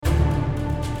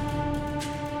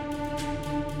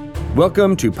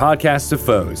Welcome to Podcasts of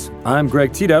Foes. I'm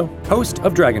Greg Tito, host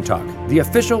of Dragon Talk, the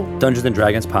official Dungeons &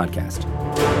 Dragons podcast.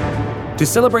 To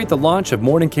celebrate the launch of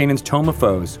Mordenkainen's Tome of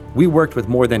Foes, we worked with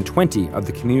more than 20 of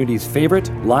the community's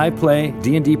favorite live play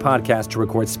D&D podcasts to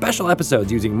record special episodes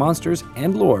using monsters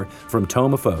and lore from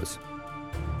Tome of Foes.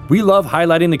 We love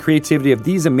highlighting the creativity of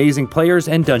these amazing players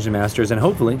and dungeon masters, and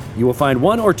hopefully you will find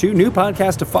one or two new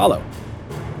podcasts to follow.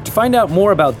 To find out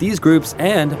more about these groups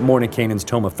and Mordenkainen's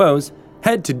Tome of Foes,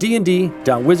 head to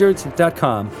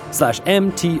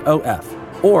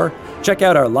dnd.wizards.com/MTOF or check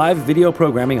out our live video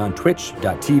programming on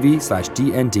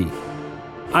twitch.tv/DND.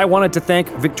 I wanted to thank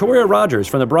Victoria Rogers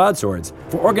from the Broadswords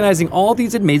for organizing all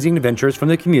these amazing adventures from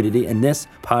the community in this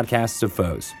Podcasts of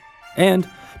Foes. And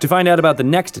to find out about the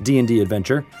next D&D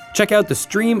adventure, check out the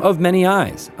Stream of Many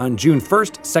Eyes on June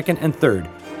 1st, 2nd, and 3rd.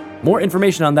 More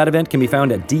information on that event can be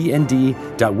found at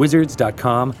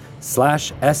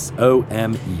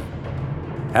dnd.wizards.com/SOME.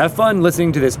 Have fun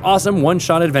listening to this awesome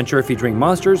one-shot adventure featuring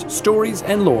monsters, stories,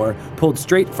 and lore pulled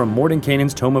straight from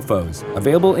Mordenkainen's Tome of Foes,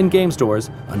 available in game stores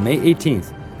on May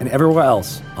 18th and everywhere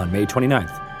else on May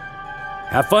 29th.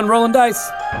 Have fun rolling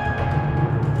dice!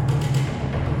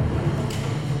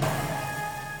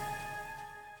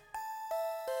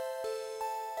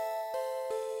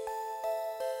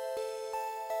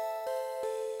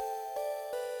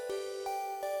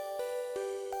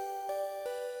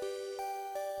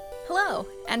 Hello,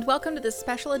 and welcome to this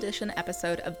special edition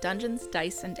episode of Dungeons,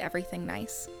 Dice, and Everything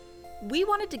Nice. We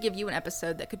wanted to give you an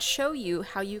episode that could show you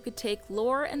how you could take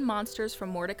lore and monsters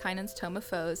from Mordenkainen's Tome of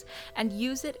Foes and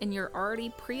use it in your already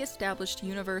pre-established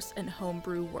universe and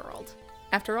homebrew world.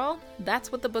 After all,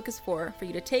 that's what the book is for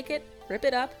you to take it, rip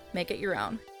it up, make it your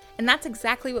own. And that's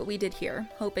exactly what we did here,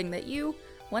 hoping that you,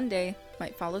 one day,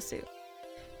 might follow suit.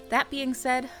 That being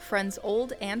said, friends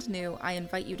old and new, I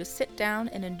invite you to sit down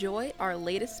and enjoy our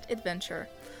latest adventure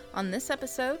on this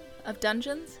episode of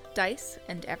Dungeons, Dice,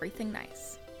 and Everything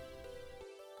Nice.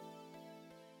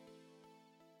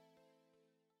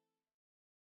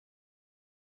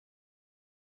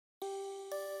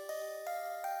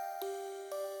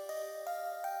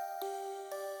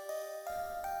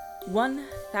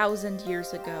 "1,000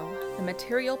 years ago, the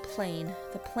material plane,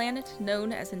 the planet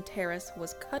known as Antares,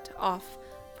 was cut off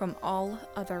from all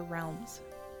other realms,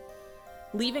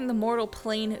 leaving the mortal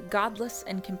plane godless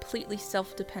and completely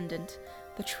self-dependent.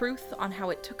 The truth on how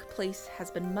it took place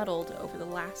has been muddled over the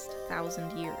last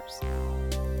 1,000 years.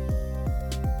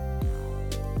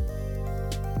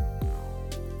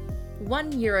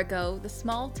 One year ago, the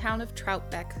small town of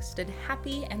Troutbeck stood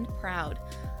happy and proud,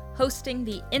 hosting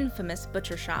the infamous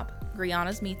butcher shop,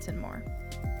 Griana's Meats and More.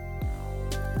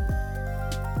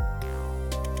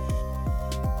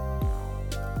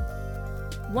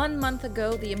 One month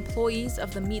ago, the employees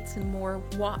of the Meats and More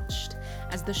watched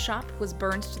as the shop was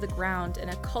burned to the ground in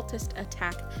a cultist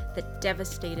attack that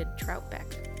devastated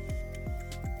Troutbeck.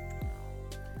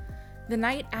 The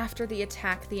night after the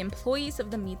attack, the employees of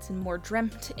the Meats and More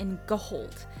dreamt in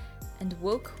gold and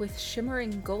woke with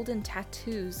shimmering golden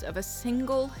tattoos of a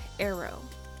single arrow,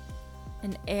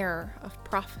 an air of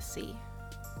prophecy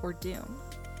or doom.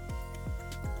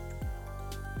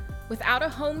 Without a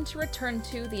home to return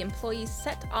to, the employees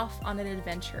set off on an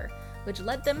adventure, which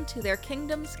led them to their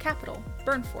kingdom's capital,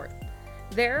 Burnfort.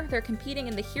 There, they're competing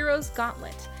in the Heroes'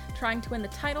 Gauntlet, trying to win the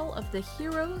title of the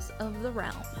Heroes of the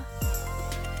Realm.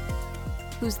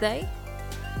 Who's they?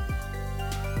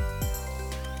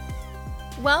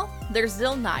 Well, there's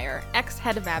Zill Nair,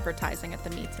 ex-head of advertising at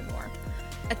the Meats and More.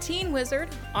 A teen wizard,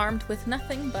 armed with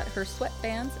nothing but her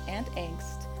sweatbands and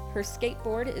angst. Her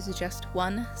skateboard is just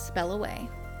one spell away.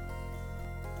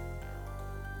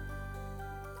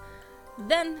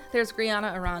 Then there's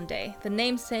Griana Arande, the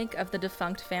namesake of the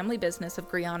defunct family business of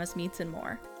Griana's Meats and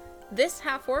More. This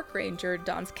half-orc ranger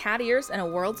dons cat ears and a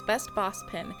world's best boss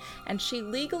pin, and she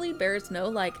legally bears no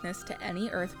likeness to any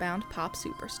earthbound pop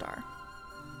superstar.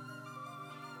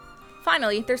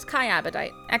 Finally, there's Kai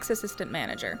Abadite, ex-assistant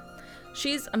manager.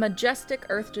 She's a majestic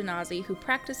earth genasi who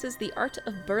practices the art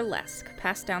of burlesque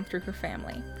passed down through her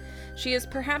family. She is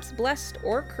perhaps blessed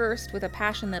or cursed with a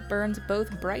passion that burns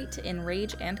both bright in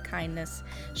rage and kindness.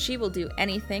 She will do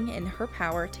anything in her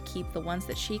power to keep the ones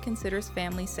that she considers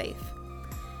family safe.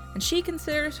 And she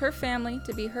considers her family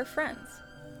to be her friends,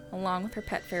 along with her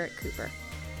pet ferret Cooper.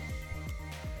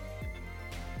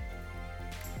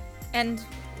 And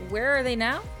where are they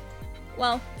now?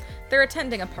 Well, they're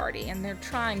attending a party, and they're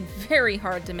trying very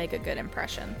hard to make a good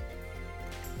impression.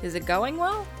 Is it going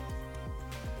well?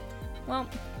 Well,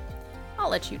 I'll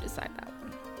let you decide that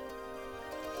one.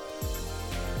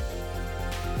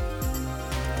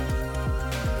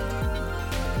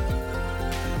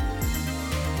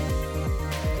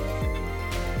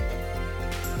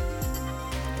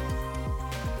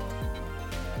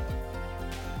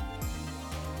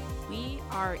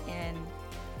 are in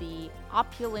the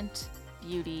opulent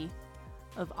beauty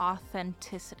of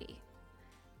authenticity,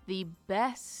 the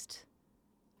best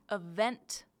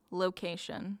event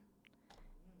location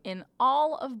in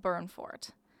all of Burnfort,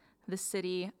 the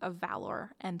city of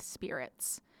valor and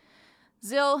spirits.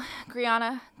 Zil,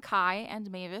 Griana, Kai, and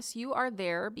Mavis, you are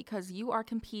there because you are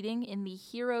competing in the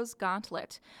Heroes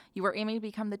Gauntlet. You are aiming to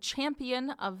become the champion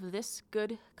of this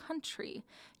good country.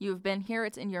 You have been here,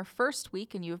 it's in your first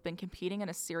week, and you have been competing in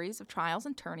a series of trials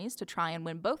and tourneys to try and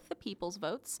win both the people's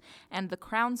votes and the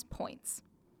crown's points.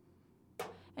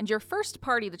 And your first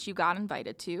party that you got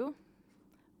invited to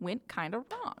went kind of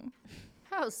wrong.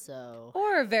 How so?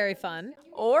 Or very fun.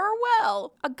 Or,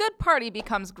 well, a good party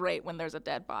becomes great when there's a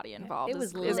dead body involved, It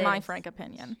was is my lit. frank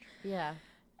opinion. Yeah.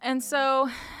 And so,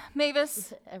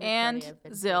 Mavis Every and party I've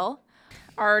been to. Zil,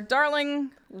 our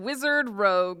darling wizard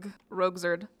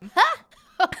roguezard,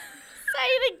 Say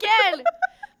it again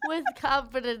with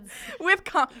confidence. with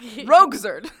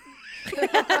roguezard.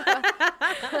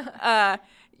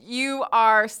 You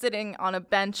are sitting on a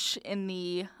bench in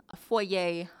the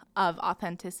foyer of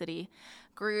authenticity.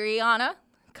 Griana,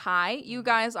 Kai, you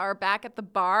guys are back at the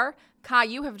bar. Kai,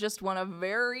 you have just won a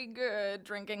very good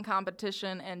drinking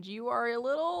competition, and you are a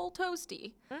little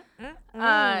toasty.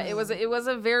 It was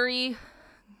a very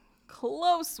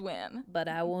close win, But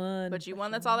I won. but you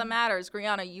won. That's all that matters.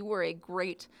 Griana, you were a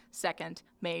great second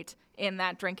mate in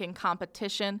that drinking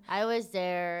competition. I was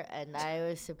there and I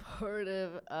was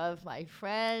supportive of my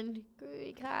friend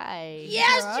Kai.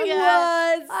 Yes, she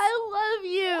Yeah. was. I love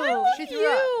you. She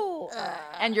threw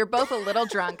And you're both a little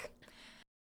drunk.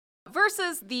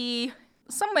 Versus the,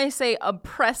 some may say,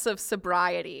 oppressive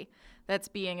sobriety that's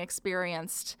being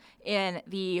experienced in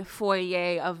the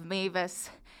foyer of Mavis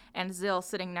and Zil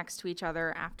sitting next to each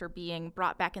other after being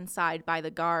brought back inside by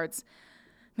the guards.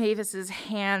 Mavis's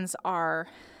hands are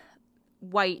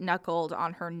white-knuckled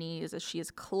on her knees as she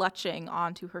is clutching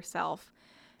onto herself.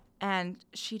 And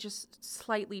she just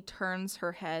slightly turns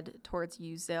her head towards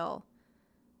you, Zil,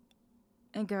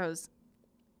 and goes,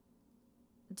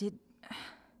 Did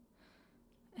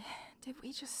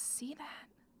we just see that?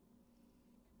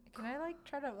 Can I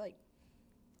try to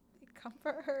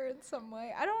comfort her in some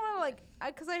way? I don't want to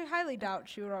because I highly doubt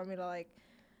she would want me to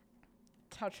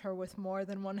touch her with more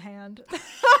than one hand.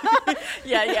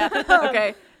 Yeah.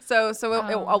 Okay. So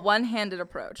a one-handed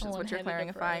approach is what you're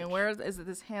one-handed clarifying. approach. Where is it?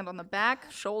 This hand on the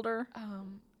back, shoulder?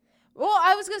 Well,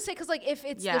 I was gonna say because if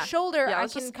it's Yeah. the shoulder, Yeah, I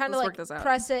let's can just- kind let's of work this out.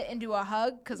 press it into a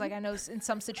hug because I know in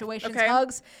some situations Okay.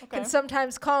 hugs Okay. can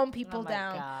sometimes calm people Oh my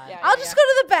down. God. Yeah. I'll just go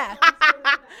to the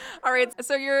back. All right.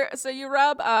 So you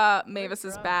rub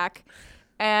Mavis's back,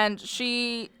 and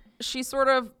she sort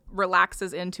of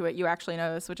relaxes into it. You actually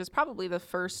notice, which is probably the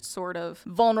first sort of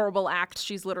vulnerable act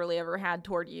she's literally ever had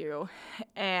toward you,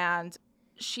 and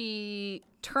she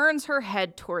turns her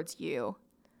head towards you,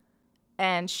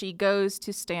 and she goes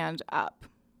to stand up.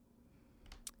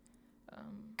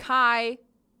 Kai,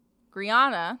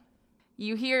 Griana,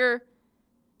 you hear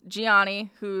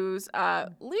Gianni, who's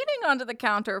leaning onto the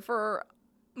counter for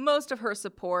most of her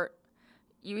support.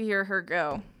 You hear her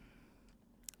go,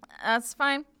 "That's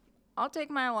fine. I'll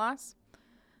take my loss.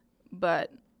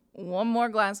 But one more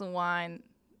glass of wine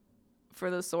for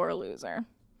the sore loser."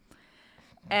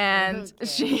 And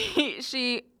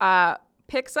she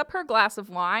picks up her glass of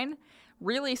wine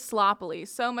really sloppily,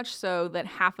 so much so that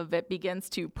half of it begins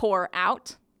to pour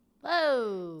out.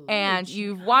 Whoa. And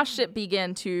you've watched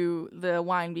the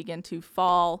wine begin to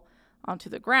fall onto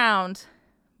the ground,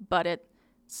 but it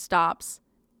stops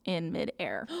in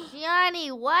midair.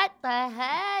 Gianni, what the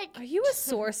heck? Are you a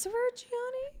sorcerer,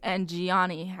 Gianni? And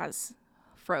Gianni has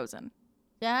frozen.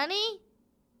 Gianni?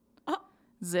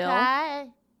 Zil, Kai?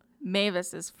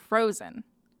 Mavis is frozen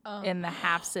in the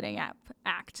half-sitting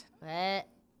act. What?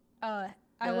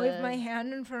 I wave my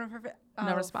hand in front of her.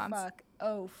 No response. Fuck.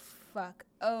 Oh fuck.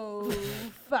 Oh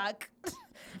fuck.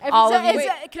 All of you-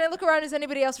 Can I look around? Is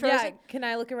anybody else frozen? Yeah. Can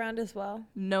I look around as well?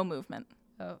 No movement.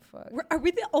 Oh fuck. Are we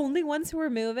the only ones who are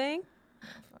moving?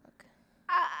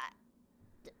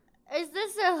 Is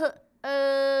this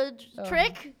a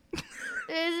trick?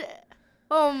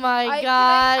 Oh my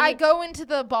God. I go into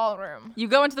the ballroom. You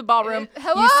go into the ballroom.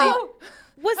 Hello. You see,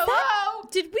 Was Hello?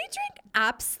 that? Did we drink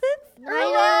absinthe? I earlier?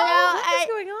 don't know. What is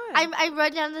going on? I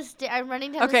run down the stairs. I'm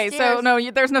running down okay, the stairs. so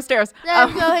no, there's no stairs.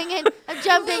 I'm going in. I'm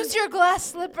jumping. Lose your glass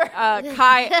slipper.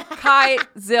 Kai,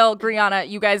 Zil, Griana,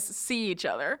 you guys see each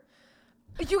other.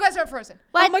 You guys are frozen.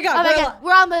 What? Oh my God, Oh my we're God.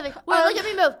 We're all moving. Look at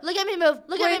me move. Look at me move.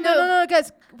 Look at me Wait, move. no,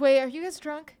 guys. Wait, are you guys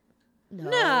drunk? No.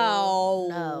 No.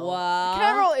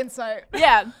 Can I roll insight?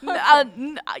 Yeah.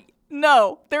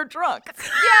 No, they're drunk.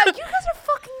 Yeah, you guys are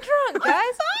fucking drunk, guys.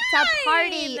 It's a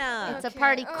party. Fine. It's a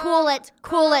party. Cool it.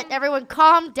 Cool it. Everyone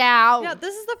calm down. Yeah,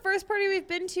 this is the first party we've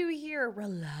been to here.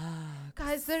 Relax.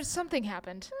 Guys, there's something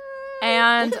happened.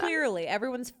 And Clearly,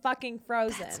 everyone's fucking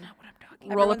frozen. What I'm talking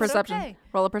roll a Everyone's perception. okay.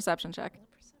 Roll a perception check.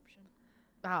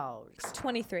 Oh,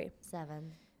 23.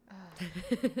 7.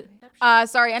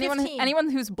 Sorry, anyone 15.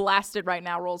 who's blasted right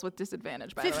now rolls with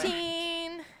disadvantage, by the way.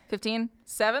 15. 15?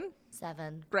 7?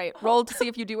 7. Great. Roll to see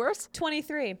if you do worse.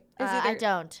 23. Is I either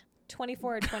don't.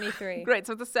 24 or 23. Great,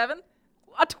 so it's a 7?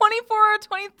 A 24 or a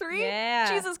 23?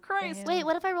 Yeah. Jesus Christ. Wait,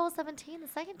 what if I roll a 17 the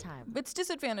second time? It's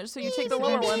disadvantage, so you take the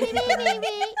lower one.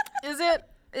 Is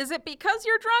it because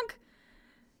you're drunk?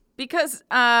 Because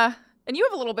and you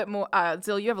have a little bit more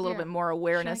Zill, you have a little bit more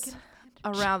awareness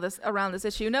around this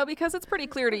issue. No, because it's pretty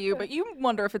clear to you, but you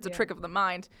wonder if it's a trick of the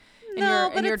mind.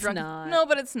 No, but you're it's drunk. not. No,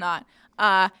 but it's not.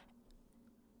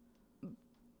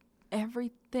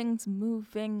 Everything's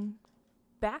moving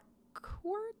backwards.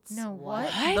 No,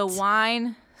 what? The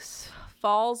wine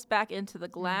falls back into the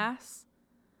glass,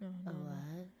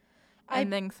 What?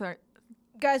 and then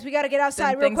Guys, we gotta get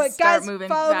outside real things quick. start Guys, moving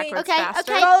follow me. backwards Okay,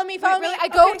 faster. okay. Follow me. Follow Wait, me. really? I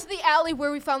go Okay. to the alley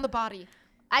where we found the body.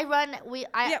 I run.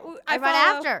 I I run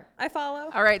follow. after. I follow.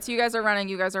 All right, so you guys are running.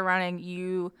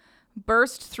 You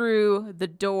burst through the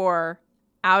door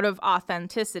out of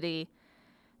authenticity,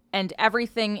 and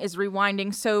everything is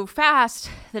rewinding so fast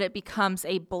that it becomes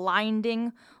a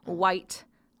blinding white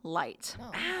light.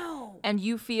 Ow. And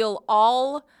you feel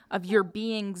all of your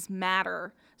being's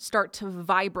matter start to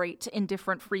vibrate in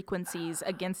different frequencies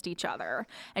against each other.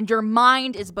 And your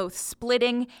mind is both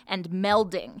splitting and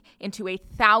melding into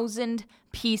 1,000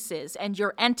 pieces, and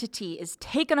your entity is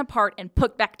taken apart and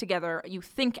put back together, you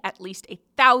think at least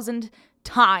 1,000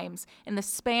 times in the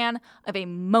span of a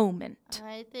moment.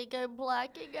 I think I'm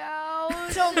blacking out.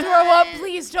 Don't throw up,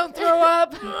 please. Don't throw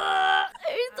up.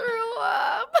 I threw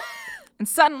up. And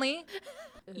suddenly,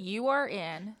 you are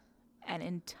in an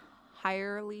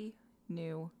entirely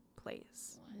new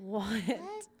place.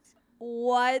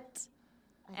 What?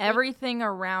 Everything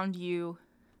around you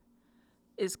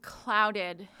is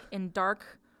clouded in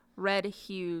dark red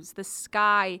hues. The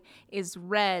sky is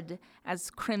red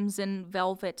as crimson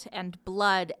velvet and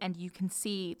blood, and you can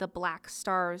see the black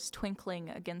stars twinkling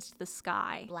against the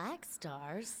sky. Black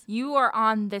stars. You are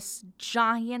on this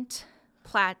giant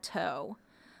plateau,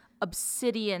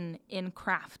 obsidian in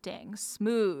crafting,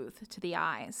 smooth to the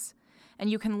eyes. And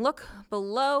you can look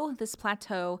below this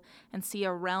plateau and see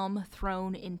a realm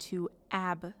thrown into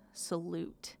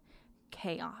absolute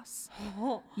chaos.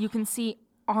 You can see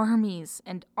armies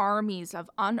and armies of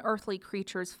unearthly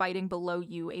creatures fighting below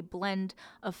you, a blend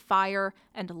of fire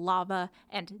and lava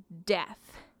and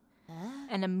death.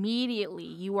 And immediately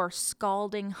you are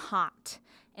scalding hot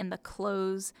in the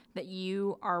clothes that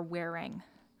you are wearing.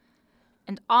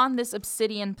 And on this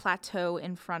obsidian plateau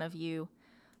in front of you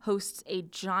hosts a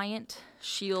giant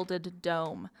shielded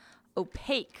dome,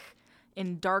 opaque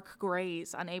in dark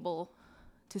grays, unable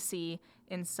to see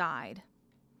inside.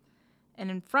 And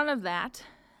in front of that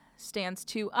stands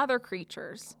 2 other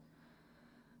creatures,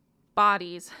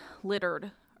 bodies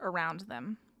littered around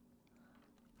them.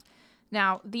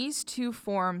 Now, these 2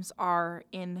 forms are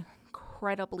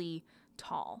incredibly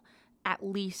tall, at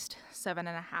least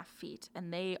 7.5 feet,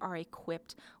 and they are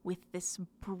equipped with this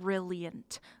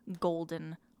brilliant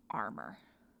golden armor.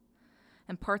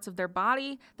 And parts of their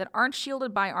body that aren't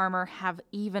shielded by armor have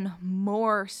even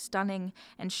more stunning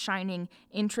and shining,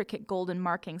 intricate golden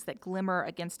markings that glimmer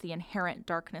against the inherent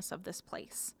darkness of this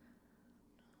place.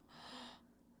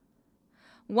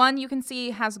 One you can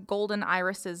see has golden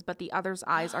irises, but the other's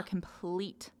eyes are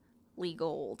completely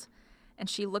gold. And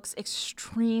she looks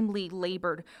extremely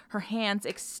labored, her hands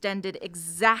extended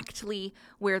exactly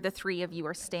where the 3 of you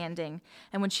are standing.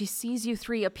 And when she sees you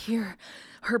 3 appear,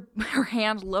 her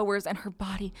hand lowers and her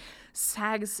body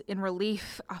sags in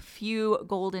relief, a few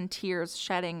golden tears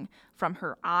shedding from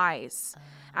her eyes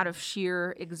out of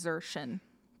sheer exertion.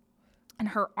 And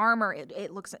her armor,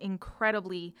 it looks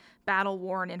incredibly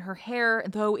battle-worn, and her hair,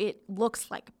 though it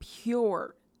looks like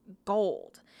pure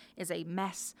gold, is a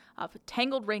mess of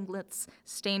tangled ringlets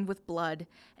stained with blood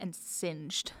and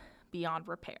singed beyond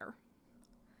repair.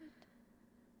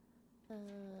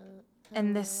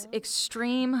 And this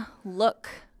extreme look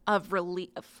of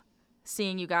relief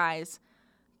seeing you guys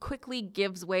quickly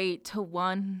gives way to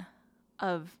one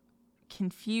of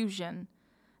confusion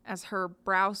as her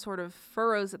brow sort of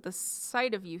furrows at the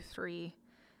sight of you 3,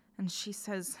 and she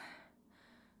says,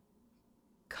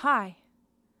 Kai,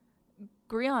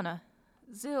 Griana,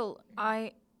 Zill,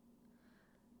 I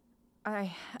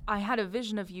had a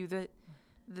vision of you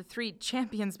the 3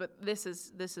 champions, but this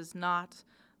is not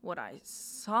what I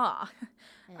saw.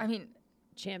 I mean,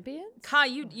 Champions? Kai,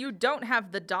 you don't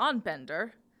have the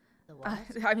Dawnbender. The what?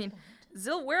 I mean,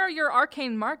 Zil, where are your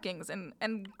arcane markings? And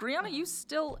Griana, you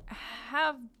still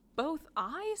have both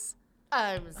eyes?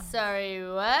 I'm sorry,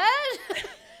 what?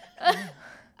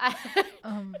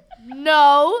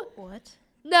 No. What?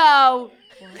 No.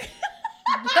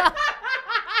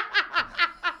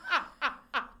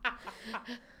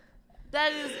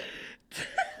 That is.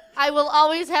 I will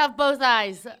always have both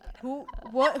eyes. Who?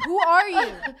 What? Who are you?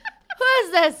 Who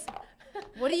is this?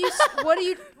 What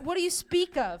do you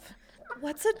speak of?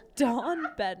 What's a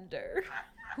Dawnbender?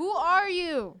 Who are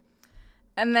you?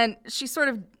 And then she sort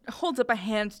of holds up a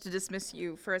hand to dismiss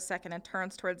you for a second and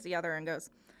turns towards the other and goes,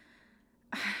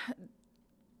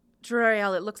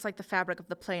 Drariel, it looks like the fabric of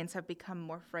the plains have become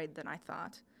more frayed than I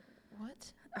thought.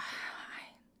 What?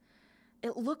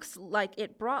 It looks like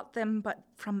it brought them, but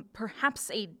from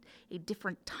perhaps a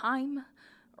different time,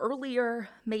 earlier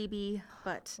maybe,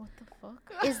 but... What the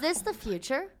fuck? Is this the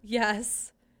future?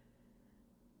 Yes.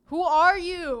 Who are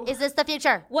you? Is this the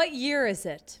future? What year is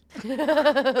it? We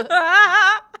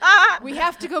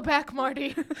have to go back,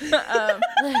 Marty.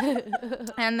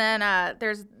 And then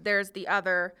there's the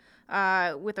other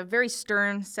with a very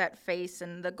stern, set face,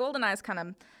 and the golden eyes kind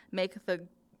of make the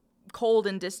cold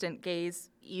and distant gaze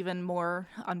even more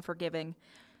unforgiving.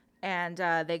 And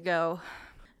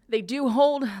they do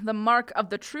hold the mark of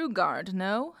the true guard,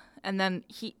 no? And then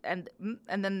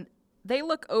then they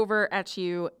look over at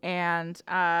you and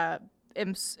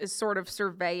is sort of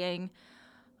surveying.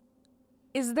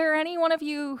 Is there any one of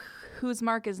you whose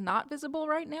mark is not visible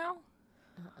right now?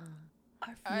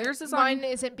 Yours is Mine on.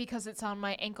 isn't because it's on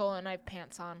my ankle and I have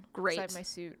pants on. Great. Inside my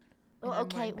suit. Oh, And I'm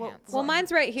okay, wearing well- pants. Well,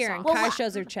 mine's right here, and Well, Kai mi-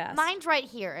 shows her chest. Mine's right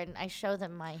here, and I show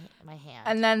them my hand.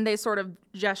 And then they sort of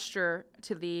gesture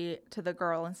to the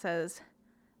girl and says,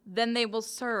 "Then they will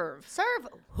serve. Serve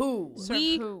who?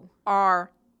 We who? are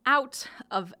out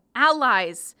of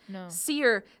allies. No.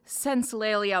 Seer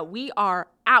Senselalia, we are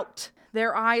out."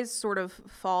 Their eyes sort of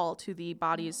fall to the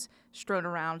bodies strewn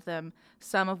around them,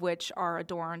 some of which are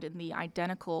adorned in the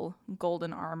identical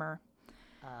golden armor.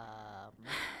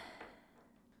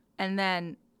 And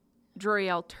then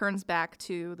Druriel turns back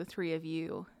to the 3 of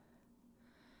you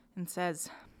and says,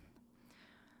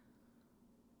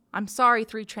 "I'm sorry,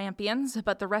 3 champions,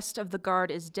 but the rest of the guard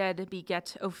is dead,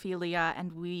 beget Ophelia,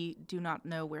 and we do not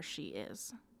know where she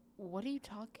is." What are you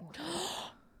talking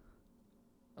about?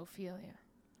 Ophelia.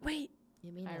 Wait,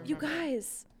 You mean I you remember.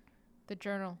 guys. The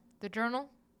journal. The journal?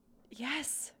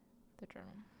 Yes. The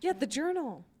journal. Yeah, the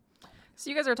journal. So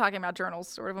you guys are talking about journals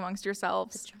sort of amongst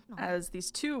yourselves journal. as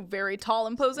these 2 very tall,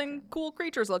 imposing, cool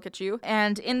creatures look at you.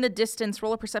 And in the distance,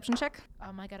 roll a perception check.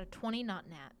 I got a 20 not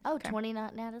nat. Oh, 20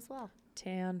 not nat as well.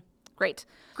 Tan. Great.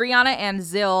 Griana and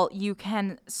Zil, you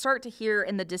can start to hear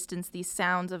in the distance these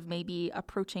sounds of maybe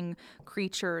approaching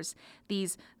creatures,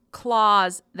 these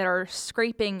claws that are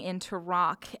scraping into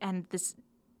rock, and this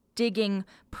digging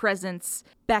presence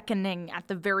beckoning at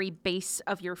the very base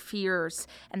of your fears,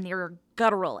 and their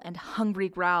guttural and hungry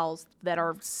growls that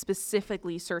are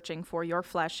specifically searching for your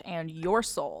flesh and your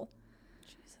soul.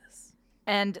 Jesus.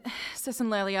 And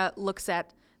Sessenlalia looks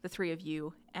at the 3 of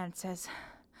you and says,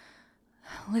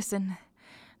 "Listen,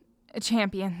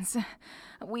 champions,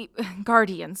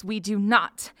 guardians, we do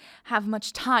not have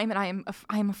much time, and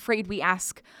I am afraid we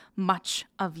ask much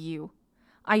of you.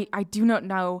 I do not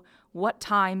know what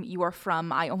time you are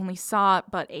from. I only saw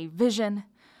but a vision,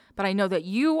 but I know that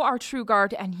you are true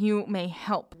guard and you may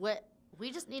help. What?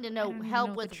 We just need to know don't even help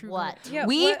know the with true what? Yeah,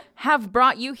 We what- have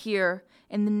brought you here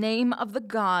in the name of the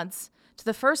gods to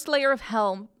the first layer of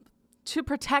hell to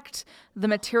protect the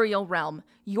material realm,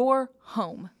 your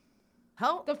home.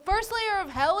 Home? The first layer of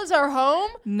hell is our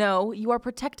home? No, you are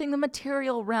protecting the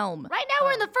material realm. Right now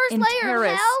we're in the first In layer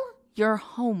Terrace, of hell? your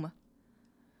home.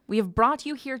 We have brought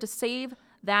you here to save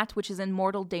that which is in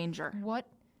mortal danger. What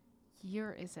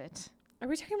year is it? Are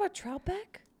we talking about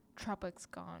Troutbeck? Tropic's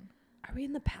gone. Are we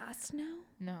in the past now?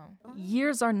 No.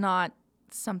 Years are not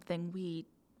something we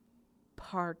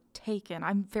partake in.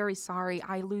 I'm very sorry.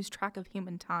 I lose track of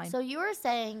human time. So you are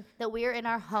saying that we are in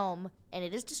our home and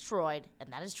it is destroyed,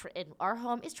 and that is and our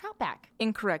home is Troutback.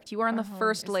 Incorrect. You are in the Our home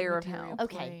first is the layer of material hell.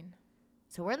 Okay. plane.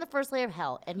 So we're in the first layer of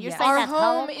hell, and you're Yes. saying Our that's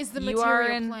home is the You are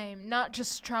material in- plane, not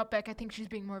just Troutbeck. I think she's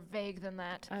being more vague than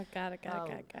that. I got it. Oh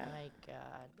my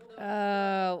god.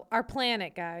 Oh, our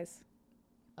planet, guys.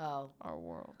 Oh, Our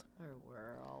world. our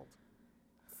world.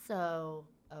 So,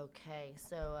 okay.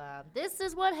 So, this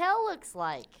is what hell looks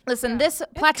like. Listen, this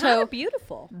It's plateau, kinda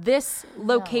beautiful. this And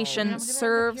location I'm gonna end up here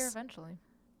serves eventually.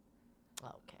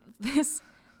 Okay. this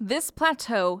This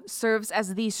plateau serves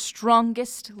as the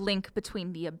strongest link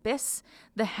between the abyss,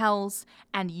 the hells,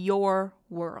 and your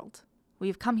world.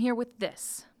 We've come here with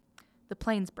this, the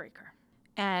Planesbreaker.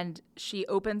 And she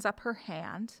opens up her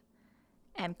hand,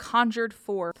 and conjured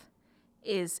forth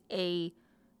is a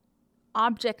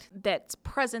object that's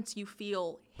presence you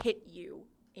feel hit you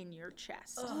in your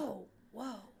chest. Oh,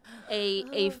 whoa.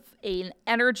 An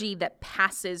energy that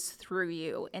passes through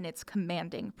you in its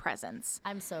commanding presence.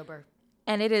 I'm sober.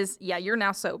 And it is, you're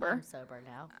now sober. I'm sober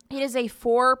now. It is a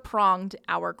 4-pronged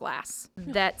hourglass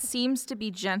that seems to be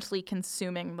gently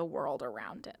consuming the world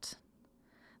around it.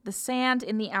 The sand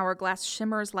in the hourglass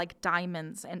shimmers like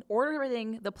diamonds, and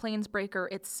orbiting the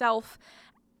Planesbreaker itself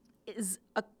is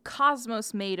a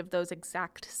cosmos made of those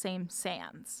exact same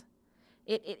sands.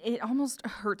 It almost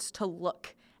hurts to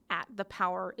look at. The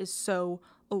power is so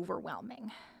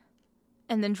overwhelming.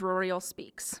 And then Droriel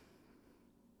speaks.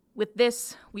 With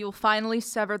this, we will finally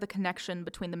sever the connection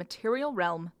between the material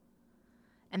realm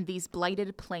and these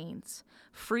blighted planes,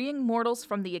 freeing mortals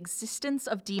from the existence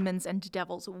of demons and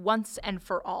devils once and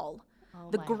for all.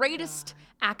 The greatest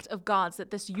act of gods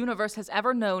that this universe has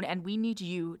ever known, and we need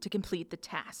you to complete the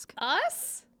task.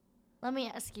 Us? Let me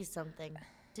ask you something.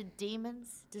 Did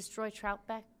demons destroy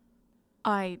Troutbeck?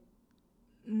 I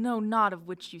know not of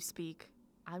which you speak.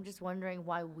 I'm just wondering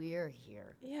why we're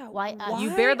here. Yeah, Why us? You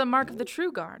bear the mark of the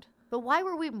True Guard. But why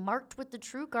were we marked with the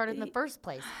True Guard in the first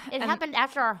place? It happened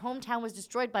after our hometown was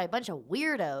destroyed by a bunch of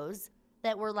weirdos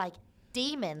that were like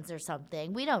demons or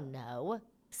something. We don't know.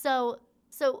 So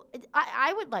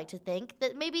I would like to think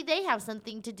that maybe they have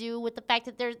something to do with the fact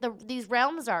that these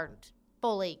realms aren't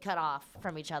fully cut off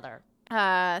from each other.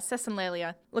 Cecily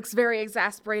looks very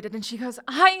exasperated, and she goes,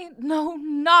 I know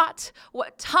not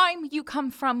what time you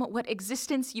come from, what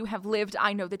existence you have lived.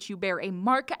 I know that you bear a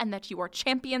mark, and that you are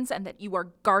champions, and that you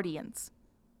are guardians.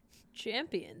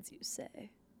 Champions, you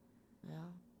say? Yeah.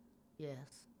 Yes.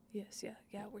 Yes,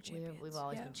 yeah, we're champions. We've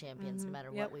always Yeah. been champions, no matter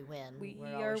Yep. what we win. We We're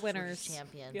are always winners.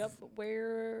 champions. Yep,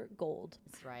 we're gold.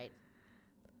 That's right.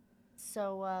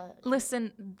 So,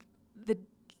 Listen,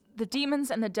 the demons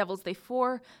and the devils they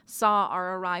foresaw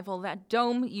our arrival. That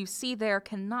dome you see there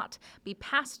cannot be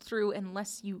passed through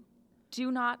unless you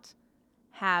do not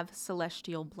have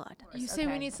celestial blood. You say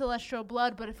we Okay. need celestial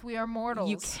blood, but if we are mortals,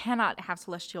 You cannot have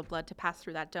celestial blood to pass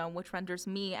through that dome, which renders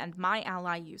me and my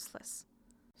ally useless.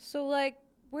 So, like,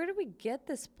 where do we get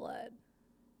this blood?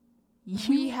 we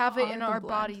You have it are in the our blood.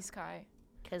 body, Sky.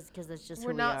 because that's just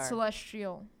We're who not we are.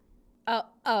 celestial.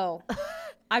 Oh.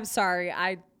 I'm sorry.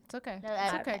 It's okay. No,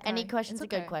 It's okay. any Kai. question's It's a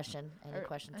good okay. question's a Or-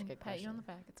 question. I pat you on the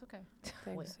back. It's okay.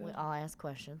 We all ask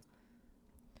questions.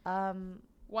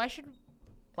 Why should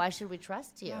Why should we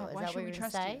trust you? yeah, Is why that should what we you're gonna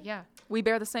trust say? you? Yeah. We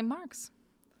bear the same marks.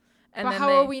 And But then how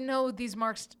they- will we know these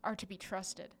marks are to be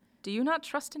trusted? Do you not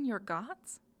trust in your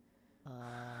gods?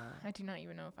 I do not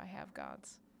even know if I have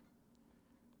gods.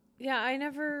 Yeah, I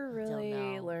never don't really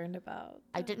know. learned about.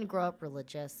 I didn't grow up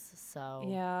religious, so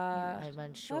Yeah. I'm I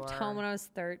unsure. left home when I was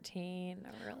 13.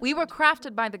 Never really We were learned.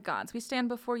 crafted by the gods. We stand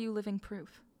before you living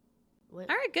proof. What-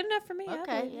 All right, good enough for me. I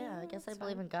Okay, believe- yeah, I guess I that's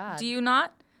believe fine. in God. Do you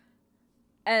not?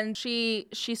 And she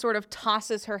sort of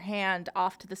tosses her hand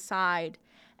off to the side,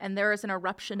 and there is an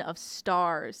eruption of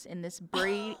stars in this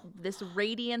this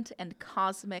radiant and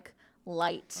cosmic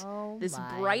light, Oh this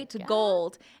my bright God.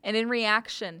 gold. And in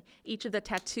reaction, each of the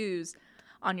tattoos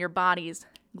on your bodies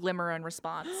glimmer in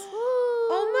response.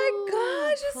 Oh my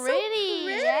gosh, it's so pretty.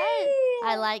 pretty. Yes.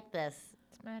 I like this.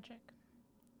 It's magic.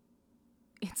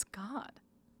 It's God.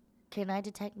 Can I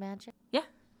detect magic? Yeah.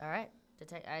 All right.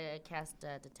 I cast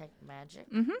detect magic.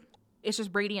 It's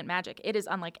just radiant magic. It is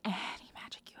unlike any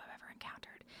magic you have ever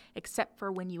encountered, except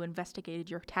for when you investigated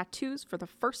your tattoos for the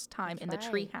first time in the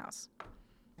right. treehouse.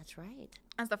 That's right.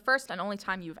 That's the first and only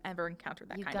time you've ever encountered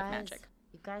that You kind guys, of magic.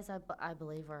 you guys, I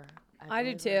believe her. I do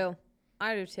believe her. too.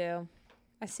 I do too.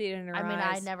 I see it in her I mean,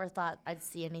 I eyes. never thought I'd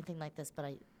see anything like this, but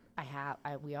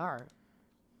we are.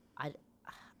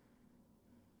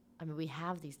 I mean, we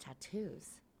have these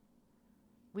tattoos.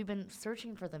 We've been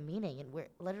searching for the meaning, and we're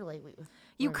literally.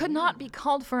 You we're could not mean. be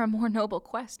called for a more noble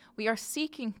quest. We are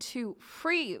seeking to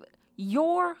free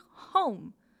your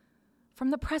home from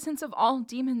the presence of all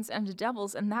demons and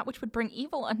devils and that which would bring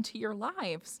evil unto your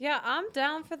lives. Yeah, I'm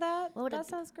down for that. What would That it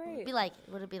sounds Would great.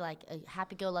 it be like a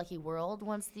happy-go-lucky world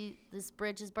once this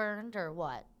bridge is burned, or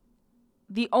what?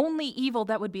 The only evil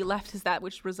that would be left is that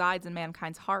which resides in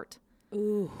mankind's heart.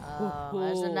 Ooh.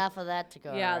 There's enough of that to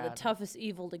go Yeah, around. the toughest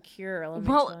evil to cure. let me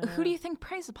Well, tell who do you think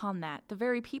preys upon that? The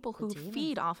very people who demons.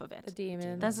 feed off of it. The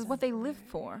demons. This is what they live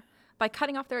for. By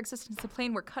cutting off their existence to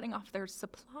plane, we're cutting off their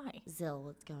supply. Zill,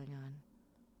 what's going on?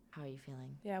 How are you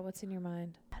feeling? Yeah, what's in your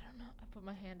mind? don't know. I put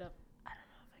my hand up. I don't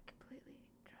know if I completely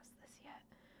trust this yet.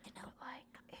 I know. But like,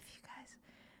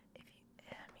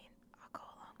 I'll go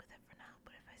along with it for now.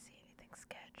 But if I see anything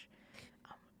sketch,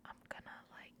 I'm gonna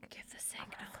like Give the I'm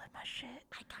signal. gonna flip my shit.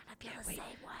 I kind of feel the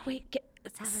same way. Wait,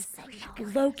 Let's have a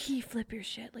signal. low key flip your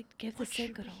shit. Like, give the What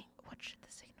should signal. what should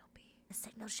the signal be? The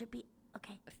signal should be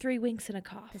okay. 3 winks and a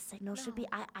cough. The signal should be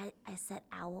I set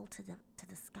owl to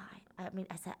the sky.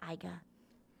 I set Iga.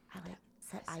 I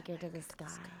set Iga to the sky.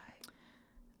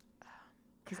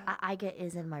 Because Iga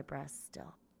is in my breast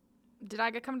still. Did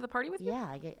I come to the party with you?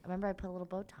 Yeah, remember I put a little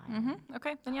bow tie on. Mm-hmm.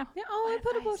 Okay, then yeah. Yeah, oh, I What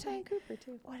put a if I bow tie say- on Cooper,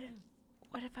 too.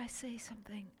 What if I say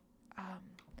something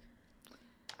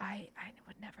I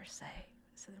would never say,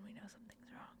 so then we know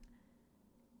something's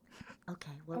wrong.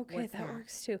 Okay, Okay, what's that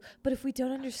works, too. But if we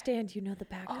don't understand, you know the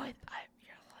backup. Oh,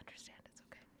 you'll understand. It's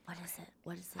okay. What is it?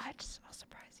 What is it? I'll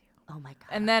surprise you. Oh my god.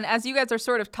 And then as you guys are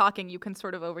sort of talking, you can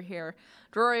sort of overhear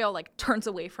Droriel like turns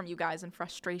away from you guys in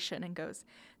frustration and goes,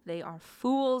 "They are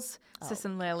fools, Sis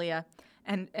and Lelia."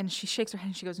 And she shakes her head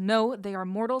and she goes, "No, they are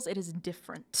mortals. It is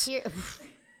different."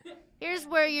 Here's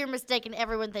where you're mistaken.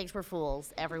 Everyone thinks we're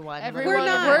fools. Everyone. Everyone,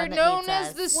 Everyone we're that known meets as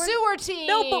us. the sewer team.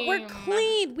 No, but we're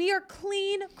clean. We are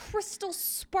clean, crystal I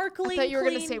sparkling. thought you were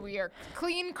clean. gonna say we are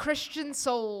clean Christian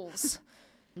souls.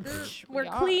 We're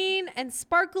clean and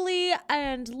sparkly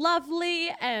and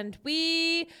lovely, and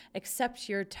we accept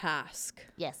your task.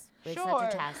 Yes. We accept Sure.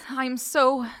 your task. I'm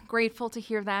so grateful to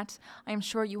hear that. I am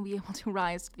sure you'll be able to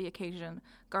rise to the occasion.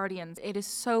 Guardians, it is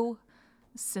so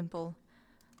simple.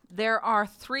 There are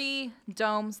 3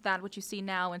 domes, that which you see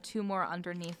now, and 2 more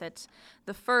underneath it.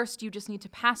 The first you just need to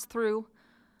pass through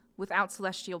without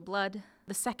celestial blood.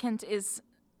 The second is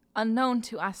unknown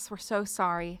to us, we're so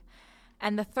sorry.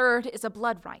 And the third is a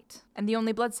blood rite. And the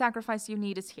only blood sacrifice you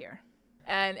need is here.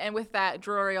 And with that,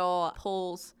 Droriel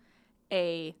pulls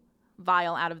a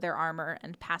vial out of their armor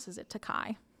and passes it to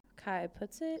Kai. Kai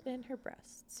puts it in her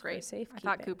breasts. For Great. safe I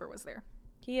thought keeping. Cooper was there.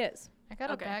 He is. I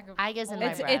got Okay. a bag of. I guess in my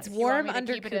It's breast. You want warm me to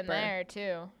under keep it in Cooper. there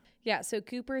too. Yeah, so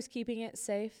Cooper's keeping it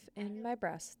safe in my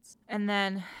breasts. And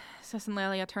then Sis and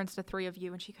Lelia turns to 3 of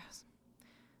you and she goes,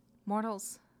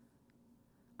 "Mortals,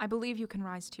 I believe you can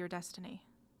rise to your destiny.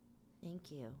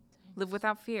 Thank you. Live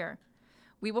without fear.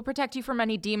 We will protect you from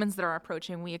any demons that are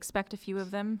approaching. We expect a few of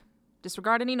them.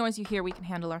 Disregard any noise you hear. We can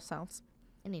handle ourselves."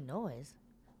 Any noise?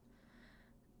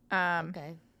 Um,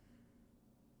 Okay.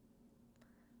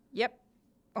 Yep.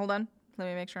 Hold on. Let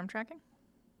me make sure I'm tracking.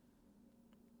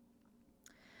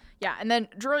 Yeah, and then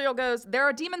Droriel goes, "There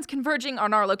are demons converging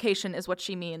on our location," is what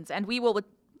she means, "and we will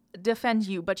defend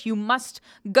you, but you must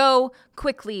go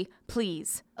quickly,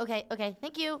 please." Okay.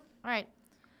 Thank you. All right.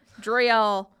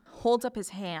 Droriel holds up his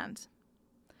hand,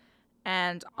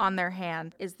 and on their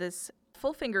hand is this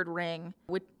full-fingered ring,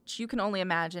 which you can only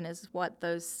imagine is what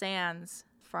those sands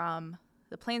from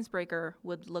the Planesbreaker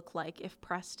would look like if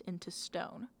pressed into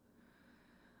stone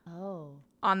Oh.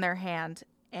 on their hand.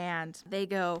 And they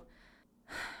go,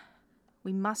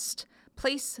 "We must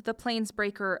place the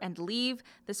Planesbreaker and leave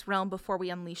this realm before we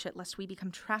unleash it, lest we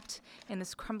become trapped in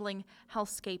this crumbling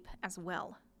hellscape as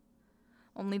well.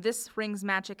 Only this ring's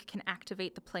magic can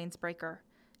activate the Planesbreaker.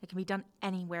 It can be done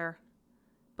anywhere.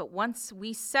 But once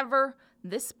we sever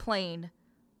this plane,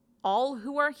 all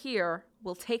who are here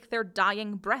will take their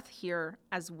dying breath here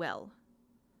as well.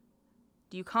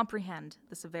 Do you comprehend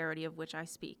the severity of which I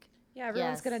speak?" Yeah,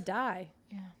 everyone's Yes. gonna die.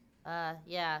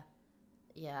 Yeah.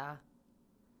 Yeah.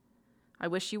 "I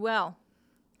wish you well."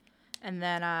 And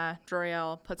then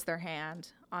Droriel puts their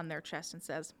hand on their chest and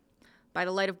says, "By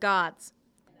the light of gods."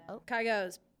 Kai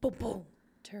goes boom boom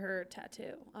to her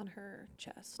tattoo on her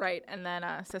chest. Right, and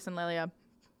then Sis and Lelia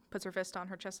puts her fist on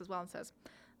her chest as well and says,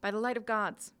 "By the light of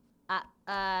gods."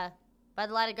 By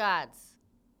the light of gods.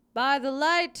 By the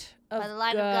light of By the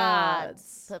light of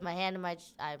gods. Put my hand in my.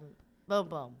 I'm. Boom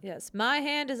boom. Yes, my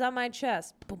hand is on my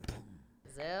chest. Boom boom.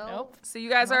 Zill. Nope. So you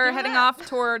guys Not are doing heading that. off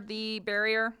toward the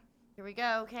barrier. Here we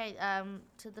go. Okay.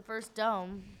 To the first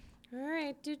dome. All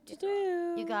right, do.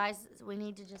 You guys, we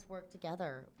need to just work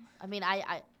together. I mean,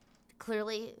 I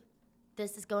clearly,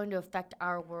 this is going to affect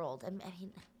our world. I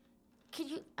mean, can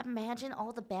you imagine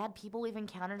all the bad people we've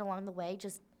encountered along the way?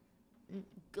 Just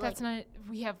That's not.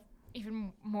 We have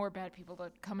even more bad people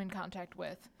to come in contact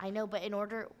with. I know, but in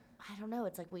order, I don't know.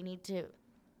 It's like we need to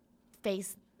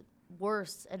face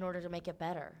worse in order to make it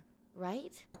better,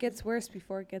 right? It gets worse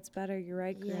before it gets better. You're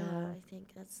right, Yeah, Grandma. I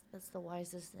think that's the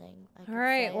wisest thing. I could All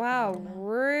right, say at the wow.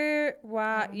 moment.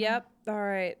 Wow. Yep. All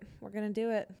right. We're going to do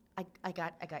it. I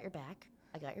got your back.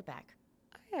 I got your back.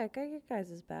 Yeah, I got your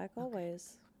guys' back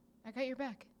always. I got your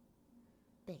back.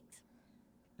 Thanks.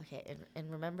 Okay,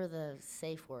 and remember the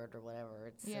safe word or whatever.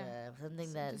 It's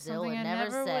something that Just Zill would something I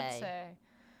never would say. say.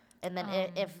 And then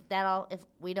if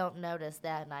we don't notice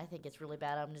that, and I think it's really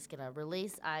bad, I'm just gonna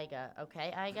release Iga.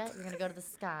 Okay, Iga, you're gonna go to the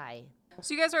sky.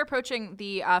 So you guys are approaching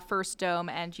the first dome,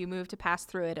 and you move to pass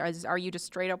through it. Are you just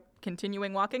straight up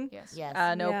continuing walking? Yes. Yes.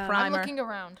 No Yeah. primer. I'm looking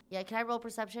around. Yeah. Can I roll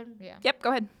perception? Yeah. Yep, go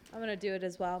ahead. I'm gonna do it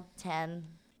as well. 10.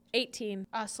 18.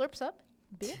 Slurps up,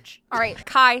 bitch. All right,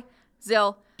 Kai,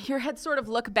 Zill, your head sort of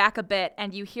look back a bit,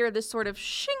 and you hear this sort of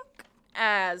shink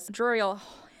as Juriel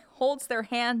holds their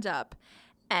hand up,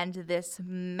 and this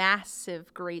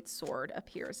massive greatsword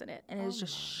appears in it, and it is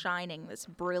just shining this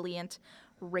brilliant,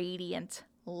 radiant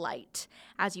light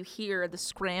as you hear the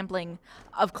scrambling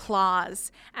of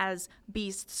claws as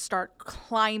beasts start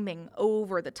climbing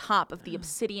over the top of the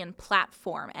obsidian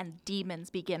platform, and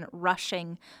demons begin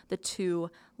rushing the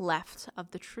two left of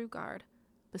the True Guard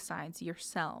besides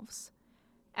yourselves.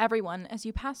 Everyone, as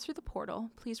you pass through the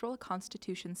portal, please roll a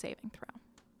Constitution saving throw.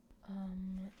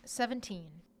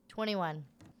 17. 21.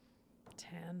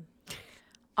 10.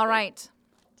 All right,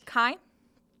 Kai,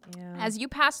 Yeah. as you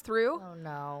pass through, Oh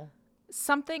no.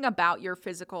 something about your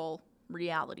physical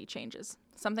reality changes.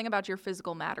 Something about your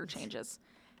physical matter changes.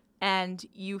 And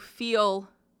you feel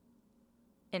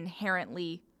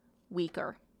inherently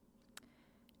weaker.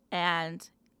 And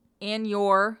in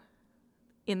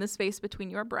the space between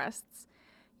your breasts,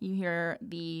 you hear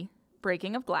the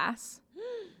breaking of glass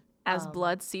as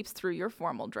blood seeps through your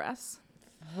formal dress.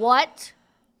 What?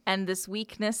 And this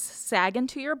weakness sag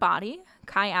into your body.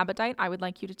 Kai Abadite, I would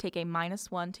like you to take a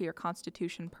 -1 to your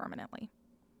Constitution permanently.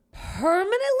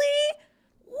 Permanently?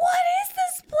 What is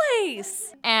this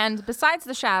place? And besides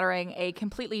the shattering, a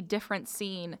completely different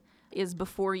scene is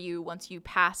before you once you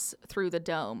pass through the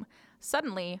dome.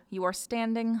 Suddenly, you are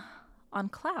standing on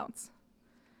clouds.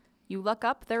 You look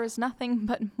up, there is nothing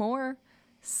but more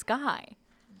sky.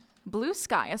 Blue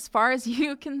sky as far as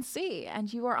you can see,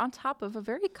 and you are on top of a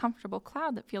very comfortable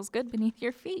cloud that feels good beneath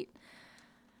your feet.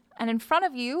 And in front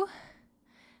of you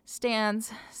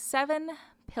stands 7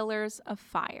 pillars of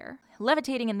fire,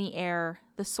 levitating in the air,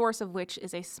 the source of which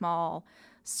is a small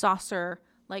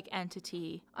saucer-like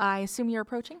entity. I assume you're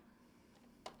approaching?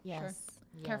 Yes.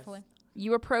 Yes. Carefully.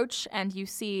 You approach and you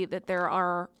see that there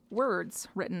are words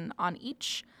written on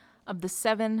each of the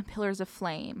 7 pillars of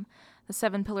flame. The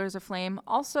 7 pillars of flame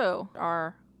also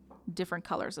are different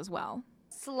colors as well.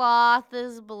 Sloth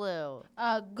is blue.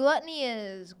 Gluttony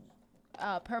is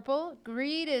purple.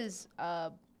 Greed is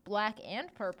black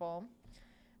and purple.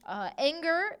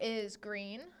 Anger is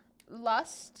green.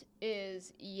 Lust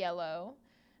is yellow.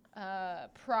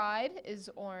 Pride is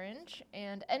orange.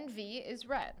 And envy is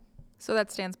red. So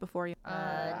that stands before you.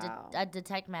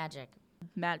 Detect magic.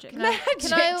 Magic.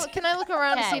 Can I look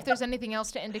around to see if there's anything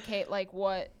else to indicate like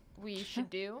what we should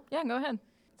do? Yeah, go ahead.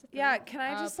 Yeah, can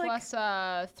I just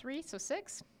plus 3, so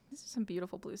 6. These are some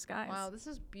beautiful blue skies. Wow, this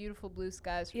is beautiful blue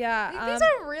skies. Yeah, These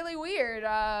are really weird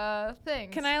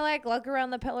things. Can I look around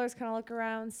the pillars? Can I look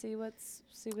around, see what's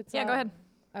Yeah, up? go ahead.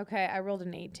 Okay, I rolled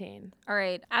an 18. All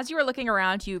right. As you are looking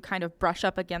around, you kind of brush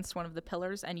up against one of the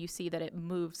pillars and you see that it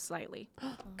moves slightly.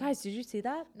 Guys, did you see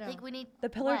that? I think we need The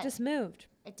pillar what? just moved.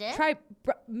 It did? Try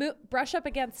brush up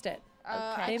against it.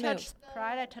 Okay. They I touched the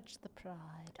pride. I touched the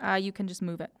pride. You can just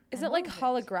move it. Is it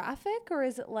holographic or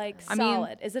is it I mean,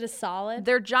 solid? Is it a solid?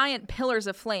 They're giant pillars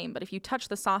of flame, but if you touch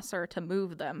the saucer to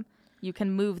move them, you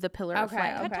can move the pillar of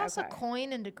flame. Can I toss a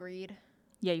coin into greed?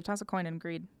 Yeah, you toss a coin in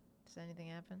greed. Does anything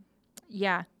happen?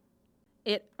 Yeah.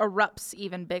 It erupts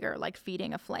even bigger, like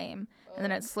feeding a flame, and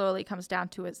then it slowly comes down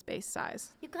to its base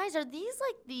size. You guys, are these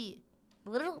like the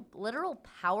literal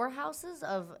powerhouses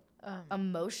of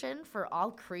emotion for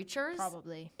all creatures?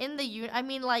 Probably. In the I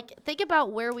mean, think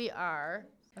about where we are.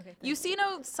 Okay. You see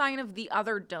no sign of the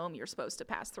other dome you're supposed to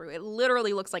pass through. It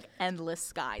literally looks like endless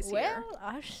skies here. Well,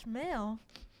 I smell.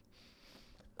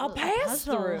 I'll pass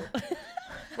through.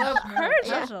 Well,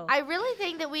 puzzle. I really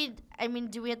think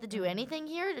that do we have to do anything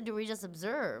here, or do we just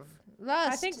observe?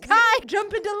 Lust. I think Kai,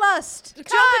 jump into lust. Jump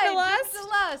Kai, into lust? Jump into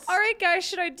lust. All right, guys,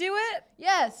 should I do it?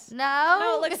 Yes. No.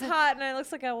 No, it looks hot and it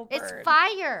looks like I will burn. It's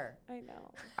fire. I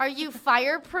know. Are you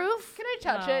fireproof? Can I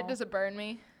touch No. it? Does it burn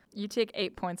me? You take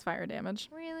 8 points fire damage.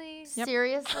 Really? Yep.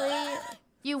 Seriously?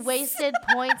 You wasted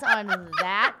points on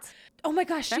that? Oh my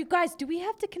gosh, you guys, do we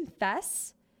have to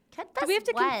confess? Confess Do we have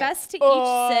to what? confess to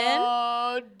each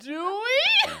sin? Do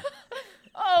we?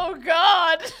 Oh,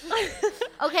 God.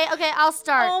 Okay, I'll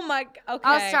start. Oh my. Okay.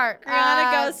 I'll start.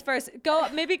 Brianna goes first. Go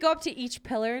up to each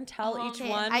pillar and tell each Okay,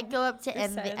 one. I go up to your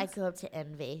envy. I sins. go up to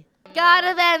envy. God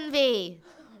of envy.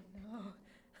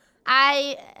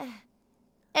 I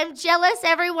am jealous.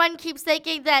 Everyone keeps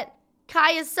thinking that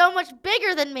Kai is so much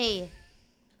bigger than me.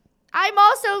 I'm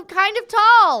also kind of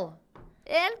tall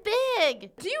and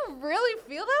big. Do you really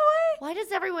feel that way? Why does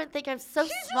everyone think I'm so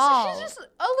small? She's just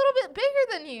a little bit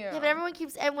bigger than you. Yeah, but everyone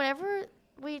keeps, and whenever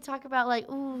we talk about like,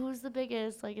 ooh, who's the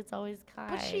biggest? Like, it's always Kai.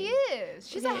 But she is.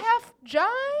 She's a Okay. half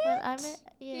giant. But I'm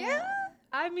yeah.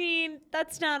 I mean,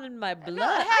 that's not in my blood. No,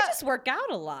 I just work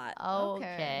out a lot.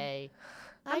 Okay.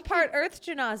 I'm part Earth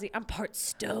Genasi. I'm part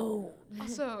stone.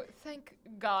 Also, thank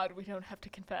God we don't have to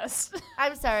confess.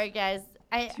 I'm sorry, guys.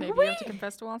 Maybe you have to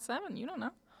confess to all 7. You don't know.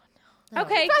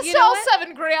 Okay, Confess you to know all what?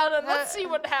 7 ground and let's see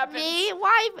what happens. Me?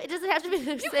 Why? It doesn't have to be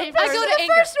the same Confess person. to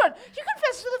the first one. You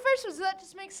confess to the first one, so that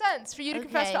just makes sense for you to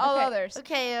confess to all others.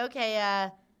 Okay.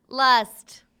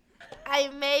 Lust. I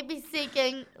may be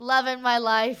seeking love in my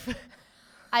life.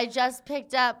 I just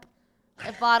picked up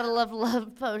a bottle of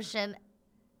love potion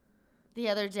the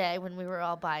other day when we were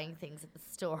all buying things at the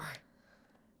store.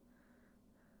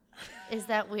 Is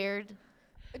that weird?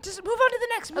 Just move on to the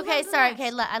next. Okay, sorry.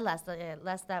 Okay,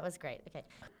 Lust, that was great. Okay.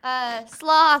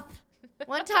 Sloth.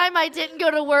 One time I didn't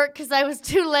go to work because I was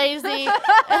too lazy, and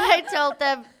I told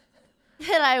them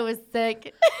that I was sick.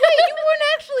 Wait, you weren't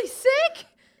actually sick?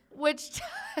 Which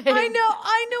time?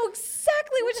 I know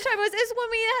exactly which time it was. It's when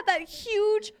we had that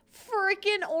huge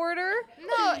freaking order.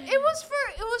 No, it was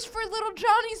for little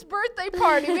Johnny's birthday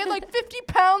party. We had like 50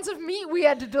 pounds of meat we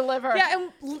had to deliver. Yeah,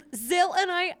 and Zill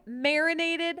and I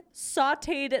marinated,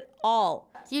 sauteed it all.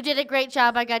 You did a great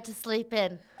job. I got to sleep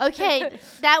in. Okay,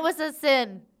 that was a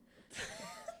sin.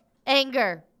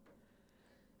 Anger.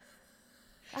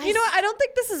 You know what? I don't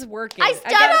think this is working. Can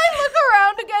I look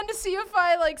around again to see if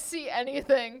I see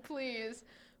anything, please?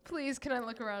 Please, can I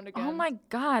look around again? Oh my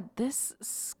God, this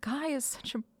sky is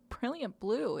such a brilliant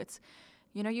blue. It's,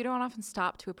 you don't often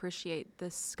stop to appreciate the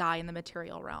sky in the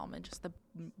material realm and just the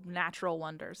natural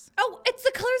wonders. Oh, it's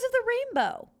the colors of the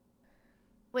rainbow.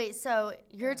 Wait, so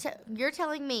you're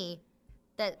telling me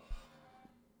that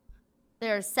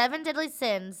there are 7 deadly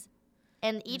sins,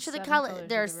 and each of the colors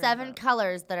there are 7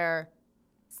 colors that are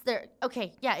there.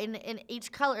 Okay, yeah, in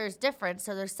each color is different,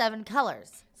 so there's 7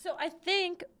 colors. So I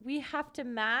think we have to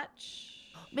match.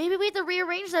 Maybe we have to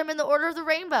rearrange them in the order of the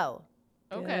rainbow.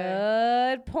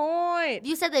 Okay. Good point.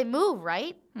 You said they move,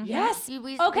 right? Yes.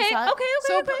 We Okay. saw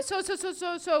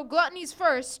it? So gluttony's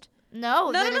first.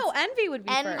 No. then No. it's Envy would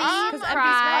be Envy, first. 'Cause Envy's pride.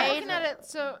 right. Looking at it,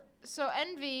 so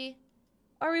envy.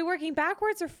 Are we working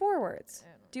backwards or forwards?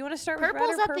 Do you want to start with red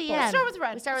Purple's or at purple? the end. Start with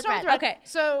red. We start with Start red. Okay.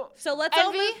 So let's all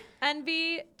Envy? move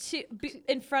Envy to be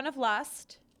in front of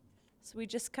Lust. So we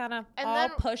just kind of And all then-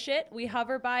 push it. We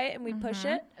hover by it and we push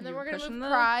it. and then we're gonna pushing move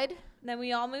the- pride, Then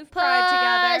we all move pride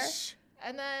together. Push.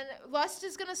 and then lust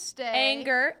is gonna stay.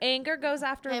 Anger goes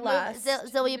after Okay, Lust.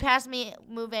 Will you pass me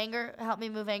move anger? Help me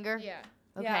move anger? Yeah.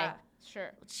 Okay. Yeah.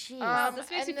 Sure. Jeez.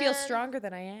 This makes me and feel then- stronger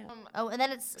than I am. Oh, and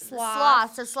then it's Sloth.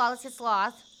 sloth. So sloth, let's get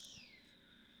sloth.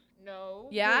 No.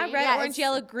 Yeah, Greed. red, Yeah, orange, it's-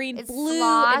 yellow, green, it's blue,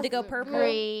 sloth, indigo, purple.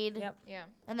 Greed. Yep. Yeah.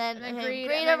 And then, And then okay, greed.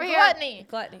 greed and then over here. gluttony.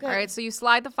 Gluttony. Good. All right, so you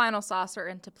slide the final saucer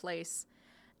into place,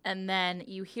 and then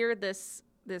you hear this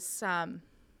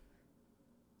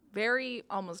very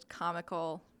almost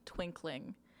comical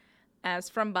twinkling as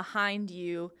from behind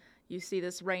you see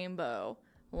this rainbow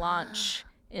launch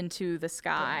into the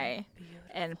sky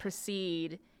and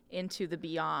proceed into the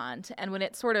beyond. And when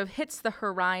it sort of hits the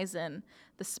horizon,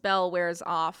 the spell wears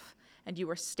off, and you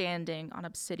are standing on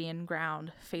obsidian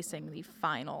ground facing the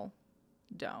final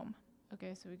dome.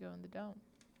 Okay, so we go in the dome.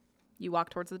 You walk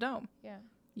towards the dome. Yeah.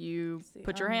 You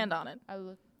put your hand on it. I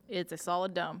look. It's a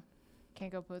solid dome.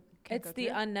 Can't go through. It's the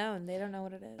unknown. They don't know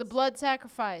what it is. the blood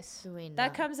sacrifice. Do we know?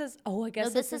 that comes as, I guess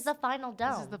No, this is the final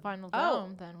dome. This is the final Oh.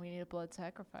 dome. Then we need a blood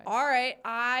sacrifice. All right,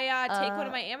 I take one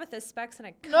of my amethyst specs and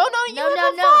I cut. No, you No, have no,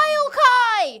 a no. vial,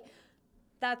 Kai.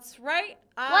 That's right.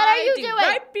 What are you do. doing?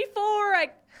 Right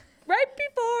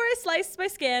before I slice my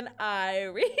skin,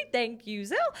 thank you,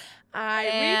 Zill. I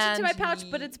reach into my And pouch,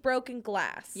 but it's broken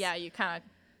glass. Yeah, you kind of.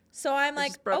 So I'm There's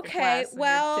like, just broken okay, glass in your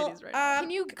well, titties right now. Can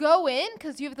you go in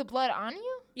because you have the blood on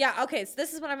you? yeah, okay. So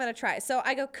this is what I'm gonna try. So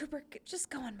I go, Cooper, just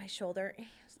go on my shoulder. He's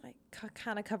like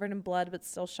kind of covered in blood, but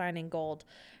still shining gold.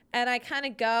 And I kind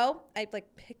of go. I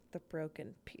pick the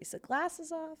broken piece of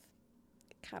glasses off.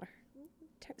 It kind of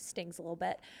stings a little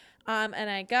bit. And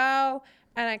I go,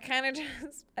 and I kind of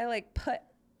just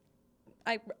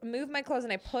I move my clothes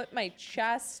and I put my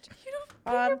chest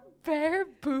on. Bare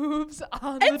boobs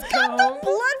on It's got the blood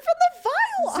from the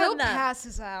vial Zill on them.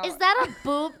 passes out. Is that a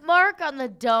boob mark on the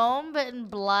dome, but in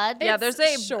blood? Yeah, there's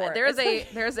a short. there's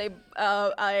It's a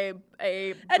A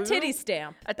boob- titty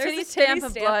stamp. a There's titty stamp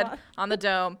of stamp blood on the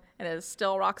dome, and it is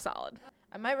still rock solid.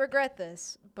 I might regret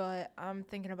this, but I'm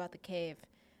thinking about the cave.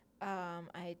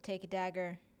 I take a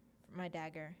dagger, my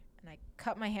dagger, and I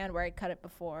cut my hand where I cut it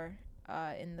before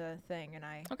in the thing, and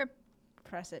I Okay.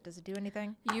 press it. Does it do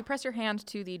anything? You press your hand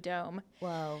to the dome,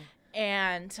 Whoa.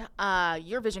 and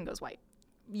your vision goes white.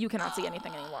 You cannot see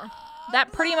anything anymore.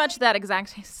 That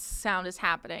exact sound is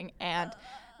happening, and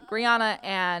Brianna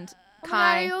and Oh my God,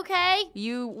 Kai, are you okay?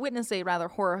 you witness a rather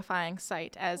horrifying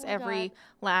sight as every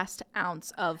last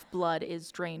ounce of blood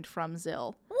is drained from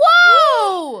Zill.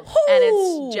 Whoa! And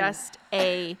it's just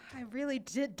a I really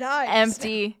did die.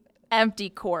 empty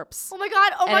corpse. Oh my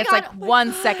God! Oh And my it's God! like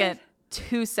 1 second,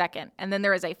 2 second, and then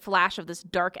there is a flash of this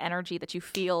dark energy that you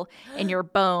feel in your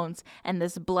bones, and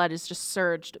this blood is just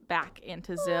surged back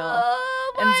into Zill.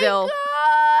 Oh And my Zill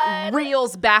God!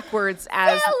 reels backwards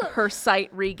as Zill! her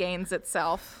sight regains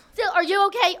itself. Zill, are you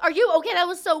okay? Are you okay? That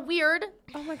was so weird.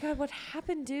 Oh my God, what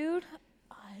happened, dude?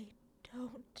 I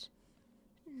don't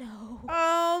know.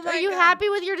 Oh Are you happy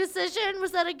with your decision?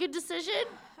 Was that a good decision?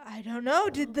 I don't know.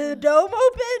 Did the dome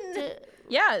open?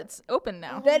 Yeah, it's open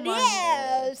now. Then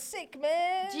yeah, sick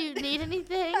man. Do you need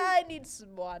anything? I need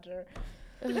some water.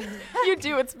 You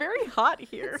do. It's very hot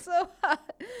here. So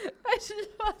hot. I just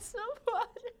want some water.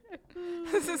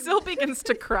 Zill begins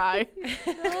to cry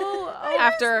Oh,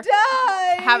 after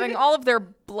Die. having all of their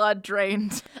blood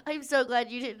drained. I'm so glad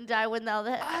you didn't die when all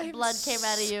the blood came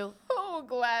out of you. So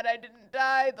glad I didn't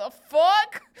die. The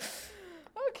fuck?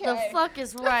 Okay. The fuck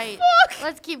is right.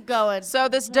 Let's keep going. So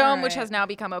this dome, which Alright. has now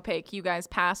become opaque, you guys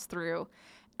pass through,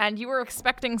 and you were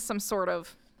expecting some sort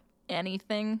of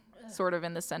anything sort of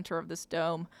in the center of this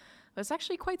dome. But it's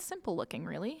actually quite simple looking,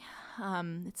 really.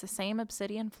 It's the same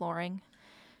obsidian flooring,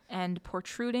 and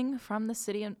protruding from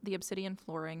the obsidian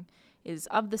flooring is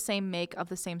of the same make, of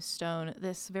the same stone,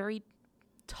 this very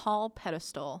tall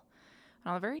pedestal. And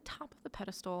on the very top of the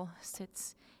pedestal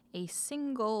sits a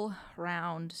single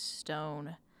round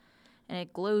stone, and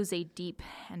it glows a deep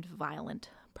and violent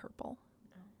purple.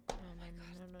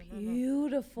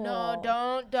 Beautiful. No,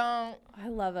 don't. I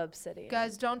love obsidian.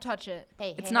 Guys, don't touch it.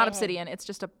 Hey, It's hey, not hey, obsidian, it's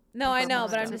just a No, I purple know,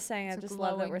 but I'm stone. just saying, I It's a just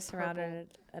love that glowing we're surrounded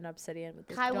in obsidian with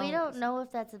Hey. this. Kai, we Don't. don't know if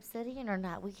that's obsidian or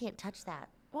not. We can't touch that.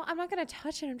 Well, I'm not gonna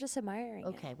touch it. I'm just admiring it.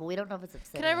 Okay, but we don't know if it's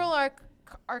obsidian. Can I roll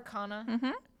Arcana? Mm-hmm.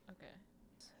 Okay.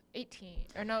 18.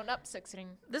 Or no, not 16.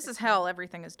 This is hell.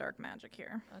 Everything is dark magic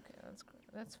here. Okay, that's good.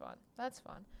 That's fun. That's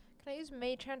fun. Can I use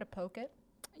Mage Hand to poke it?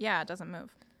 Yeah, it doesn't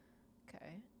move.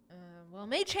 Okay. Well,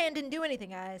 Mage Hand didn't do anything,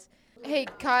 guys. Hey,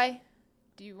 Kai,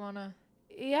 do you wanna?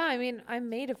 Yeah, I mean, I'm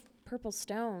made of purple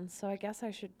stone, so I guess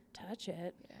I should touch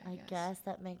it. I guess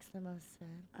that makes the most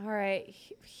sense. All right,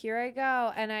 here I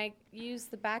go. And I use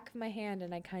the back of my hand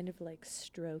and I kind of like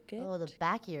stroke it. Oh, the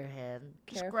back of your hand.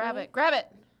 Just grab Carefully. it. Grab it.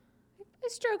 I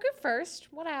stroke it first.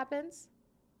 What happens?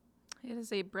 It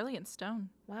is a brilliant stone.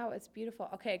 Wow, it's beautiful.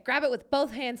 Okay, grab it with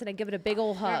both hands and I give it a big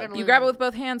old hug. You grab it with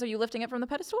both hands. Are you lifting it from the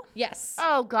pedestal? Yes.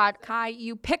 Oh, God. Kai,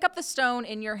 you pick up the stone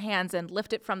in your hands and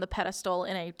lift it from the pedestal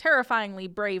in a terrifyingly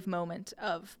brave moment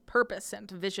of purpose and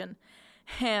vision.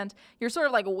 And you're sort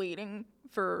of like waiting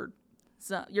for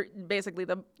you're basically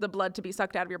the blood to be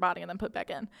sucked out of your body and then put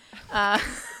back in.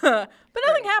 But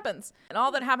nothing happens. And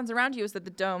all that happens around you is that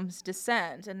the domes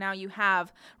descend. And now you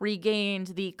have regained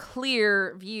the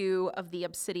clear view of the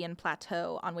obsidian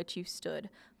plateau on which you stood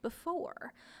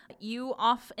before. You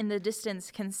off in the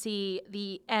distance can see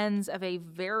the ends of a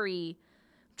very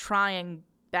trying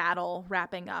battle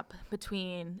wrapping up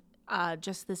between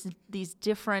just these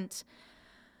different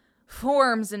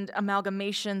forms and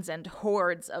amalgamations and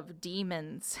hordes of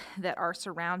demons that are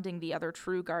surrounding the other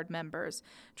True Guard members.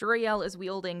 Juriel is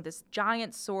wielding this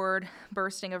giant sword,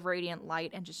 bursting of radiant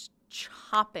light and just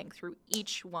chopping through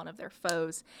each one of their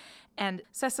foes. And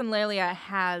Sessenlalia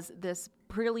has this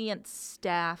brilliant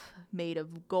staff made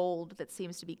of gold that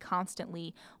seems to be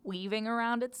constantly weaving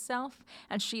around itself,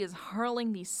 and she is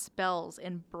hurling these spells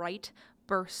in bright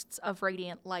bursts of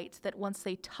radiant light that once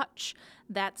they touch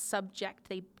that subject,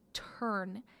 they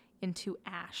turn into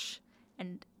ash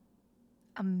and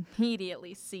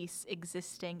immediately cease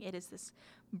existing. It is this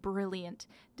brilliant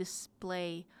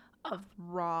display of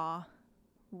raw,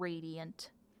 radiant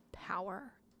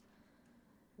power.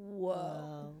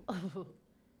 Whoa.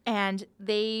 And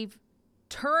they've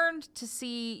turned to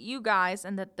see you guys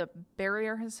and that the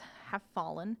barriers have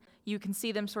fallen. You can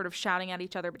see them sort of shouting at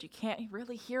each other, but you can't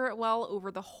really hear it well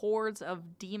over the hordes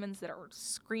of demons that are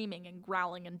screaming and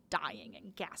growling and dying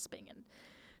and gasping and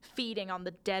feeding on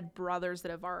the dead brothers that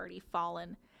have already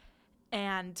fallen.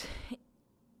 And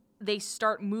they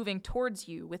start moving towards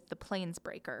you with the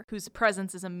Planesbreaker, whose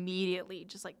presence is immediately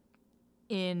just like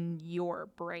in your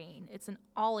brain. It's an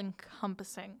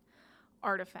all-encompassing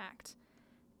artifact.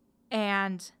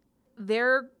 And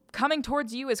they're coming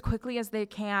towards you as quickly as they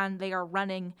can. They are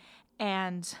running,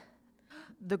 and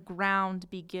the ground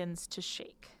begins to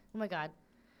shake. Oh my God.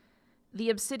 The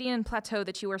obsidian plateau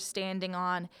that you are standing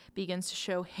on begins to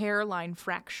show hairline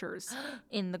fractures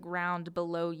in the ground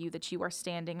below you that you are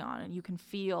standing on, and you can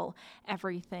feel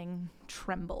everything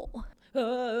tremble.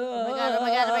 Oh my God, oh my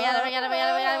God, oh my God, oh my God, oh my God,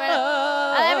 oh my God, oh my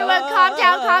God. Everyone calm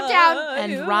down, calm down.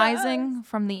 And rising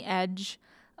from the edge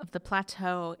of the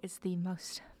plateau is the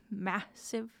most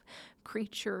massive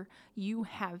creature you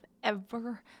have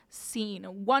ever seen.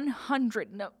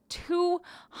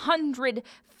 200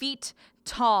 feet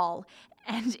tall,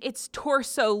 and its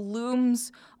torso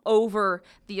looms over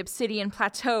the obsidian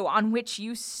plateau on which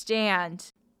you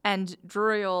stand. And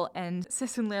Druriel and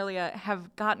Sissunlelia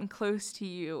have gotten close to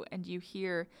you, and you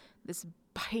hear this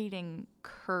biting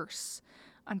curse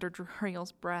under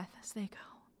Druriel's breath as they go.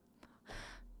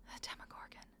 The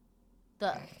Demogorgon.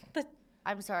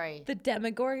 I'm sorry. The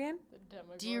Demogorgon?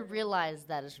 Do you realize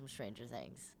that is from Stranger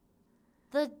Things?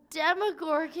 The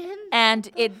Demogorgon? And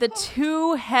the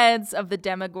two heads of the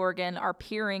Demogorgon are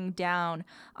peering down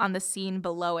on the scene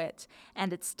below it,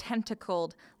 and its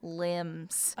tentacled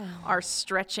limbs are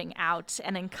stretching out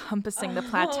and encompassing the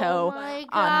plateau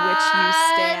on which you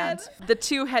stand. The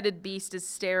two-headed beast is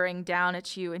staring down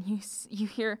at you, and you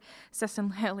hear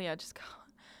Sissunlelia just go,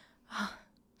 oh,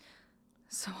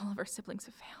 so all of our siblings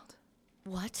have failed.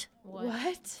 What?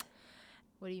 What?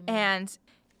 What do you mean? And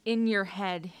in your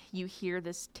head, you hear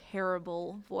this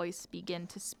terrible voice begin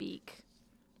to speak.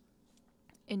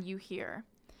 And you hear,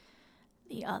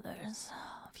 the others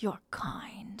of your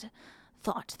kind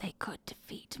thought they could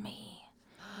defeat me.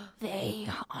 They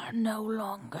are no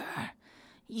longer.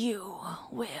 You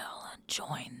will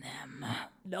join them.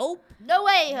 Nope. No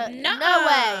way. No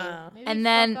way. Maybe And fuck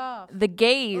then off. the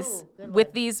gaze Ooh, good with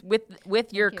one. these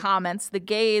with your comments, the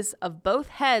gaze of both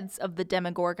heads of the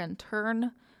Demogorgon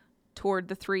turn toward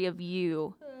the three of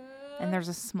you, and there's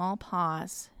a small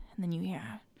pause, and then you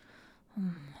hear,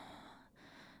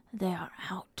 they are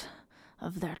out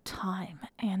of their time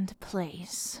and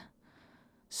place.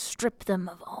 Strip them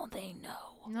of all they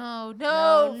know. No.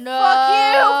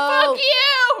 No. Fuck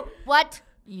you. What?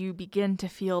 You begin to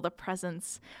feel the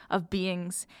presence of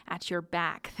beings at your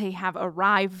back. They have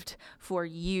arrived for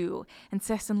you. And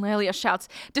Sissunlelia shouts,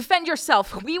 defend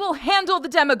yourself. We will handle the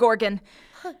Demogorgon.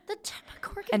 The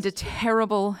Demogorgon? And a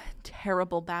terrible,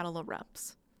 terrible battle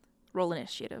erupts. Roll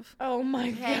initiative. Oh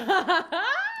my God.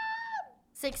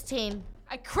 16.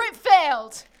 I crit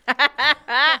failed.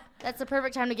 That's the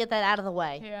perfect time to get that out of the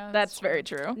way. Yeah. That's very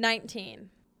true. 19.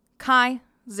 Kai,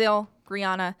 Zil,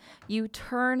 Griana, you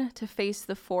turn to face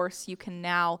the force you can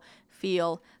now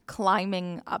feel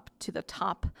climbing up to the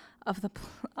top of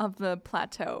the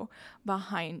plateau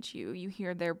behind you. You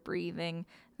hear their breathing,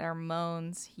 their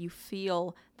moans. You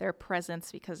feel their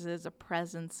presence because it is a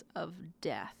presence of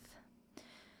death.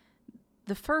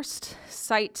 The first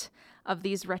sight of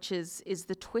these wretches is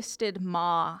the twisted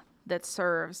maw that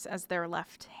serves as their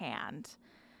left hand.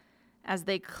 As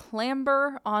they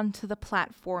clamber onto the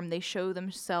platform, they show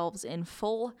themselves in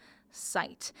full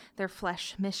sight, their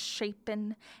flesh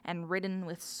misshapen and ridden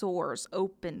with sores,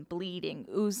 open, bleeding,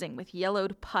 oozing with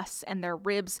yellowed pus, and their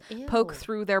ribs poke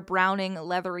through their browning,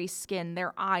 leathery skin.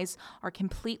 Their eyes are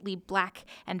completely black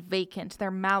and vacant,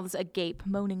 their mouths agape,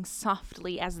 moaning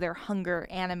softly as their hunger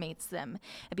animates them.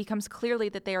 It becomes clearly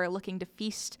that they are looking to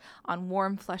feast on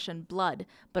warm flesh and blood,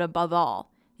 but above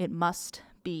all, it must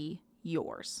be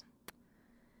yours.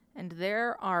 And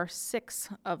there are 6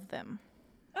 of them.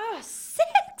 Oh, 6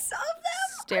 of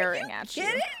them? Staring at you.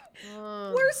 Kidding?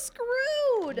 We're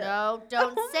screwed. No,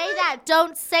 don't say that.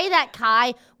 Don't say that,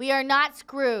 Kai. We are not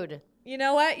screwed. You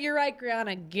know what? You're right,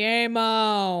 Griana. Game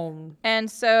on.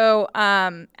 And so,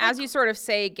 as you sort of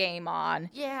say game on,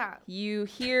 Yeah. you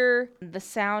hear the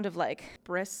sound of like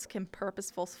brisk and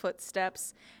purposeful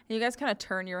footsteps. And you guys kind of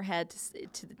turn your head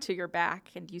to your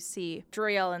back, and you see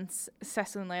Druriel and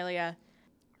Sissunlelia.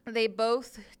 They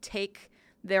both take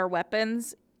their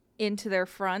weapons into their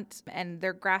front, and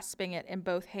they're grasping it in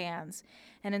both hands.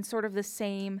 And in sort of the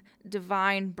same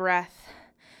divine breath,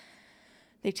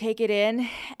 they take it in,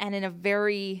 and in a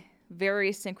very,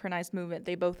 very synchronized movement,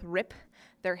 they both rip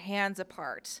their hands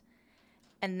apart.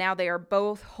 And now they are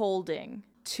both holding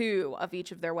 2 of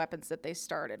each of their weapons that they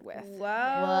started with.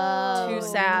 Whoa. 2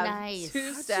 stabs, nice.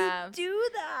 2 stabs, Do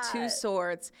that. 2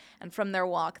 swords, and from their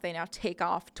walk, they now take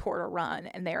off toward a run,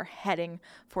 and they are heading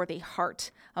for the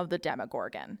heart of the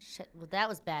Demogorgon. Shit, well, that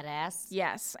was badass.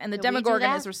 Yes, and the Can we do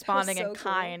Demogorgon that? is responding so in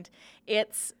cool. kind.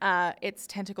 Its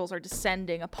tentacles are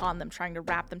descending upon them, trying to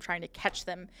wrap them, trying to catch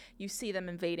them. You see them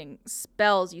invading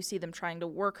spells. You see them trying to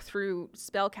work through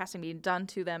spell casting being done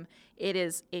to them. It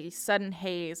is a sudden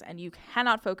haze, and you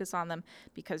cannot focus on them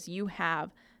because you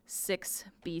have 6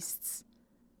 beasts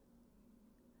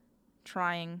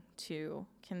trying to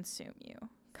consume you.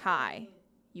 Kai,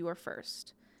 you are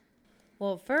first.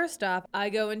 Well, first off, I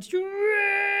go into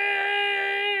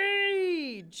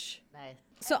rage. Nice.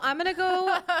 So I'm gonna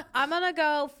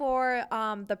go for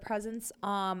the presence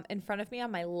in front of me on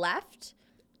my left.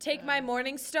 Take my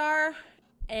Morning Star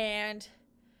and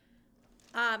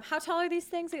how tall are these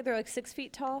things? They're like 6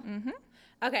 feet tall. Mm-hmm.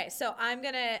 Okay, so I'm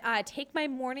gonna take my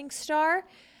Morning Star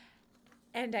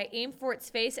and I aim for its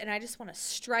face, and I just want to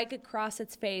strike across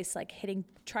its face, like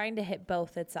trying to hit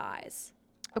both its eyes.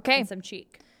 Okay. And some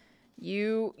cheek.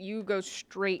 You go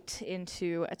straight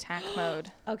into attack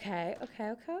mode. Okay.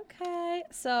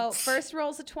 So first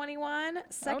roll's a 21.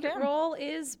 Second damn. roll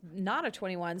is not a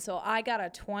 21. So I got a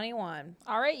 21.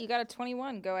 All right, you got a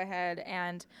 21. Go ahead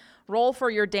and roll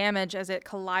for your damage as it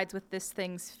collides with this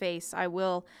thing's face. I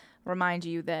will remind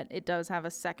you that it does have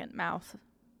a second mouth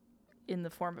in the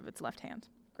form of its left hand.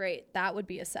 Great. That would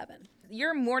be a 7.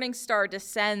 Your Morning Star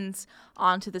descends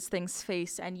onto this thing's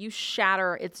face, and you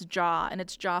shatter its jaw, and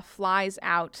its jaw flies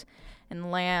out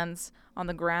and lands on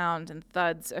the ground and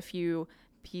thuds a few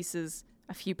paces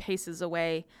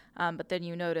away. But then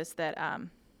you notice that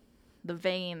the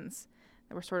veins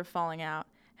that were sort of falling out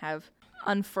have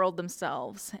unfurled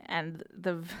themselves, and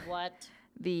What?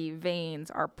 the veins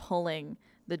are pulling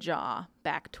the jaw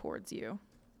back towards you.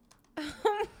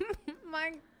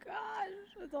 My gosh,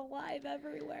 it's alive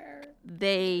everywhere.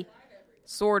 They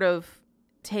sort of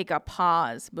take a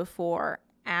pause before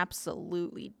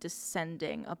absolutely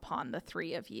descending upon the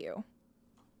 3 of you.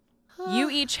 You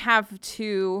each have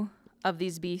 2 of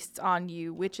these beasts on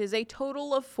you, which is a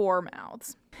total of 4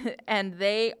 mouths, and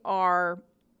they are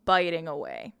biting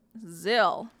away.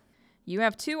 Zill, you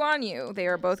have 2 on you. They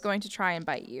are both going to try and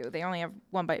bite you. They only have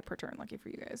 1 bite per turn, lucky for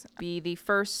you guys. The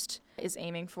first is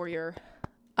aiming for your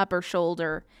upper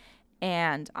shoulder,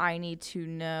 and I need to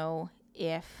know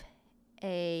if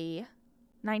a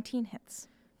 19 hits.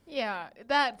 Yeah,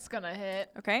 that's gonna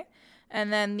hit. Okay,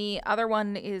 and then the other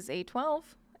one is a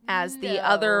 12. As the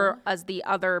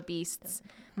other beast's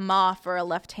maw for a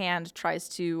left hand tries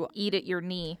to eat at your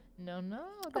knee. No,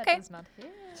 that Okay. does not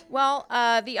hit. Well,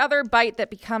 the other bite that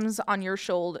becomes on your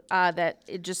shoulder, that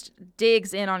it just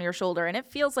digs in on your shoulder, and it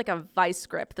feels like a vice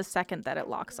grip the second that it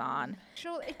locks on.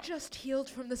 Actually, it just healed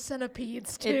from the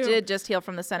centipedes too. It did just heal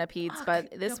from the centipedes,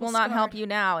 but this double will not help scarred. you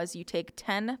now as you take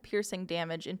 10 piercing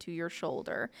damage into your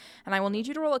shoulder. And I will need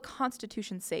you to roll a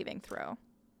Constitution saving throw.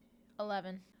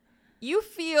 11. You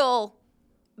feel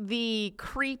the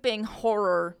creeping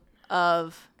horror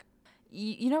of,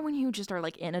 you know when you just are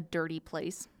like in a dirty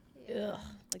place? Ugh,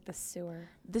 like the sewer.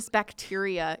 This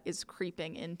bacteria is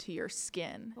creeping into your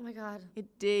skin. Oh my god. It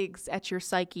digs at your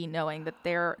psyche knowing that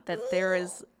there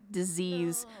is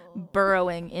disease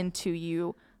burrowing into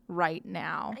you right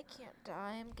now. I can't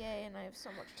die. I'm gay and I have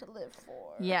so much to live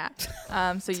for. Yeah.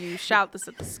 So you shout this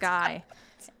at the sky,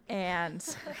 and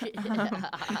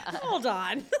Hold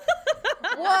on.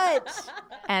 What?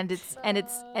 and it's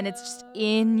just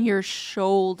in your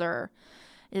shoulder.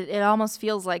 It almost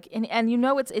feels like, and you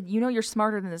know you're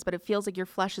smarter than this, but it feels like your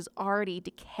flesh is already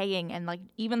decaying, and like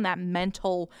even that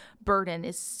mental burden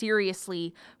is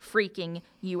seriously freaking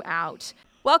you out.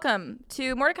 Welcome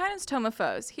to Mordekainen's Tome of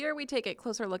Foes. Here we take a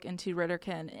closer look into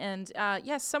Ritterkin, and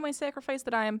yes, some may sacrifice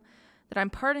that I'm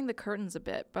parting the curtains a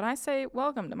bit, but I say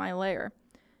welcome to my lair.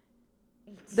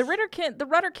 The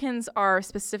Rutterkins are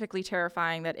specifically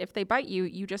terrifying. That if they bite you,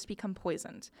 you just become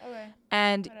poisoned. Okay.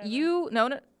 And Whatever. you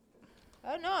no.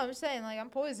 Oh no, I'm saying like I'm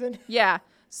poisoned. Yeah.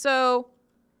 So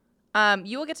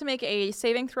you will get to make a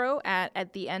saving throw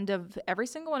at the end of every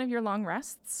single one of your long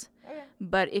rests. Okay.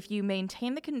 But if you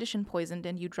maintain the condition poisoned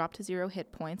and you drop to 0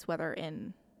 hit points, whether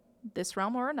in this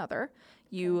realm or another,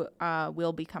 you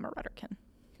will become a Rutterkin.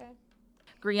 Okay.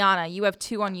 Griana, you have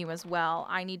 2 on you as well.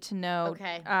 I need to know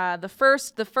Okay.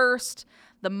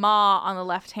 the maw on the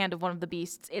left hand of one of the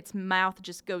beasts, its mouth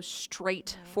just goes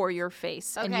straight for your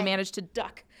face, and you Okay. manage to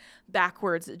duck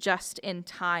backwards just in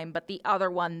time, but the other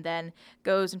one then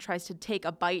goes and tries to take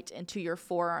a bite into your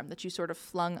forearm that you sort of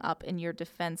flung up in your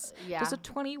defense. Yeah. Does a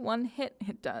 21 hit?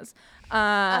 It does.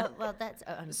 Well, that's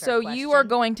an unfair So you are question.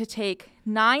 going to take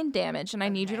 9 damage, and I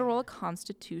need you to roll a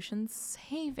Constitution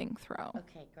saving throw.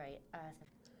 Okay, great.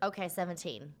 Okay,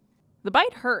 17. The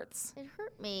bite hurts, It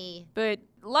hurt me. but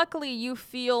luckily you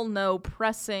feel no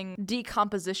pressing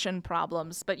decomposition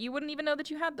problems, but you wouldn't even know that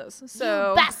you had those.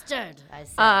 So, You bastard! I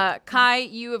said. Kai,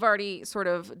 you have already sort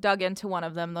of dug into one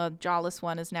of them. The jawless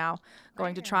one is now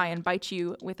going to try and bite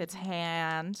you with its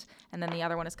hand, and then the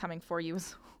other one is coming for you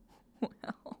as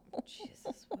well.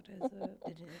 Jesus, what is it? Did it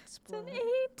It's an explode? 18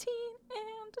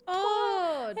 and a 12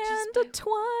 Oh, and a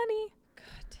 20.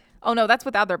 Oh, no, that's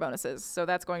without their bonuses. So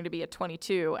that's going to be a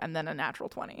 22 and then a natural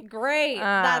 20. Great.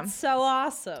 That's so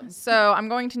awesome. So I'm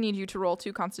going to need you to roll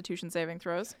 2 Constitution saving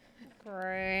throws.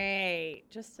 Great.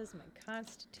 Just as my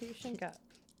constitution got.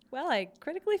 Well, I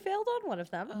critically failed on one of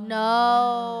them.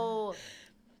 No.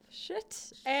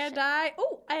 Shit. And I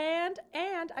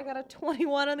got a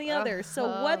 21 on the other. So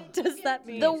what does that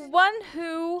mean? The one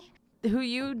who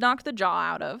you knocked the jaw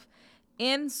out of,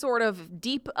 in sort of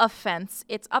deep offense,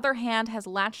 its other hand has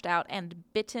latched out and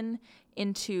bitten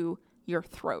into your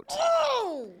throat.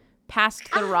 Past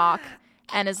the rock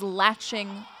and is latching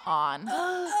on.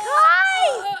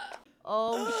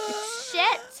 Oh,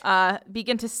 shit.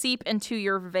 Begin to seep into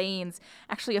your veins.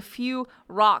 Actually, a few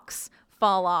rocks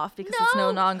fall off because it's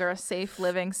no longer a safe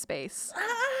living space.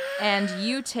 And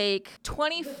you take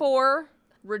 24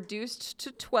 reduced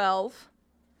to 12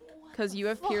 because you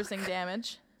have piercing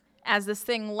damage as this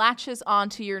thing latches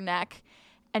onto your neck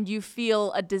and you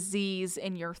feel a disease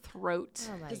in your throat.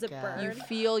 Oh my Does it God. burn? You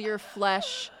feel your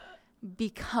flesh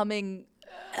becoming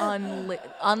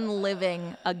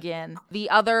unliving again. The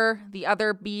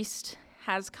other beast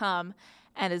has come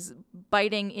and is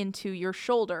biting into your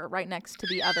shoulder right next to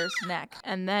the other's neck.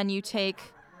 And then you take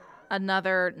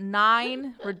another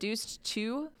 9 reduced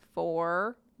to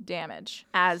 4 damage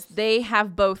as they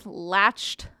have both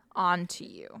latched onto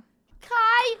you.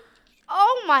 Kai!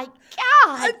 Oh my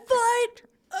God! fine.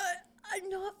 I'm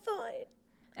not fine.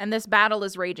 And this battle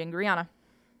is raging. Griana.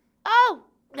 Oh!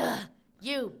 Ugh,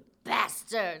 you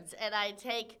bastards! And I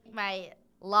take my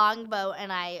longbow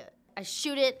and I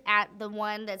shoot it at the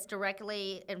one that's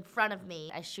directly in front of me.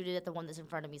 I shoot it at the one that's in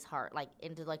front of me's heart, like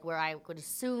into like where I would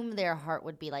assume their heart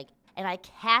would be like. And I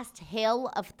cast Hail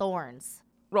of Thorns.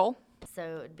 Roll. So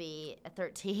it would be a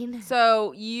 13.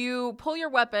 So you pull your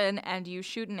weapon and you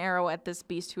shoot an arrow at this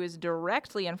beast who is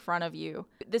directly in front of you.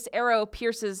 This arrow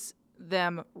pierces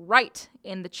them right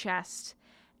in the chest,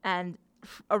 and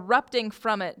erupting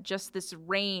from it just this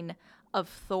rain of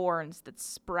thorns that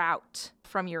sprout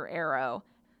from your arrow.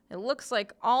 It looks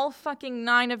like all fucking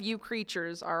 9 of you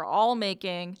creatures are all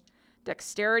making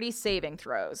dexterity saving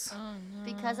throws.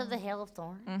 Because of the Hail of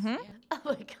Thorns? Mm-hmm. Oh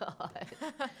my God.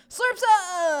 Slurps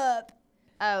up.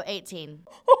 Oh, 18.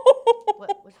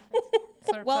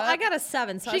 Slurps Well, up. I got a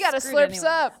 7, so She I got a screwed slurps anyway.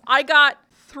 up. I got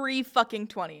 3 fucking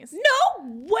 20s.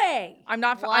 No way. I'm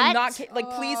not What? like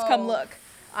please come look.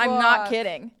 I'm not fuck.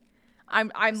 kidding. I'm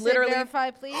Say literally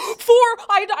verify, please. 4.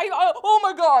 Oh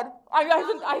my god. I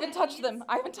haven't touched them.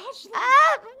 I haven't touched them.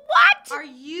 What? Are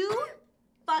you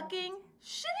fucking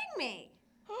shitting me?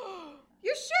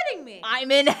 You're shitting me. I'm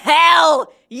in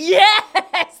hell.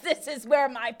 Yes, this is where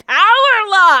my power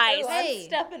lies. I'm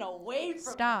stepping away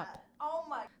from Stop. that. Oh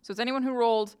my. So it's anyone who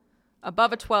rolled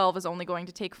above a 12 is only going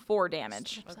to take 4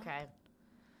 damage. Okay.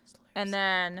 And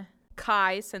then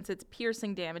Kai, since it's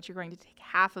piercing damage, you're going to take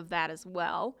half of that as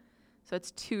well. So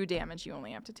it's 2 damage you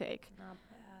only have to take. Not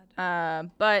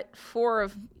bad. But 4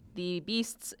 of the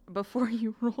beasts before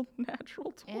you rolled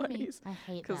natural And me. 20s. I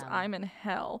hate Because them. I'm in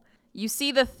hell. You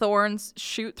see the thorns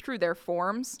shoot through their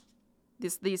forms.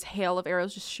 These hail of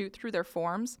arrows just shoot through their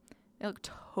forms. They look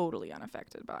totally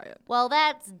unaffected by it. Well,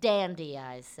 that's dandy,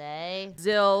 I say.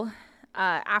 Zill,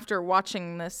 after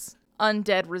watching this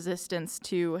undead resistance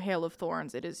to Hail of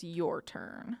Thorns, it is your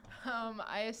turn.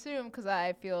 I assume because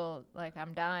I feel like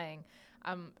I'm dying.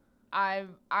 I'm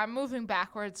moving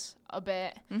backwards a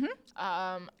bit.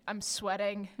 I'm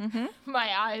sweating.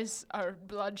 My eyes are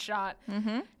bloodshot.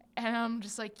 And I'm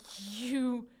just like,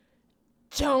 you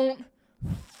don't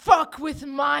fuck with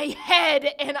my head.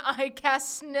 And I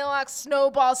cast Snillock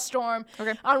Snowball Storm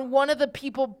on one of the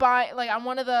people on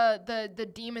one of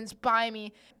the demons by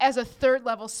me as a 3rd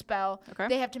level spell. Okay.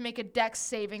 They have to make a dex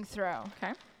saving throw.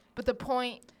 Okay. But the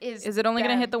point is Is it only going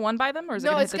to them. hit the one by them? Or is it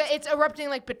No, gonna it's hit the it's erupting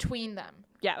like between them.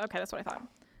 Yeah, okay, that's what I thought.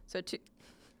 So 2.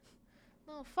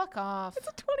 Oh, fuck off. It's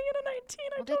a 20 and a 19. I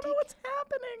Well, they don't know take- what's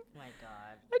happening. Oh my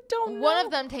God. I don't know. One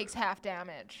of them takes half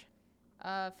damage.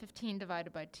 15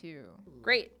 divided by 2.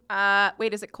 Great.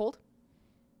 Wait, is it cold?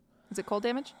 Is it cold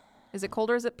damage? Is it cold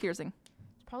or is it piercing?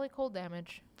 It's probably cold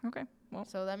damage. Okay. Well,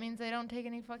 So that means they don't take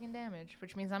any fucking damage,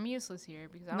 which means I'm useless here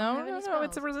because I don't have any no. spells.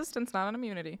 It's a resistance, not an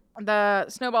immunity. The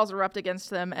snowballs erupt against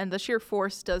them, and the sheer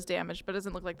force does damage, but it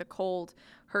doesn't look like the cold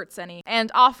hurts any.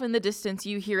 And off in the distance,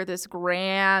 you hear this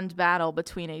grand battle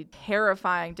between a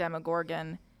terrifying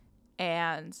Demogorgon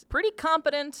and pretty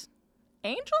competent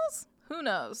angels? Who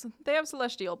knows? They have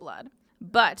celestial blood.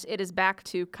 But it is back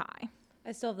to Kai.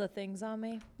 I still have the things on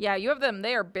me. Yeah, you have them.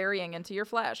 They are burying into your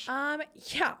flesh.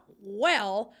 Yeah.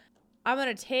 Well, I'm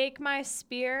gonna take my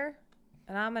spear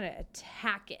and I'm gonna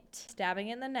attack it, stabbing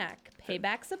in the neck.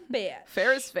 Payback's a bitch.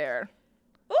 Fair is fair.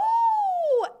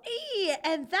 Ooh,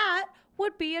 and that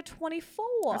would be a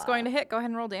 24. It's going to hit. Go ahead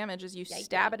and roll damage as you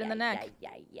stab it in the neck.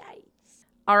 Yikes.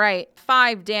 All right,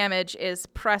 5 damage is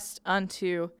pressed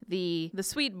onto the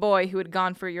sweet boy who had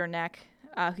gone for your neck,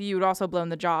 who you had also blown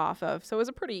the jaw off of. So it was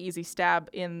a pretty easy stab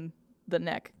in the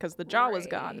neck because the jaw was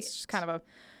gone. It's just kind of a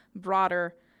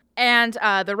broader. And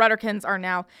the Rudderkins are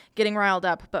now getting riled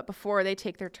up. But before they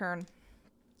take their turn,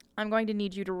 I'm going to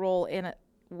need you to roll in a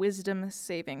wisdom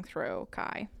saving throw,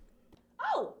 Kai.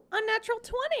 Oh, unnatural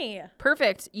 20.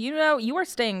 Perfect. You know, you are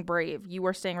staying brave. You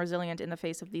are staying resilient in the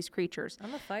face of these creatures.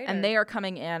 I'm a fighter. And they are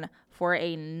coming in for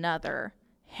another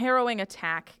harrowing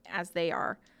attack as they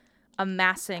are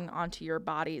amassing onto your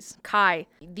bodies. Kai,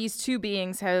 these two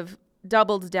beings have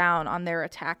doubled down on their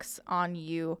attacks on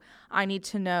you. I need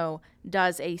to know,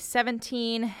 does a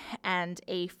 17 and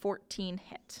a 14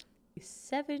 hit?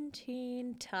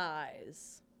 17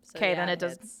 ties. So Okay, yeah, then it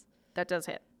does. hits. That does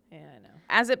hit. Yeah, I know.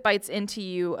 As it bites into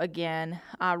you again,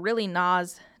 really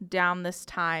gnaws down this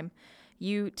time,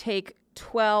 you take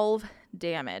 12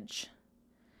 damage,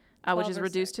 which 12 is or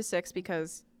reduced to 6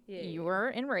 because Yeah, you were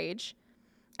in rage.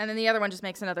 And then the other one just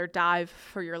makes another dive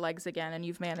for your legs again, and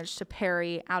you've managed to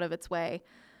parry out of its way.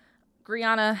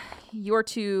 Griana, your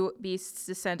two beasts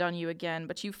descend on you again,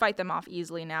 but you fight them off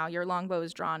easily now. Your longbow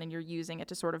is drawn, and you're using it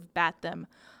to sort of bat them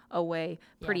away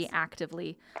pretty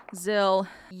actively. Zill,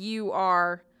 you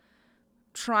are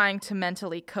trying to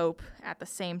mentally cope at the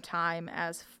same time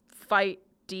as fight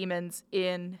demons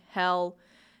in hell.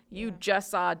 You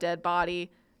just saw a dead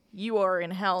body. You are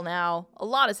in hell now. A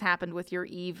lot has happened with your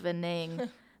evening.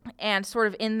 And sort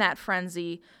of in that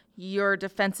frenzy, your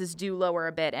defenses do lower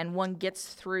a bit, and one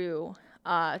gets through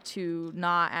to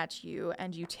gnaw at you,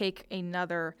 and you take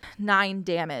another 9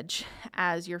 damage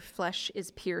as your flesh is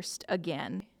pierced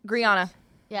again. Griana,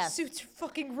 Yes. Suits are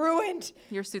fucking ruined.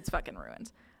 your suit's fucking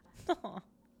ruined.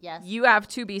 Yes. You have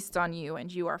 2 beasts on you,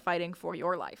 and you are fighting for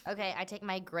your life. Okay, I take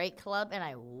my great club and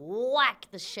I whack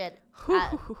the shit.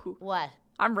 What?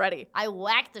 I'm ready. I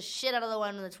whack the shit out of the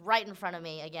one that's right in front of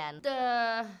me again.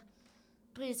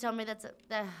 Please tell me that's a.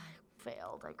 I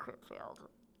failed. I crit failed.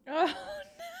 Oh,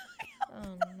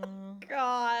 no.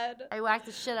 God. I whacked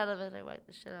the shit out of it.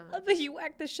 I bet you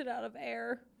whacked the shit out of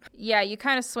air. Yeah, you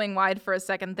kind of swing wide for a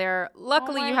second there.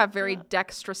 Luckily, you my have very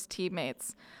dexterous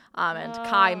teammates. And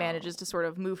Kai manages to sort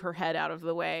of move her head out of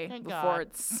the way Thank before God.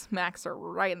 it smacks her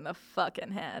right in the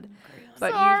fucking head.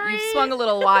 But you've swung a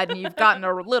little wide and you've gotten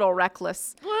a little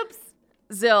reckless. Whoops.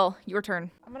 Zill, your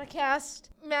turn. I'm gonna cast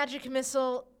Magic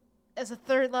Missile as a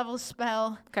 3rd level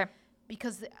spell Okay.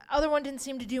 because the other one didn't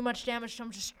seem to do much damage. So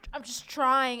I'm just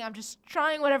trying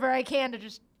whatever I can to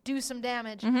just do some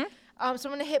damage. So I'm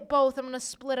gonna hit both. I'm gonna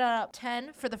split it up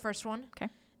 10 for the first one. Okay.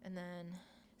 And then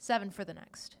 7 for the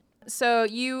next. So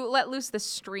you let loose this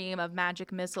stream of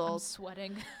magic I'm missiles.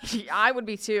 sweating. I would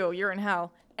be too. You're in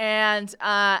hell. And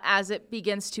as it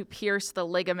begins to pierce the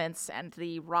ligaments and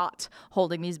the rot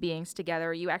holding these beings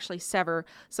together, you actually sever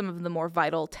some of the more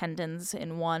vital tendons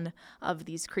in one of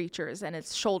these creatures, and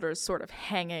its shoulders sort of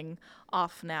hanging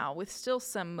off now, with still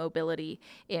some mobility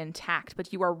intact.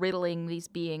 But you are riddling these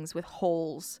beings with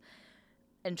holes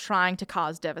and trying to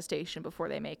cause devastation before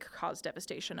they may cause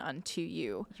devastation unto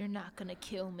you. You're not gonna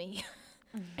kill me.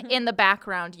 In the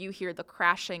background, you hear the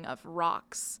crashing of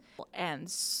rocks and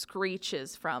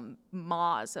screeches from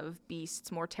maws of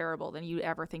beasts more terrible than you'd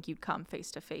ever think you'd come face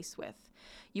to face with.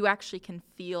 You actually can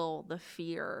feel the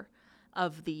fear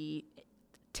of the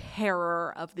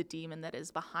terror of the demon that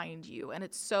is behind you. And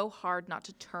it's so hard not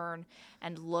to turn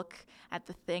and look at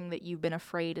the thing that you've been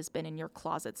afraid has been in your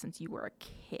closet since you were a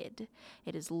kid.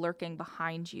 It is lurking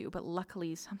behind you, but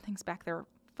luckily something's back there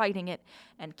fighting it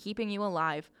and keeping you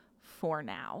alive for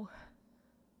now.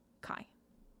 Kai.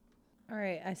 All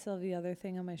right, I still have the other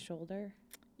thing on my shoulder.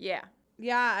 Yeah.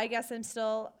 Yeah, I guess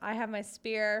I have my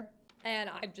spear, and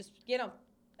I'm just,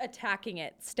 attacking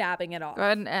it, stabbing it off. Go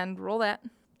ahead and roll that.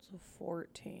 So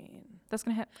 14. That's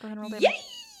going to hit. Go ahead and roll damage. Yay!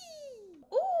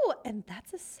 Ooh, and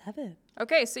that's a 7.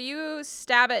 Okay, so you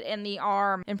stab it in the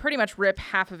arm and pretty much rip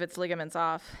half of its ligaments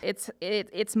off.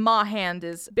 Its maw hand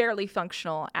is barely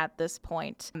functional at this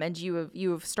point, and you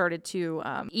have started to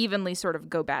evenly sort of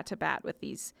go bat to bat with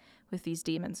these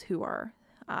demons who are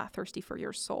thirsty for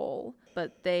your soul.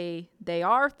 But they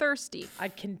are thirsty. I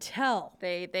can tell.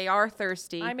 They are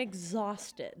thirsty. I'm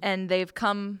exhausted. And they've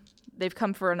come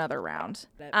for another round.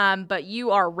 But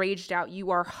you are raged out.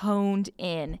 You are honed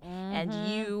in, and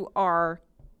you are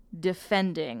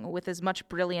defending with as much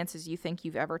brilliance as you think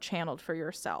you've ever channeled for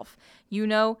yourself. You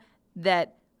know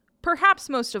that perhaps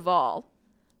most of all,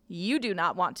 you do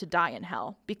not want to die in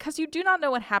hell because you do not know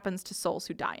what happens to souls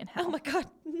who die in hell. Oh my God,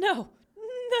 no.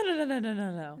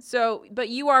 No. So, but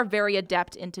you are very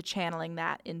adept into channeling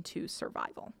that into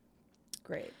survival.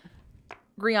 Great.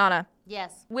 Griana,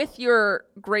 Yes. with your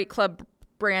great club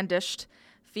brandished,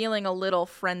 feeling a little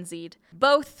frenzied,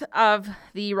 both of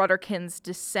the Rudderkins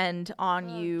descend on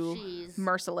you jeez.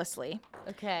 mercilessly.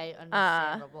 Okay,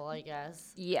 understandable, I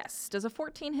guess. Yes. Does a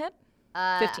 14 hit?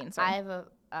 15, 15, sorry.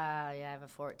 I have a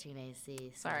 14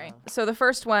 AC. Sorry. So the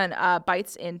first one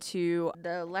bites into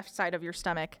the left side of your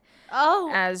stomach Oh.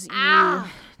 as you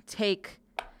take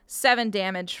 7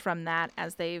 damage from that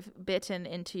as they've bitten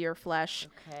into your flesh.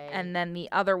 Okay. And then the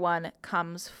other one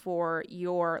comes for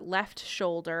your left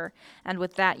shoulder. And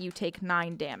with that, you take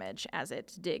 9 damage as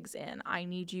it digs in. I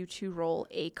need you to roll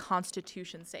a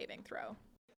Constitution saving throw.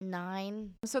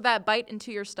 9. So that bite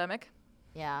into your stomach,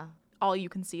 Yeah. all you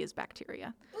can see is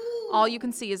bacteria. All you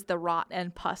can see is the rot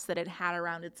and pus that it had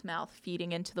around its mouth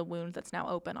feeding into the wound that's now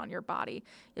open on your body.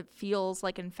 It feels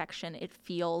like infection. It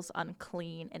feels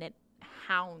unclean, and it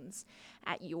hounds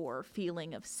at your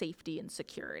feeling of safety and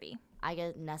security. I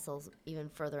get nestles even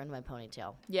further into my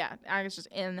ponytail. Yeah, I was just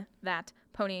in that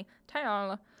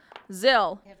ponytail.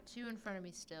 Zill. I have 2 in front of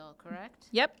me still, correct?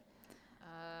 Yep.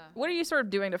 What are you sort of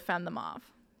doing to fend them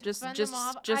off? Just Fend them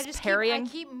off. I just parrying. I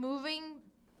keep moving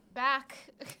back.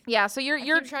 Yeah, so you're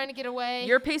keep trying to get away.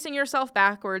 You're pacing yourself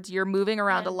backwards. You're moving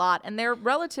around a Yeah. lot, and they're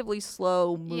relatively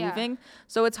slow Yeah. moving.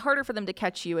 So it's harder for them to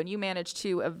catch you, and you manage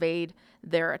to evade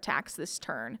their attacks this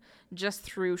turn just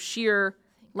through sheer,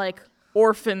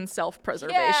 orphan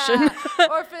self-preservation. Yeah.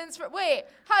 Orphans. Wait,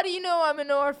 how do you know I'm an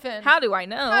orphan? How do I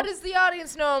know? How does the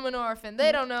audience know I'm an orphan?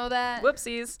 They don't know that.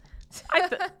 Whoopsies.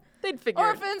 They'd figure.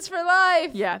 Orphans for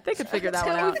life. Yeah, they could figure that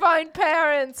one Until we out. find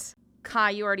parents.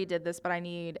 Kai, you already did this, but I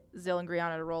need Zill and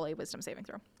Griana to roll a wisdom saving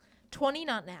throw. 20,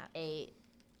 not nat. 8.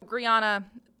 Griana,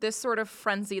 this sort of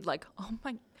frenzied, oh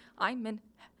my, I'm in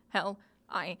hell.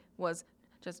 I was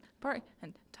just party,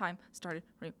 and time started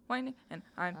rewinding, and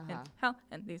I'm in hell,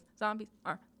 and these zombies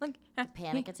are looking at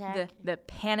Panic me. attack? The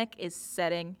panic is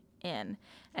setting in,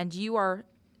 and you are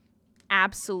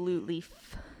absolutely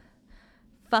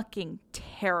fucking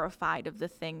terrified of the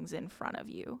things in front of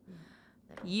you.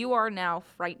 You are now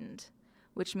frightened,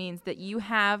 which means that you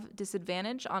have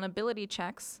disadvantage on ability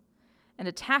checks and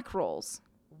attack rolls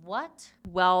What?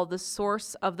 while the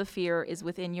source of the fear is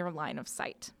within your line of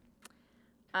sight.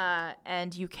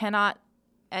 And you cannot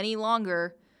any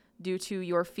longer, due to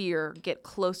your fear, get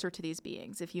closer to these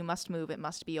beings. If you must move, it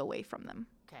must be away from them,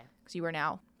 Okay. because you are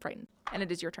now frightened. And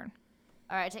it is your turn.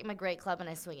 All right, I take my great club and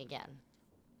I swing again.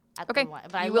 At Okay, the one,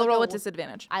 but I you will look roll with aw-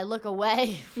 disadvantage. I look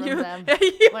away from them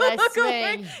You when I look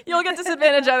away. swing. You'll get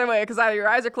disadvantage either way, because either your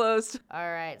eyes are closed. All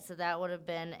right, so that would have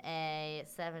been a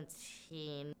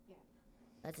 17.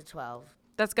 That's a 12.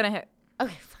 That's going to hit.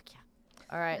 Okay, fuck yeah.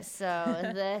 All right, so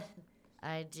then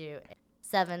I do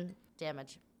 7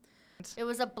 damage. It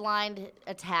was a blind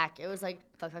attack. It was like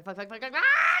fuck. Ah!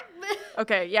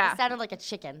 Okay, yeah. It sounded like a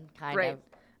chicken, kind Great.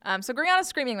 of. So Griana's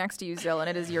screaming next to you, Zill, and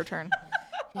it is your turn.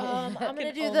 I'm going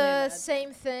to do only the imagine.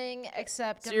 same thing,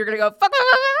 except... So you're going to go, fuck.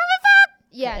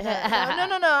 Yeah,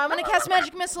 no. I'm going to cast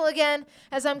Magic Missile again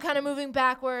as I'm kind of moving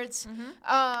backwards.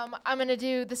 I'm going to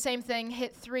do the same thing,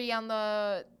 hit 3 on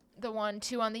the one,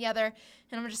 2 on the other.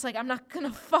 And I'm just like, I'm not going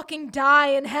to fucking die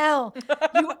in hell,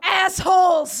 you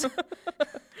assholes!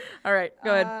 All right,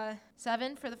 go ahead.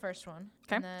 7 for the first one.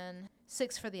 'Kay. And then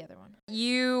 6 for the other one.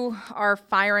 You are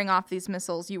firing off these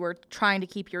missiles. You are trying to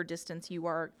keep your distance. You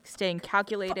are staying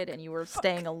calculated, and you are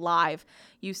staying alive.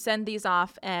 You send these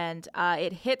off, and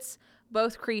it hits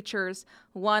both creatures.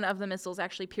 One of the missiles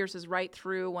actually pierces right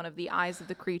through one of the eyes of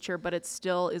the creature, but it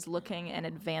still is looking and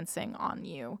advancing on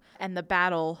you. And the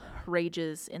battle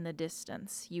rages in the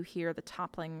distance. You hear the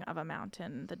toppling of a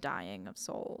mountain, the dying of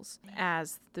souls,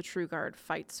 as the True Guard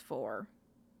fights for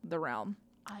the realm.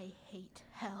 I hate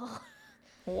hell.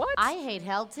 What? I hate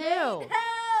hell too.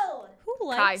 Hell! Who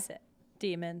likes it?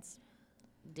 Demons.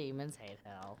 Demons hate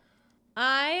hell.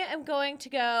 I am going to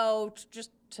go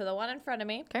just to the one in front of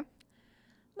me. Okay.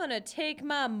 I'm going to take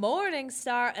my Morning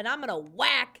Star and I'm going to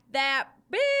whack that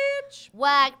bitch.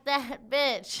 Whack that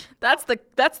bitch.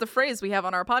 That's the phrase we have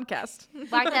on our podcast.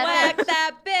 Whack that Whack bitch.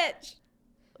 that bitch.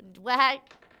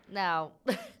 Whack. No.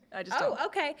 I just Oh,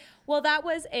 okay. Well, that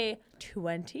was a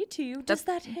 22. Does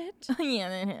that hit? yeah,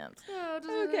 it hits.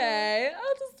 Okay.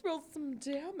 I'll just roll some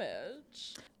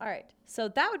damage. All right. So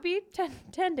that would be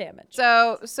 10 damage.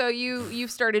 So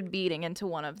you've started beating into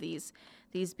one of these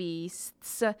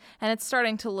beasts, and it's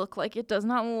starting to look like it does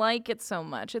not like it so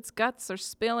much. Its guts are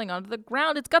spilling onto the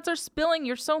ground. Its guts are spilling.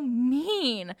 You're so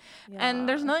mean. And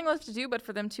there's nothing left to do but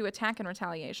for them to attack in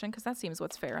retaliation, because that seems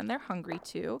what's fair, and they're hungry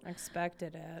too.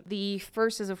 Expected it. The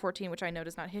first is a 14, which I know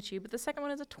does not hit you, but the second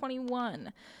one is a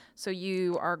 21. So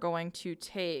you are going to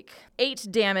take 8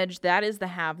 damage. That is the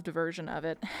halved version of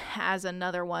it, as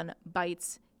another one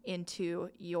bites into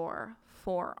your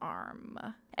forearm.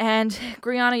 And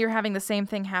Griana, you're having the same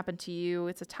thing happen to you.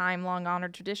 It's a time-long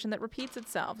honored tradition that repeats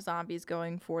itself. Zombies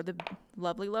going for the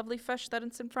lovely, lovely flesh that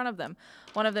is in front of them.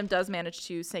 One of them does manage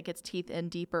to sink its teeth in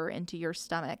deeper into your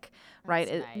stomach, right?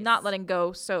 That's nice. Not letting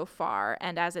go so far.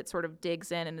 And as it sort of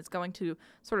digs in, and it's going to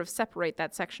sort of separate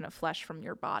that section of flesh from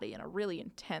your body in a really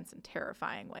intense and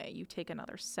terrifying way, you take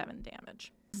another 7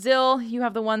 damage. Zill, you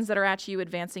have the ones that are at you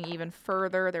advancing even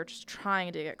further. They're just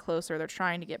trying to get closer. They're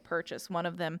trying to get purchase. One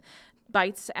of them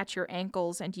bites at your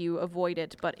ankles and you avoid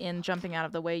it, but in jumping out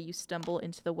of the way, you stumble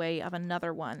into the way of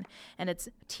another one, and its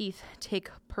teeth take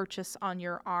purchase on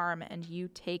your arm, and you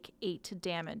take 8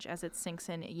 damage as it sinks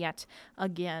in yet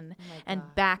again. And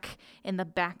back in the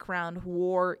background,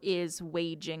 war is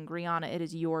waging. Griana, it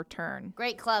is your turn.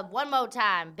 Great club. One more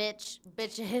time, bitch.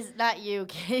 Bitches, not you.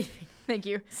 Thank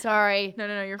you. Sorry.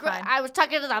 No, you're fine. I was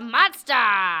talking to the monster.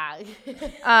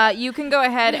 You can go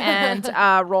ahead and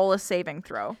roll a saving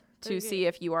throw to see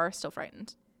if you are still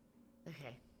frightened.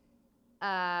 Okay.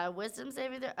 Wisdom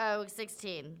saving throw. Oh,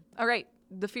 16. All right.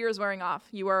 The fear is wearing off.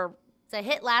 You are... So I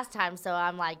hit last time, so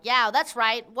I'm like, yeah, that's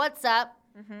right. What's up?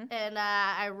 And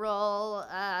I roll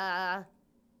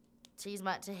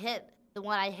to hit the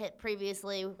one I hit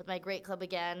previously with my great club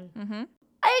again.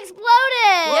 I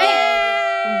exploded!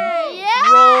 Yay!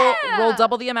 Yeah! Roll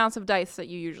double the amounts of dice that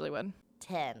you usually would.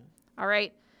 10. All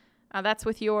right. That's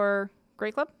with your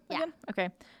great club again? Okay.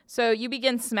 So you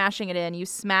begin smashing it in. You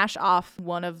smash off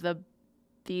one of the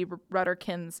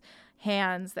Rudderkin's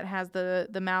hands that has the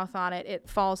mouth on it. It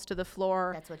falls to the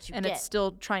floor. That's what you and get. It's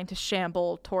still trying to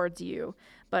shamble towards you,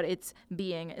 but its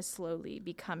being is slowly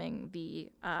becoming the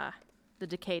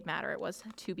decayed matter it was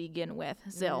to begin with.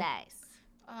 Zill. Nice.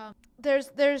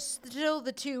 There's still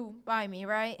the 2 by me,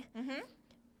 right?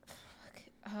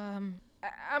 I'm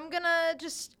gonna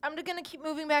keep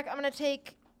moving back. I'm gonna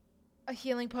take a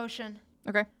healing potion.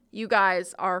 Okay. You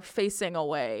guys are facing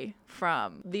away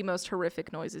from the most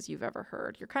horrific noises you've ever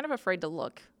heard. You're kind of afraid to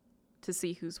look to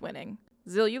see who's winning.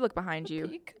 Zill, you look behind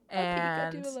you. And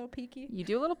I do a little peeky. you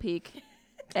do a little peek.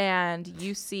 And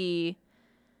you see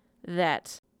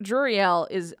that Juriel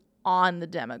is on the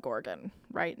Demogorgon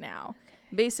right now,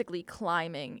 basically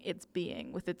climbing its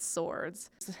being with its swords.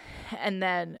 And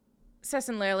then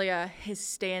Cessanlalia is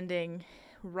standing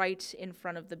right in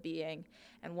front of the being,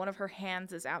 and one of her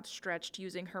hands is outstretched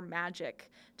using her magic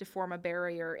to form a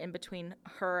barrier in between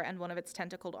her and one of its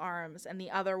tentacled arms, and the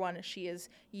other one she is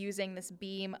using this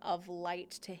beam of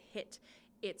light to hit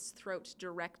its throat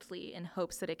directly in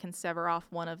hopes that it can sever off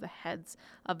one of the heads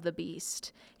of the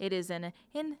beast. It is an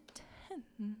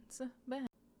intense battle.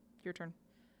 Your turn.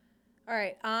 All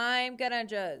right. I'm going to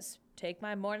just take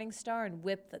my Morning Star and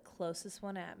whip the closest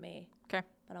one at me. Okay.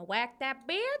 I'm going to whack that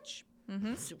bitch.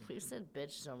 We've said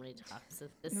bitch so many times.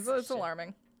 It's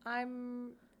alarming.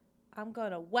 I'm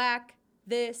going to whack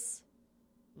this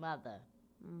Mother.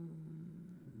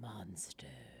 monster.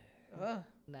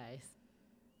 Nice.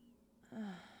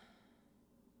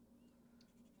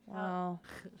 Well,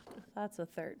 that's a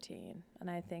 13, and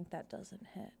I think that doesn't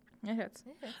hit. It hits.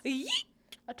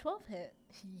 A 12 hit.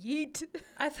 Yeet.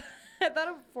 I thought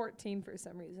a 14 for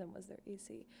some reason was their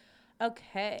AC.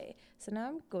 Okay, so now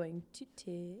I'm going to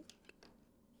take...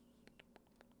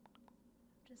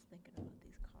 Just thinking about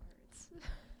these cards.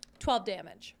 12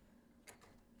 damage.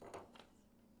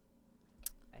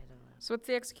 I don't know. So what's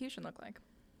the execution look like?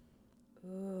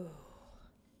 Ooh.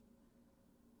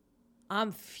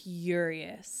 I'm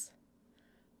furious.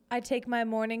 I take my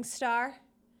Morning Star.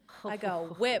 I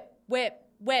go whip, whip,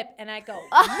 whip, and I go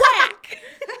whack.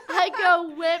 I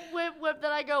go whip, whip, whip,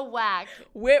 then I go whack.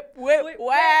 Whip, whip,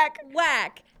 whack.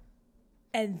 Whack.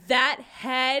 And that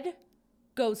head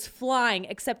goes flying,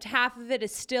 except half of it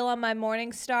is still on my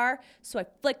Morning Star. So I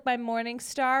flick my Morning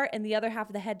Star, and the other half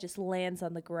of the head just lands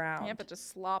on the ground. Yep, it just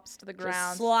slops to the Just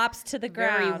ground. slops to the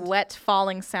Very ground. wet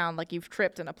falling sound, like you've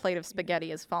tripped and a plate of spaghetti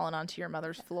has fallen onto your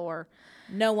mother's floor.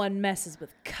 No one messes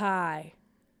with Kai.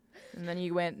 And then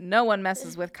you went, no one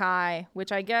messes with Kai,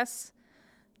 which I guess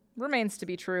remains to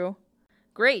be true.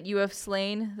 Great, you have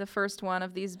slain the first one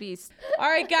of these beasts. All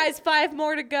right, guys, 5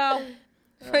 more to go.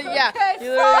 Yeah, fuck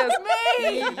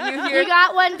me. You hear? You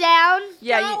got one down?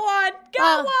 Yeah, Got you, one.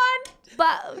 Got one.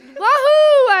 But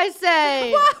wahoo, I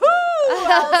say.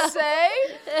 I'll say.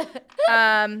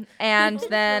 and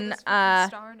then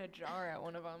Star in a jar at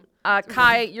one of them.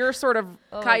 Kai, you're sort of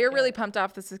my you're God. really pumped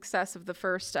off the success of the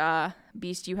first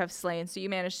beast you have slain, so you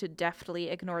managed to deftly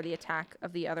ignore the attack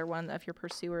of the other one of your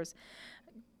pursuers.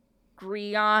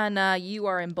 Griana, you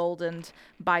are emboldened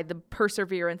by the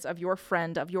perseverance of your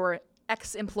friend, of your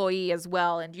ex-employee as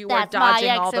well, and you That's are dodging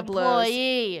my all the blows.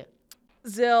 ex-employee.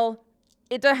 Zill,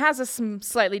 it has a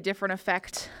slightly different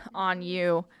effect on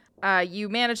you. You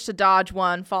managed to dodge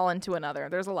one, fall into another.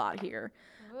 There's a lot here.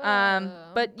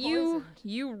 But you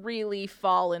really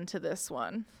fall into this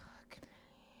one.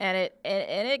 And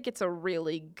it gets a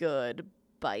really good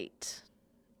bite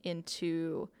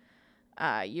into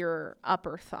your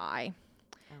upper thigh.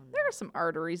 There are some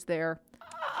arteries there.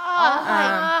 Oh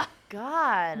my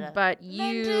God. But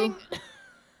you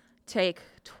take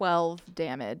 12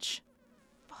 damage.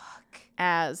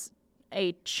 As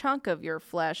a chunk of your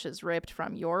flesh is ripped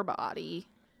from your body.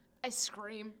 I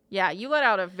scream. Yeah, you let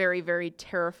out a very, very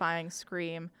terrifying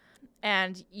scream.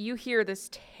 And you hear this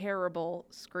terrible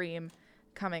scream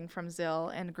coming from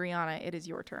Zill. And Griana, it is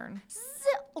your turn.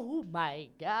 Oh my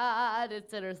God.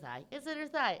 It's in her thigh. It's in her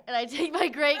thigh. And I take my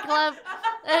great club.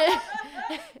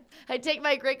 I take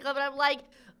my great club and I'm like,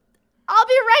 I'll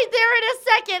be right there in a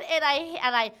second.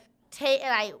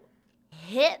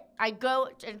 I go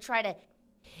and try to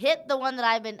hit the one that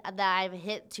I've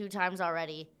hit 2 times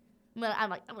already. I'm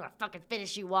gonna fucking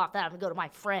finish you off. Then I'm gonna go to my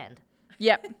friend.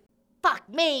 Yep. Fuck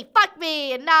me,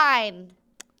 and 9.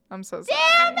 I'm so sorry.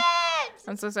 Damn it!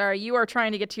 I'm so sorry. You are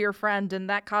trying to get to your friend, and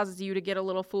that causes you to get a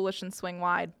little foolish and swing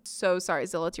wide. So sorry,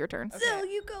 Zill. It's your turn. Zill,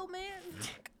 you go, man.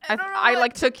 I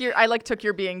took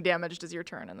your being damaged as your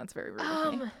turn, and that's very rude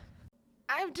of me.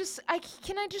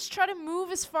 Can I just try to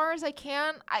move as far as I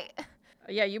can?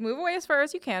 Yeah, you move away as far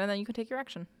as you can, and then you can take your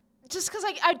action. Just because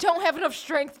I don't have enough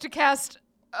strength to cast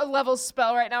a level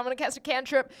spell right now. I'm gonna cast a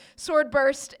cantrip, Sword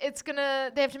Burst. They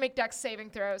have to make Dex saving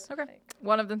throws. Okay.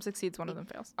 One of them succeeds, one of them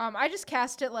fails. I just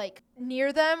cast it like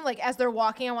near them, like as they're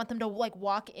walking. I want them to like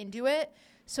walk into it,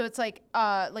 so it's like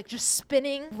just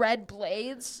spinning red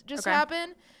blades just Okay.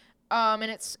 happen, and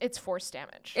it's force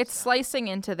damage. It's slicing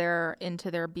into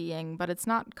their being, but it's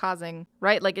not causing,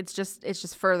 right? Like it's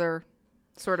just further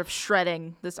sort of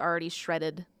shredding this already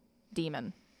shredded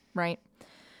demon, right?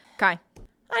 Kai.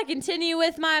 I continue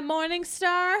with my Morning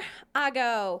Star. I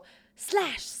go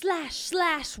slash, slash,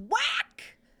 slash,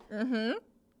 whack. And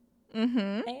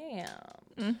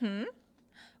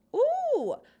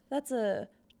ooh, that's a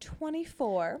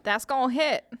 24. That's gonna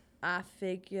hit. I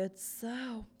figured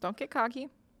so. Don't get cocky.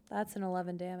 That's an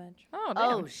 11 damage. Oh, damn.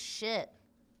 Oh shit.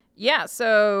 Yeah,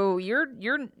 so you're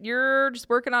just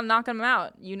working on knocking them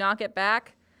out. You knock it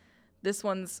back. This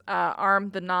one's arm,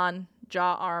 the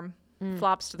non-jaw arm,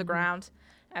 flops to the ground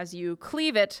as you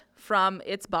cleave it from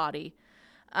its body.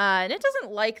 And it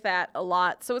doesn't like that a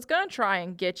lot, so it's going to try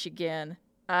and get you again.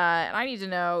 And I need to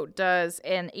know, does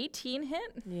an 18 hit?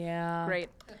 Yeah. Great.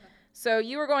 So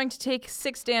you are going to take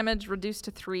 6 damage, reduced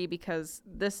to 3, because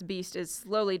this beast is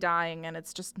slowly dying and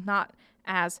it's just not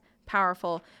as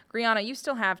powerful. Griana, you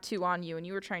still have 2 on you, and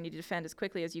you are trying to defend as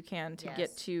quickly as you can to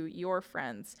get to your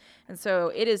friends. And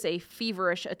so it is a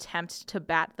feverish attempt to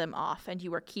bat them off, and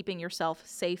you are keeping yourself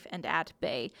safe and at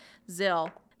bay.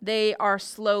 Zill, they are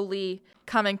slowly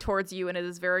coming towards you, and it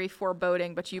is very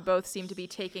foreboding, but you both seem to be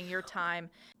taking your time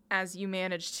as you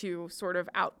manage to sort of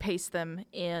outpace them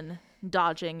in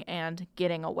dodging and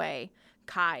getting away.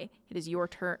 Kai, it is your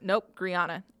turn. Nope,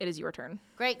 Griana, it is your turn.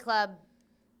 Great club.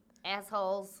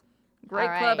 Assholes.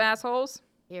 Great All club, right. assholes.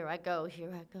 Here I go.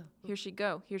 Here I go. Here she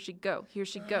go. Here she go. Here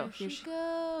she go. Here she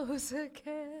go. goes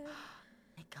again.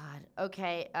 Thank God.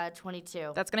 Okay,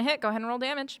 22. That's gonna hit. Go ahead and roll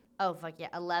damage. Oh, fuck yeah.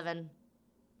 11.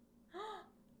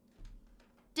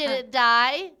 Did it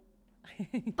die?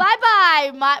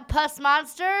 Bye-bye, pus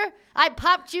monster. I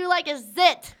popped you like a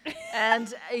zit.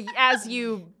 And as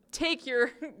you take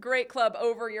your great club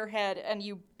over your head and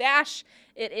you bash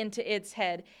it into its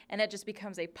head, and it just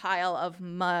becomes a pile of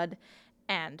mud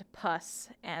and pus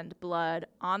and blood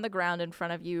on the ground in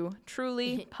front of you,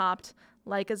 truly popped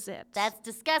like a zit. That's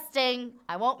disgusting.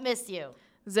 I won't miss you.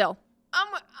 Zill. I'm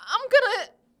gonna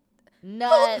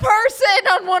Nut. person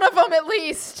on one of them at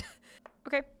least.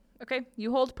 Okay.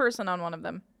 You hold person on one of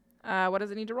them. What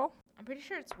does it need to roll? I'm pretty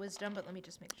sure it's wisdom, but let me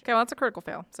just make sure. Okay, well, that's a critical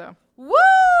fail, so. Woo!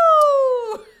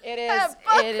 It is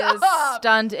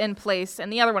stunned in place,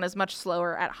 and the other one is much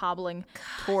slower at hobbling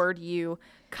toward you.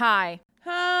 Kai.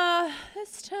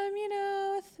 This time,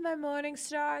 with my morning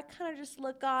star, I kind of just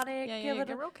look on it. Yeah,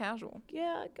 get real casual. give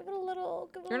it a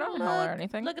little. You're not in hall or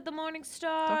anything. Look at the morning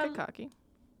star. Don't get cocky.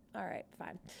 All right,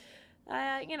 fine.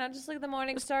 Just look at the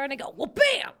morning star and I go, well,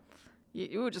 bam!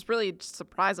 You would just really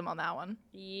surprise him on that one.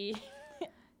 Yeah.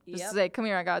 Just say, come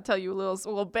here, I gotta tell you a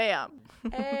little bam.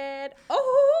 And,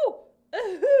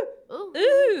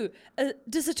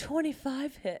 does a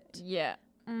 25 hit? Yeah.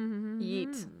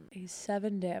 Yeet. A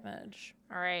 7 damage.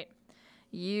 All right.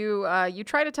 You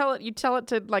try to tell it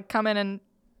to like come in and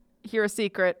hear a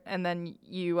secret, and then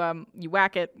you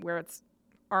whack it where its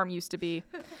arm used to be.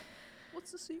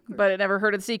 What's the secret? But it never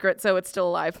heard of the secret, so it's still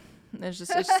alive. It's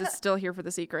just still here for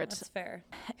the secret. That's fair.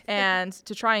 And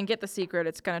to try and get the secret,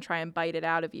 it's gonna try and bite it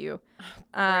out of you.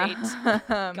 Great.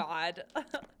 God.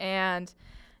 And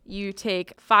you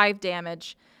take 5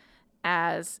 damage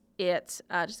as it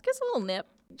just gets a little nip,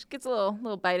 just gets a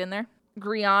little bite in there.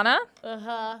 Griana,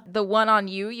 the one on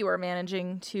you are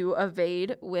managing to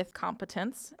evade with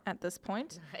competence at this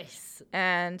point. Nice.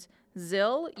 And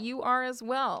Zill, you are as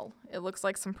well. It looks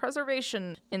like some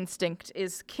preservation instinct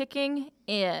is kicking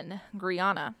in.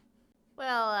 Griana.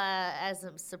 Well, as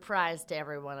a surprise to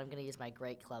everyone, I'm going to use my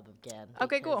great club again.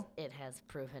 Okay, because cool. It has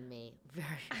proven me very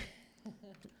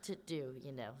to do,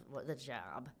 the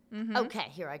job. Mm-hmm. Okay,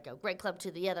 here I go. Great club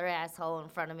to the other asshole in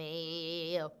front of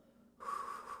me.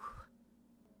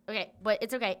 Okay, but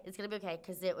it's okay. It's going to be okay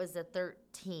because it was a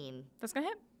 13. That's gonna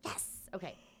hit. Yes.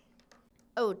 Okay.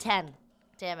 Oh, 10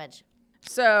 damage.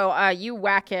 So you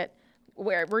whack it.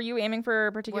 Where were you aiming for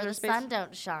a particular Where the space? sun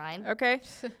don't shine. Okay.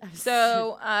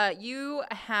 So you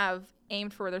have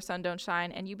aimed for where the sun don't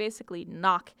shine, and you basically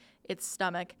knock its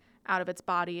stomach out of its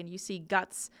body, and you see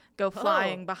guts go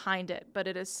flying behind it, but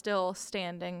it is still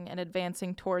standing and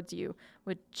advancing towards you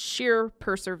with sheer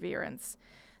perseverance.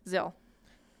 Zill.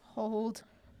 Hold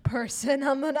person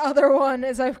on the other one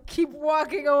as I keep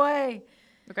walking away.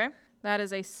 Okay. That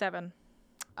is a 7.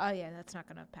 Oh yeah, that's not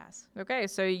gonna pass. Okay,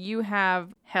 so you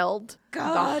have held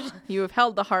God. you have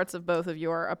held the hearts of both of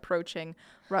your approaching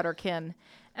Rudderkin,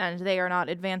 and they are not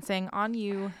advancing on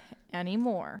you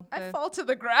anymore. I fall to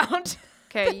the ground.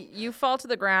 Okay, you fall to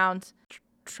the ground,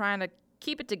 trying to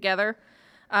keep it together.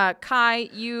 Kai,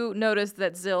 you notice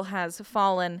that Zill has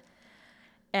fallen,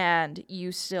 and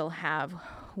you still have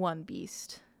one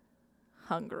beast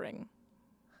hungering.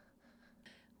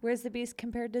 Where's the beast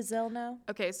compared to Zill now?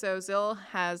 Okay, so Zill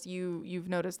has you've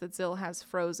noticed that Zill has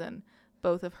frozen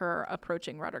both of her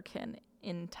approaching Rudderkin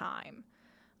in time.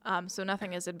 So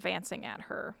nothing is advancing at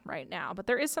her right now, but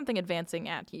there is something advancing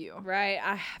at you. Right,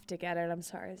 I have to get it. I'm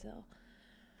sorry, Zill.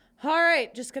 All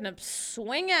right, just gonna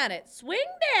swing at it. Swing,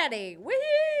 daddy!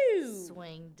 Woohoo!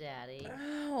 Swing, daddy.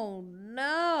 Oh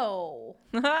no!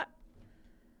 But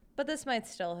this might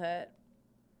still hit.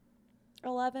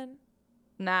 11.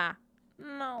 Nah.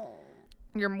 No.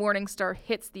 Your morning star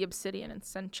hits the obsidian and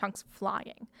sends chunks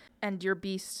flying, and your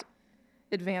beast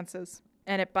advances,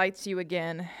 and it bites you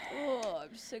again. Oh,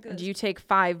 I'm sick of And this. you take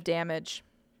 5 damage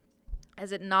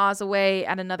as it gnaws away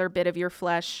at another bit of your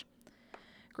flesh.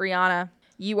 Griana,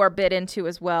 you are bit into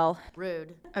as well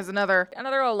Rude. as another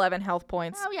 11 health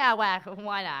points. Oh, yeah,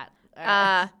 why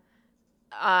not?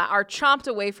 Are chomped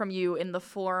away from you in the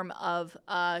form of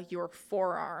your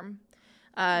forearm.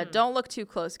 Don't look too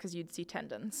close because you'd see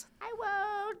tendons. I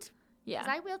won't. Yeah. 'Cause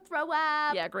I will throw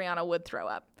up. Yeah, Griana would throw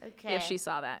up Okay. if she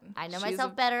saw that. I know She's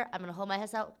myself a- better. I'm going to hold my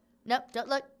head out. Nope, don't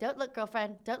look. Don't look,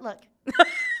 girlfriend. Don't look.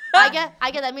 I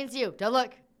get that means you. Don't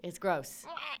look. It's gross.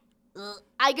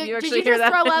 I get, You did actually you hear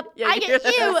just that? throw up? Yeah, I you get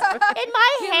hear you that. in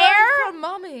my hair. From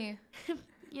mommy.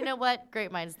 You know what?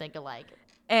 Great minds think alike. Good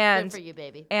And for you,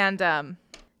 baby.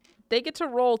 they get to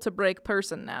roll to break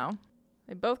person now.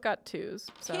 They both got 2s.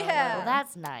 So Yeah. Well,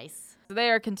 that's nice. they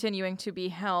are continuing to be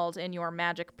held in your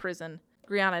magic prison.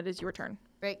 Griana, it is your turn.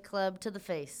 Great club to the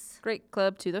face. Great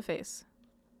club to the face.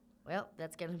 Well,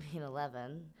 that's going to be an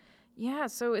 11. Yeah,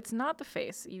 so it's not the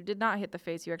face. You did not hit the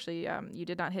face. You actually you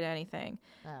did not hit anything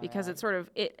because really? it sort of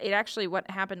it actually what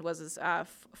happened was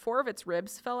 4 of its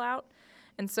ribs fell out,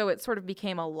 and so it sort of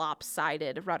became a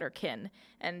lopsided Rudderkin,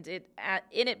 and in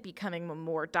it becoming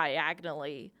more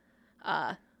diagonally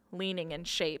leaning in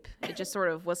shape. It just sort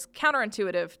of was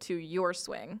counterintuitive to your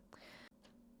swing.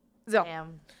 Zill.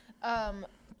 Damn.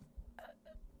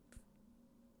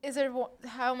 Is there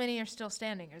how many are still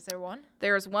standing? Is there one?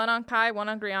 There's one on Kai, one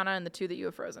on Griana, and the 2 that you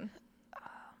have frozen.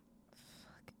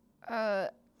 I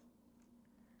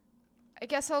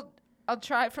guess I'll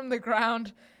try it from the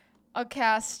ground. I'll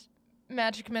cast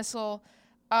magic missile,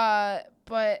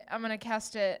 but I'm gonna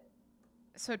cast it.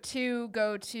 So 2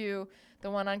 go to the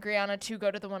one on Griana, 2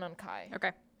 go to the one on Kai.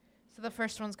 Okay. So the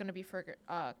first one's gonna be for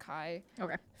Kai.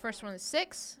 Okay. First one is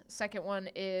 6. Second one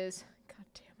is, god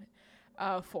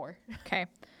damn it, 4. Okay.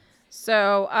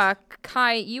 So,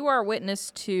 Kai, you are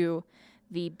witness to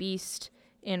the beast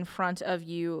in front of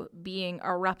you being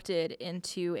erupted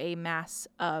into a mass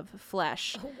of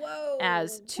flesh. Whoa.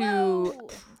 As two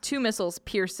missiles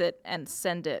pierce it and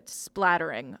send it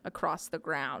splattering across the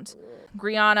ground.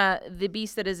 Griana, the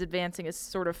beast that is advancing, is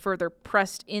sort of further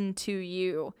pressed into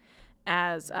you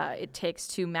as it takes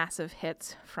 2 massive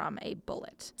hits from a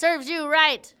bullet. Serves you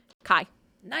right. Kai.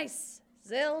 Nice.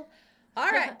 Zill. All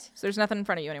right. So there's nothing in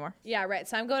front of you anymore. Yeah, right.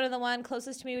 So I'm going to the one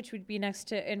closest to me, which would be next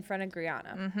to in front of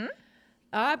Griana. Mm-hmm.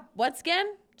 Once again,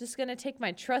 just going to take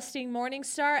my trusting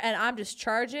Morningstar, and I'm just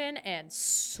charging and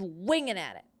swinging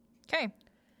at it. Okay.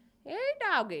 Hey,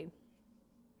 doggy.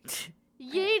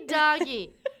 Ye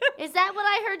doggy. Is that what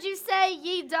I heard you say?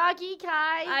 Ye doggy,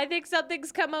 Kai? I think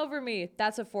something's come over me.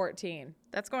 That's a 14.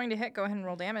 That's going to hit. Go ahead and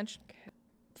roll damage.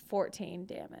 14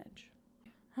 damage.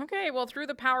 Okay, well, through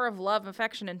the power of love,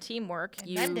 affection, and teamwork,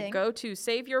 you mending. go to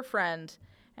save your friend,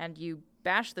 and you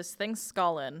bash this thing's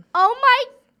skull in. Oh my!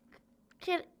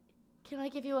 Can I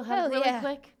give you a hug Hell really yeah.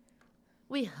 quick?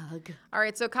 We hug. All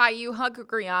right, so Kai, you hug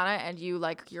Griana, and you,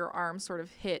 like, your arms sort of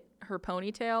hit her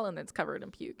ponytail, and it's covered in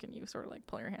puke, and you sort of, like,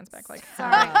 pull your hands back, like,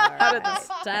 Sorry. how did this?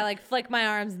 So I flick my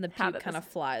arms, and the How puke did kind of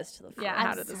this- flies to the floor. Yeah, I'm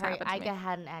how did this sorry. happen to me? I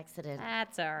had an accident.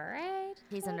 That's all right.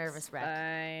 He's a nervous wreck.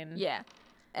 Fine. Yeah.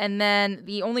 And then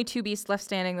the only 2 beasts left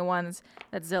standing, the ones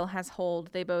that Zill has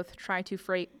hold, they both try to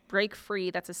break free.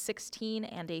 That's a 16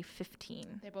 and a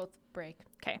 15. They both break.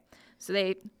 Okay.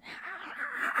 So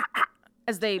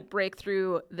as they break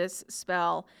through this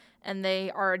spell, and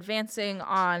they are advancing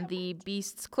on the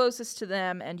beasts closest to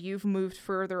them, and you've moved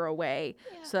further away.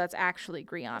 So that's actually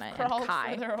Griana and Crawled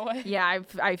Kai. further away. Yeah,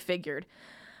 I figured.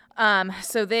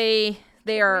 So they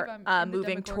are believe I'm in the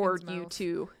moving Demogorgon's toward you mouth.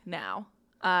 2 now.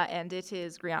 And it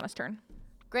is Griana's turn.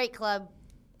 Great club.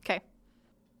 Okay.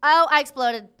 Oh, I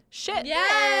exploded. Shit.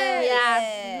 Yes.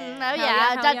 Yeah. Oh, Hell yeah.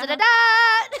 yeah, Da, hell da, da, da.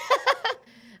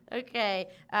 Okay.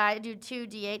 I do 2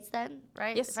 d8s then,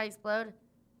 right? Yes. If I explode.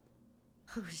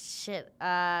 Oh, shit.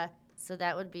 So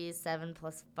that would be 7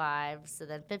 plus 5. So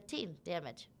then 15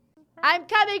 damage. I'm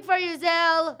coming for you,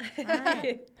 Zill.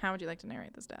 How would you like to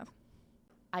narrate this death?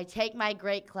 I take my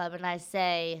great club and I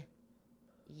say,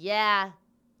 yeah,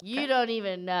 you don't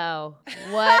even know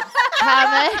what's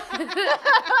coming.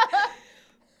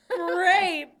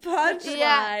 Great punchline.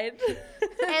 Yeah.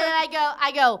 And then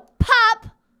I go, pop,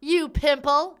 you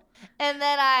pimple. And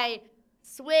then I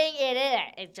swing it in.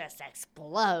 It just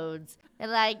explodes.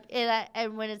 And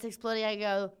and when it's exploding, I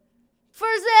go, for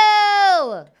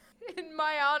Zill! In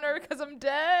my honor, because I'm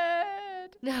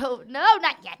dead. No,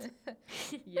 not yet.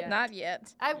 Yeah. Not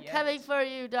yet. I'm coming for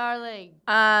you, darling.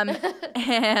 And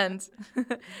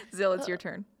Zill, it's your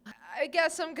turn. I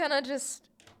guess I'm gonna just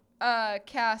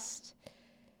cast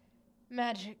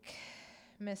magic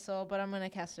missile, but I'm gonna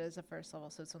cast it as a first level,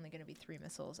 so it's only gonna be 3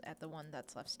 missiles at the one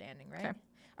that's left standing, right? Okay.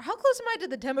 How close am I to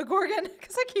the Demogorgon?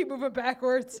 Because I keep moving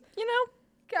backwards. You know,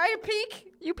 Can I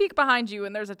peek? you peek behind you,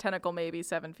 and there's a tentacle maybe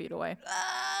 7 feet away.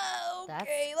 That's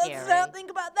Okay, let's scary. not think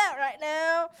about that right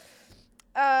now.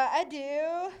 I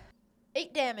do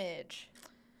 8 damage.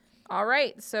 All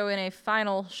right, so in a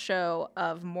final show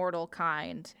of mortal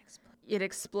kind, it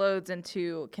explodes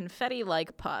into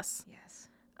confetti-like pus Yes.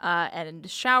 and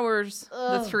showers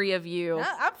the 3 of you.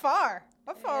 I'm far.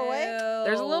 I'm far away.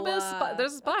 There's a little bit of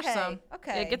there's a splash okay, zone.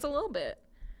 okay. It gets a little bit.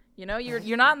 You know,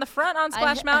 you're not in the front on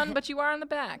Splash Mountain, but you are in the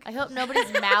back. I hope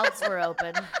nobody's mouths were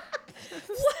open.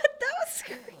 What? That was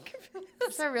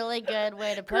That's a really good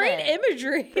way to put Great it.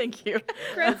 imagery. Thank you.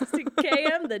 Credits to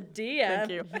KM, the DM.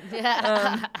 Thank you.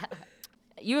 Yeah.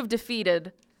 You have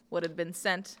defeated what had been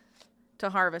sent to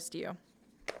harvest you.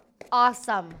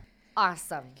 Awesome.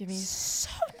 Give me so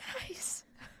nice.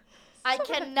 I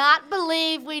cannot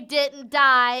believe we didn't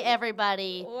die,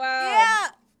 everybody. Wow. Yeah.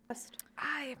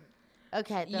 I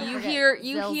Okay. don't you forget, hear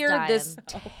Zill's this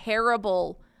dying.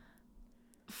 terrible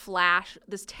flash,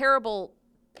 this terrible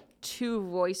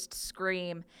 2-voiced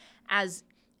scream as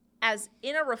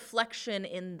in a reflection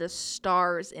in the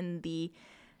stars in the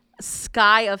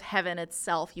sky of heaven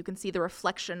itself, you can see the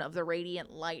reflection of the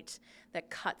radiant light that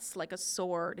cuts like a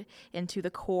sword into the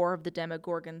core of the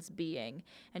Demogorgon's being.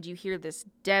 And you hear this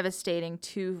devastating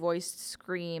two-voiced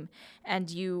scream, and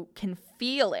you can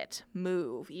feel it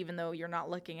move, even though you're not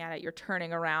looking at it. You're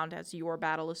turning around as your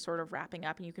battle is sort of wrapping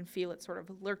up, and you can feel it sort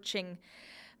of lurching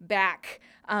back,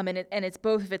 and it's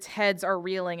both of its heads are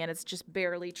reeling, and it's just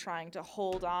barely trying to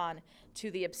hold on to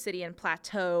the obsidian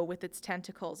plateau with its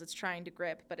tentacles. It's trying to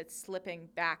grip, but it's slipping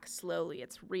back slowly.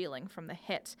 It's reeling from the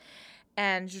hit.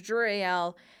 And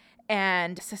Jadriel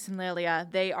and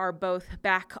Sissinlelia, they are both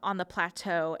back on the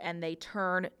plateau, and they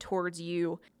turn towards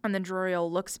you. And then Jadriel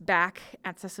looks back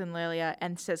at Sissinlelia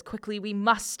and says, quickly, we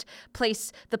must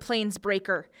place the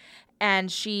Planesbreaker.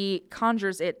 And she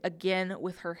conjures it again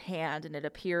with her hand, and it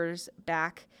appears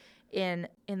back in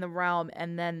the realm,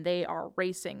 and then they are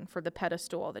racing for the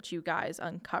pedestal that you guys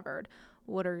uncovered.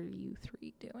 What are you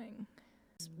three doing?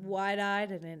 Wide-eyed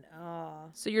and in awe. Oh.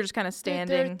 So you're just kind of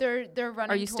standing. They're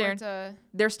running Are you towards a...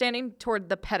 They're standing toward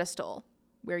the pedestal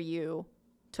where you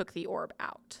took the orb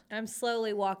out. I'm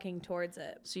slowly walking towards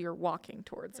it. So you're walking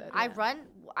towards it.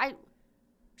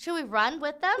 Should we run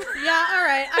with them? Yeah, all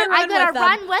right. I'm gonna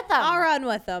run with them. I'll run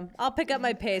with them. I'll pick up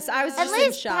my pace. I was At just in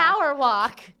least shock. power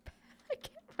walk. I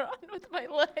can't run with my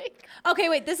leg. Okay,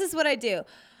 wait. This is what I do.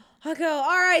 I'll go,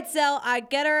 all right, Zell. I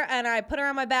get her, and I put her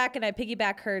on my back, and I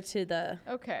piggyback her to the...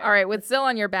 Okay. All right, with Zill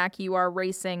on your back, you are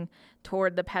racing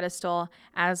toward the pedestal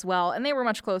as well. And they were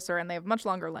much closer, and they have much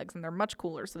longer legs, and they're much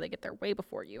cooler, so they get there way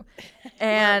before you.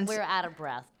 And We're out of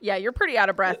breath. yeah, you're pretty out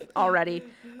of breath already.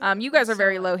 You guys are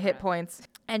very low hit points.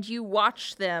 And you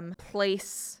watch them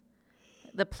place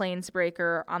the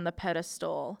Planesbreaker on the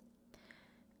pedestal.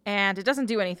 And it doesn't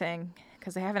do anything,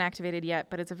 because they haven't activated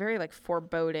yet, but it's a very,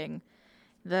 foreboding.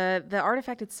 The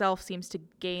artifact itself seems to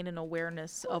gain an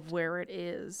awareness of where it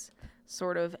is,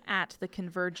 sort of at the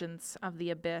convergence of the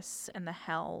abyss and the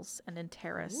hells and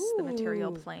Enterris, the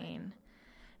material plane.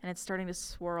 And it's starting to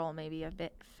swirl maybe a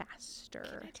bit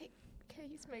faster. Can I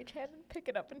use Mage Hand and pick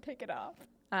it up and take it off?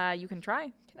 You can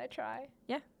try. Can I try?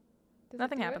 Yeah. Does it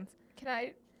Nothing do it? happens. Can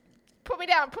I... Put me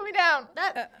down, put me down.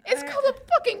 It's uh, called a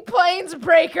fucking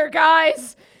Planesbreaker,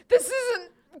 guys. This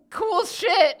isn't cool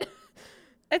shit.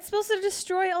 It's supposed to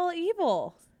destroy all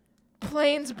evil.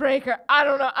 Planesbreaker. I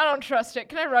don't know. I don't trust it.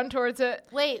 Can I run towards it?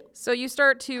 Wait, So you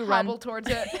start to Hobble run. towards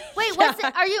it. wait. What's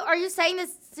it? Are you saying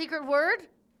this secret word?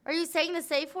 Are you saying the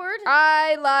safe word?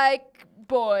 I like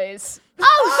boys.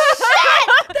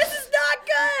 Oh shit! This is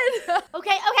not good.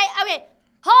 Okay.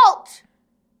 Halt!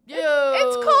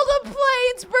 It's called a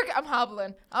Planesbreaker. I'm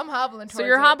hobbling towards it. So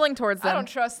you're hobbling towards I them. don't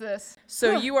trust this.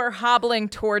 So you are hobbling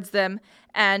towards them,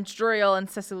 and Juriel and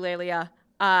Cecilia,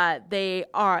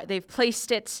 they've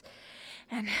placed it.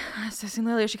 And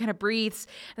Cecilia, she kind of breathes,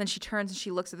 and then she turns and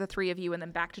she looks at the three of you, and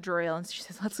then back to Juriel, and she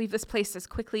says, "Let's leave this place as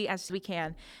quickly as we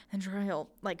can." And Juriel,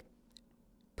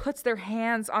 puts their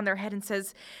hands on their head and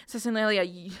says, "Cecilia,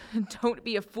 don't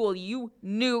be a fool. You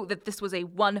knew that this was a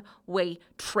one-way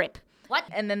trip." What?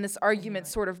 And then this argument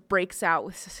sort of breaks out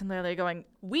with Cecilia going,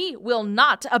 "We will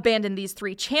not abandon these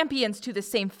three champions to the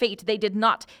same fate. They did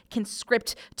not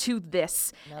conscript to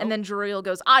this." Nope. And then Juriel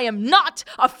goes, "I am not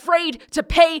afraid to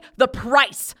pay the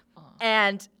price."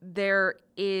 And there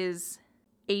is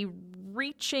a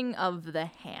reaching of the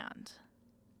hand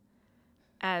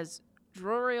as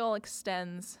Juriel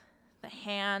extends the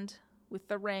hand with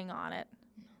the ring on it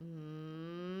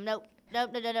Nope.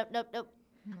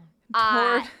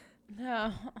 toward...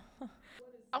 No.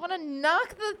 I want to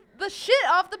knock the shit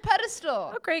off the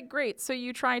pedestal. Okay, great. So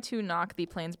you try to knock the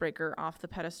Planesbreaker off the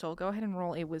pedestal. Go ahead and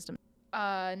roll a wisdom.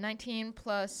 19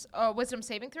 plus wisdom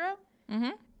saving throw. Mm-hmm.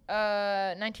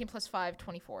 19 plus 5,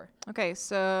 24. Okay,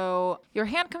 so your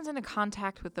hand comes into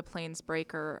contact with the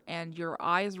Planesbreaker, and your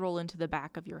eyes roll into the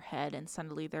back of your head, and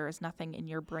suddenly there is nothing in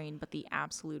your brain but the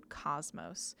absolute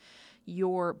cosmos.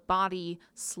 Your body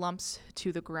slumps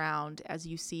to the ground as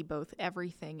you see both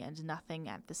everything and nothing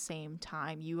at the same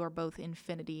time. You are both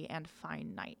infinity and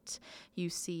finite. You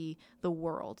see the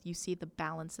world. You see the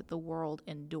balance that the world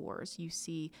endures. You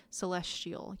see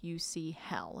celestial. You see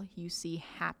hell. You see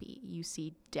happy. You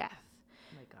see death.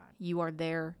 Oh my God. You are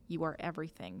there. You are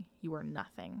everything. You are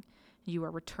nothing. You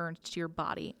are returned to your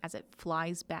body as it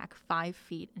flies back 5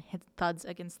 feet and thuds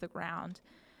against the ground,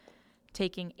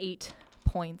 taking 8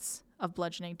 points of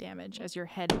bludgeoning damage as your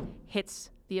head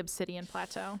hits the obsidian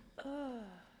plateau.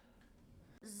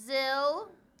 Zill.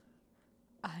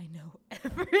 I know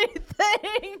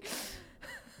everything.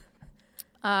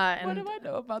 And What do I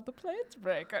know about the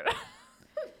Planesbreaker?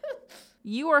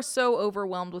 you are so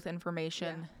overwhelmed with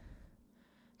information.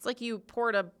 It's like you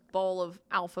poured a bowl of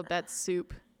alphabet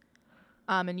soup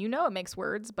And you know it makes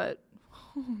words, but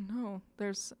oh no,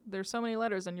 there's so many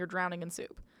letters and you're drowning in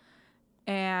soup.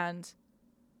 And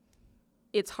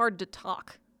it's hard to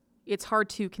talk. It's hard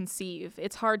to conceive.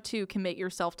 It's hard to commit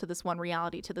yourself to this one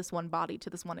reality, to this one body, to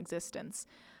this one existence.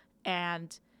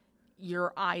 And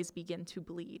your eyes begin to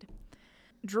bleed.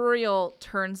 Druriel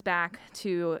turns back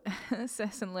to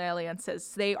Cess and Lelia and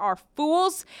says, "They are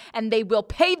fools, and they will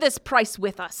pay this price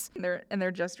with us." And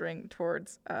they're gesturing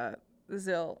towards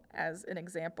Zil as an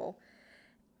example.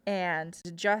 And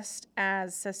just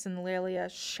as Cess and Lelia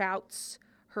shouts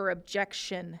her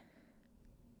objection,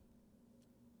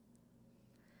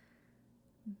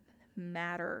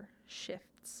 matter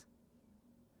shifts.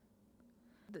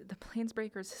 The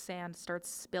Planesbreaker's sand starts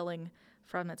spilling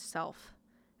from itself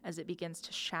as it begins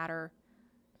to shatter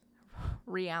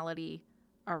reality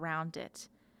around it.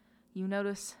 You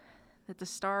notice that the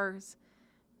stars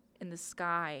in the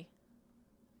sky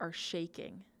are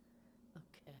shaking.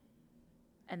 Okay.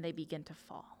 And they begin to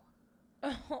fall.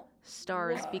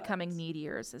 Stars becoming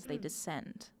meteors as they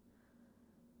descend.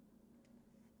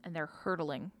 And they're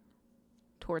hurtling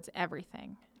towards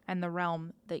everything and the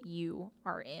realm that you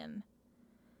are in.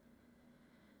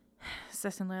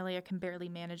 Cess and Lelia can barely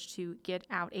manage to get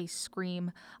out a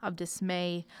scream of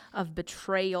dismay, of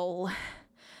betrayal,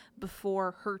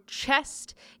 before her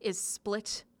chest is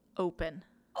split open.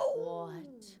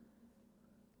 What?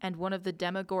 And one of the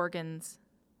Demogorgon's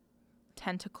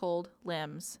tentacled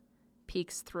limbs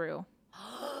peeks through.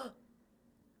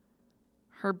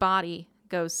 Her body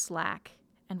goes slack,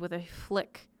 and with a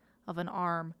flick of an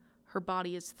arm, her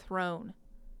body is thrown,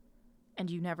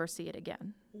 and you never see it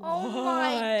again. Oh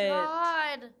my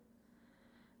god!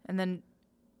 And then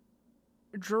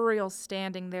Druriel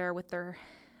standing there with their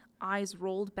eyes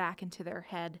rolled back into their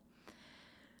head,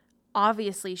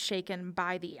 obviously shaken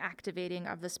by the activating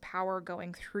of this power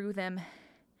going through them.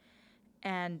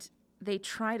 And they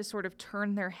try to sort of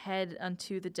turn their head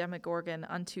unto the Demogorgon,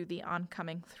 unto the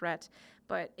oncoming threat,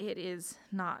 but it is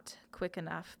not quick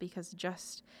enough, because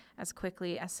just as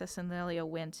quickly as Cess and Lelia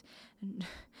went,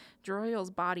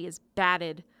 Druriel's body is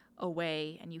batted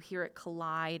away, and you hear it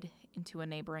collide into a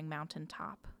neighboring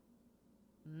mountaintop.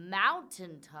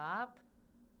 Mountaintop?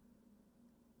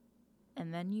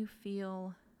 And then you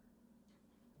feel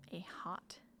a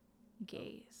hot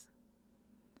gaze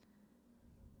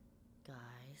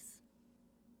Guys.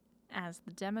 as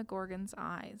the Demogorgon's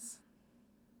eyes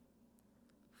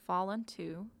fall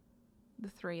onto the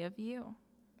three of you.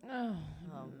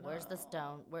 Where's the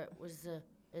stone? Where's the?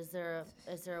 Is there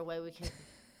a way we can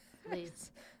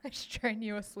please? I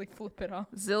strenuously flip it off.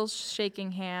 Zil's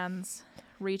shaking hands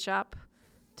reach up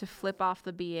to flip off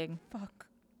the being. Fuck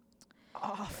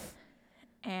off.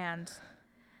 And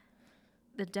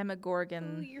the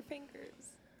Demogorgon Your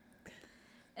fingers.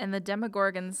 and the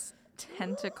Demogorgon's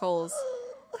tentacles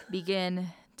begin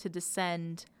to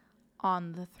descend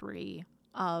on the three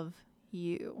of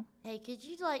you. Hey, could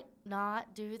you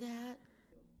not do that?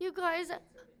 You guys,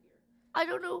 I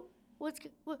don't know what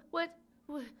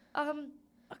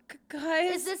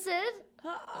Guys. is this it?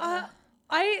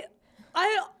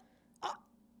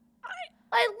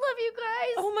 I love you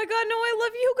guys. Oh my god, no, I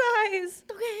love you guys.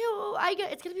 Okay,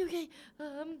 it's gonna be okay.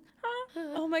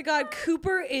 Oh my god,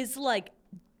 Cooper is like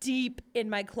deep in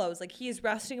my clothes. Like, he is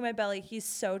resting in my belly. He's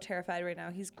so terrified right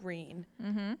now. He's green.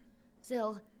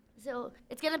 Zil,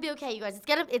 it's gonna be okay, you guys. It's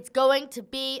going to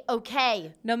be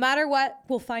okay. No matter what,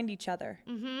 we'll find each other.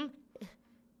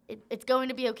 It's going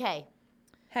to be okay.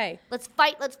 Hey. Let's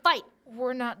fight.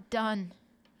 We're not done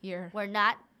here. We're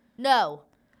not. No.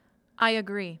 I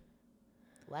agree.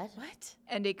 What?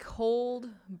 And a cold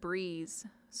breeze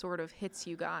sort of hits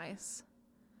you guys.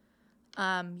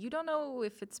 You don't know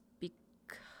if it's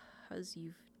because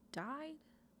you've died.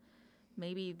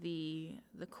 Maybe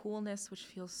the coolness, which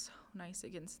feels so nice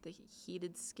against the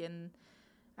heated skin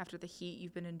after the heat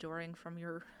you've been enduring from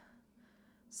your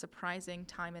surprising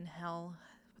time in hell.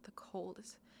 But the cold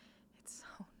it's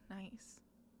so nice.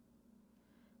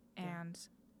 And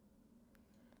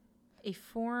a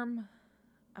form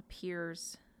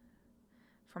appears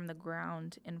from the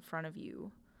ground in front of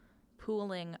you,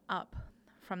 pooling up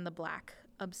from the black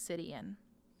obsidian.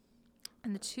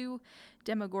 And the two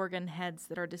Demogorgon heads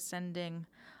that are descending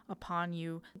upon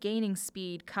you, gaining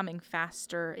speed, coming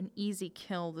faster, an easy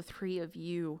kill, the three of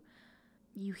you.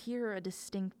 You hear a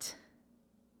distinct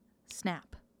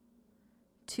snap.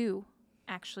 Two,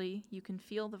 actually, you can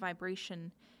feel the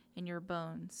vibration in your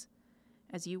bones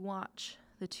as you watch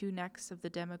the two necks of the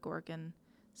Demogorgon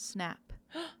snap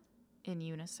in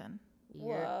unison.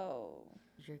 Whoa.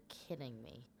 You're kidding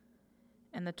me.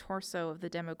 And the torso of the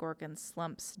Demogorgon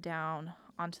slumps down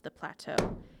onto the plateau,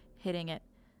 hitting it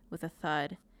with a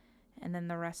thud, and then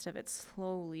the rest of it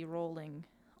slowly rolling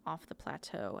off the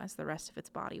plateau as the rest of its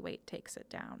body weight takes it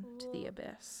down to the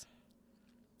abyss.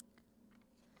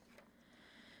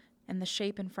 And the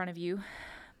shape in front of you,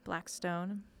 black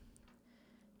stone,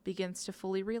 begins to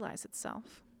fully realize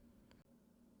itself.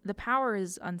 The power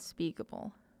is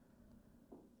unspeakable.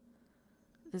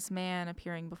 This man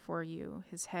appearing before you,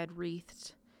 his head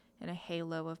wreathed in a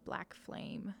halo of black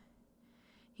flame.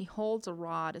 He holds a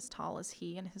rod as tall as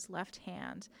he in his left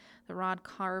hand, the rod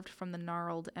carved from a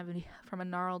gnarled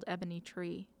ebony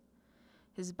tree.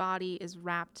 His body is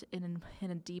wrapped in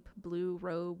a deep blue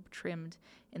robe trimmed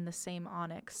in the same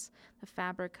onyx, the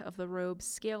fabric of the robe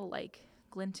scale-like,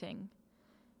 glinting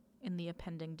in the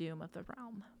impending doom of the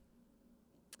realm.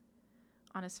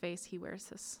 On his face, he wears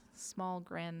this small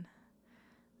grin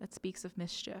that speaks of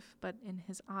mischief, but in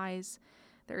his eyes,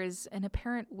 there is an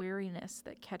apparent weariness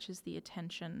that catches the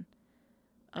attention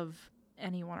of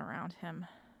anyone around him.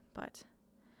 But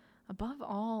above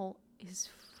all is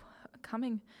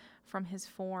coming from his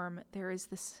form, there is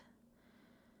this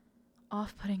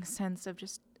off-putting sense of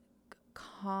just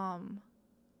calm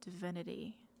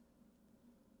divinity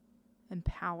and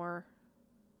power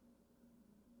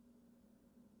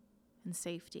and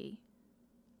safety,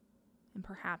 and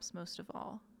perhaps most of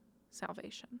all,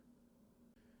 salvation.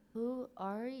 Who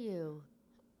are you?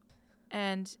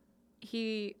 And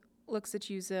he looks at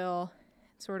you, Zill,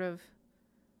 sort of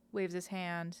waves his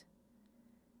hand,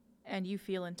 and you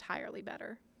feel entirely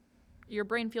better. Your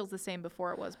brain feels the same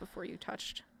before it was before you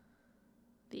touched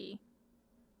the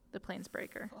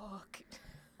Planesbreaker. Fuck.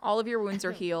 All of your wounds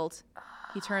are healed.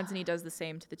 He turns and he does the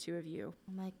same to the two of you.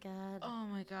 Oh my god. Oh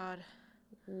my god.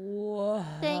 Whoa.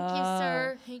 Thank you,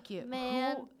 sir. Thank you.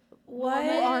 Man. What?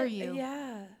 Who are you?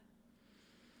 Yeah.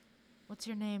 What's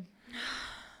your name?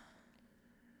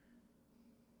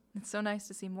 It's so nice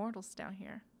to see mortals down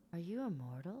here. Are you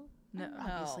immortal? No.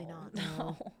 Obviously not.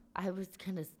 No. I didn't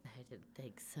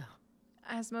think so.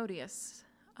 Asmodeus.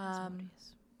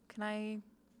 Asmodeus. Can I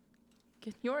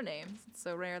get your name? It's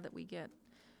so rare that we get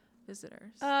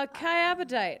visitors.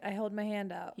 Kyabadite. I hold my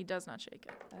hand out. He does not shake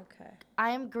it. Okay.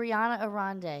 I am Griana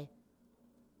Arande.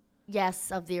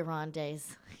 Yes, of the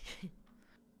Arandes.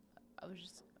 I was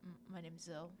just. My name's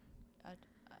Zill.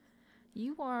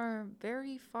 You are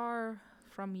very far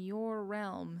from your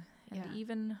realm, and Yeah.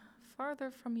 even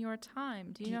farther from your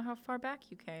time. Do you know how far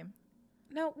back you came?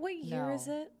 Now, what year No. is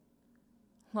it?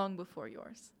 Long before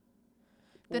yours.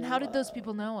 Then how did those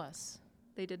people know us?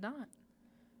 They did not.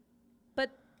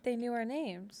 But they knew our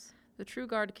names. The True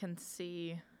Guard can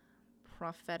see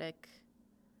prophetic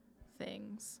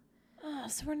things. Oh,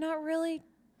 so we're not really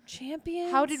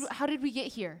champions? How did we get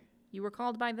here? You were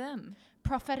called by them.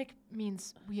 Prophetic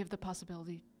means we have the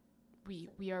possibility.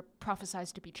 We are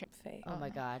prophesized to be Fake. Oh my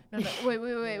god. No,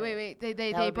 wait. They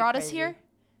That would be brought us crazy. here?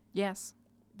 Yes.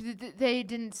 They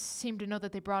didn't seem to know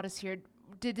that they brought us here.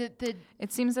 Did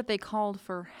It seems that they called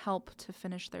for help to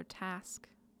finish their task.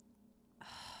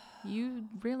 You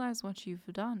realize what you've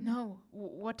done. No.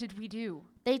 What did we do?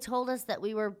 They told us that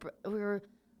we were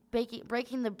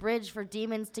breaking the bridge for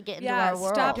demons to get into Yeah, our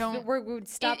world. stop. Don't- We're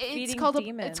stop It's feeding called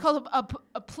demons. it's called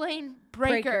a plane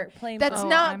breaker. Plane That's breaker.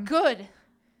 not I'm- good.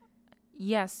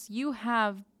 Yes, you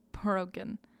have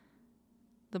broken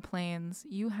the planes.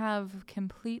 You have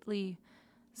completely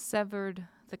severed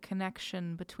the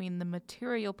connection between the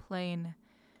material plane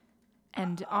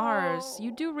and ours.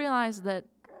 You do realize that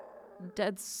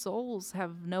dead souls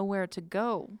have nowhere to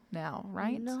go now,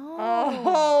 right? No.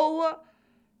 Oh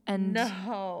And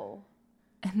no.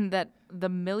 and that the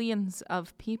millions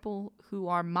of people who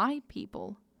are my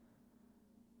people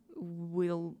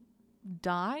will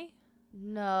die.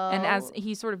 No. And as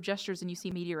he sort of gestures and you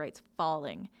see meteorites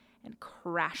falling and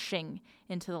crashing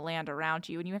into the land around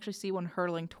you, and you actually see one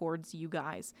hurtling towards you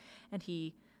guys, and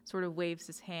he sort of waves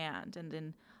his hand, and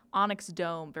an onyx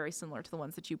dome, very similar to the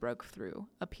ones that you broke through,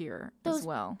 appear as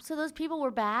well. So those people were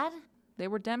bad? They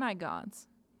were demigods.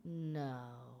 No.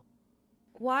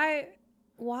 Why?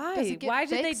 Does it get Why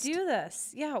did fixed? they do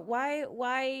this? Yeah.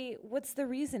 Why? What's the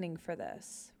reasoning for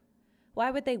this?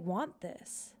 Why would they want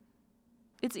this?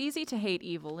 It's easy to hate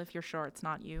evil if you're sure it's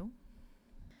not you.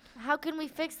 How can we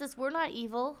fix this? We're not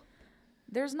evil.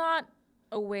 There's not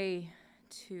a way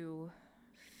to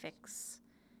fix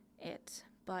it,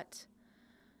 but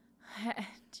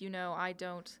do you know, I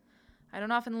don't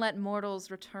often let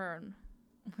mortals return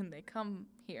when they come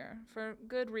here for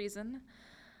good reason.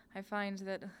 I find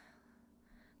that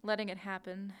letting it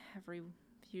happen every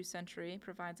few centuries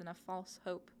provides enough false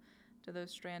hope to those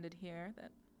stranded here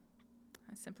that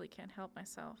I simply can't help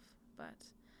myself. But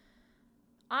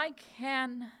I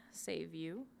can save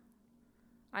you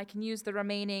I can use the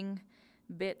remaining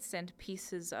bits and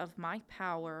pieces of my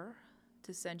power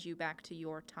to send you back to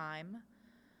your time.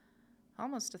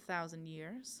 Almost 1,000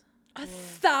 years.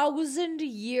 1,000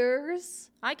 years?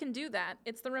 I can do that.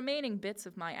 It's the remaining bits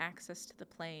of my access to the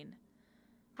plane.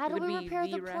 How It do would we be repair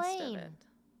the rest of plane? it.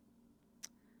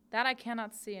 That I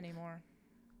cannot see anymore.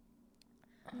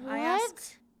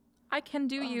 What? I can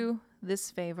do you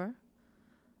this favor.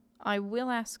 I will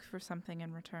ask for something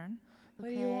in return. What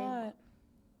do you want?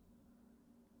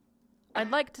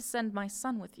 I'd like to send my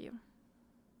son with you.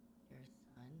 Your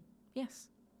son? Yes.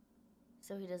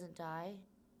 So he doesn't die?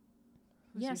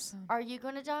 Who's your Yes. son? Are you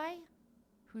gonna die?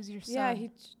 Who's your son? Yeah,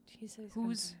 he said he's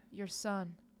Who's your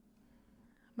son?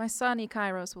 My son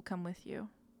Ikairos will come with you.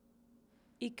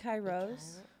 Ikai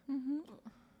Rose. Mm-hmm.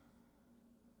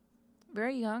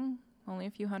 Very young, only a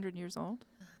few hundred years old.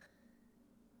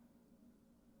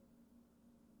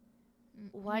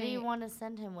 Why do you want to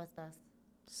send him with us?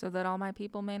 So that all my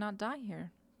people may not die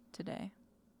here today.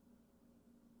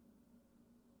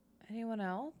 Anyone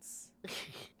else?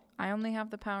 I only have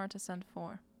the power to send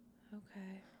 4.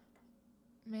 Okay.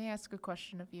 May I ask a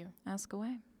question of you? Ask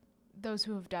away. Those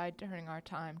who have died during our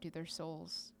time, do their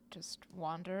souls just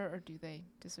wander or do they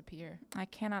disappear? I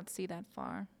cannot see that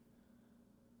far.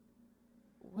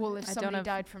 Well, if I don't somebody have-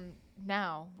 died from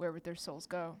now, where would their souls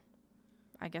go?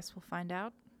 I guess we'll find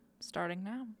out starting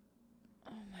now.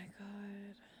 Oh my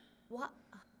god. What?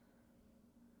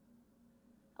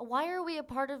 Why are we a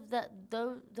part of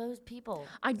those people?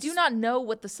 I do not know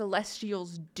what the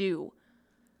Celestials do.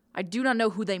 I do not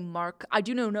know who they mark. I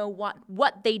do not know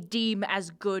what they deem as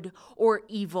good or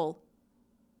evil.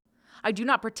 I do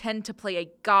not pretend to play a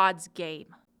god's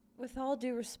game. With all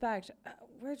due respect,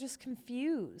 we're just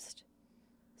confused.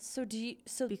 So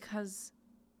Because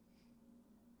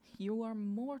you are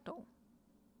mortal.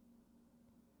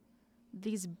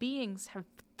 These beings have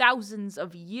thousands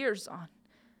of years on.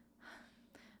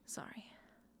 Sorry.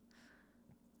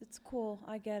 it's cool.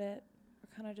 I get it.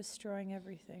 We're kind of destroying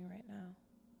everything right now.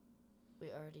 We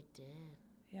already did.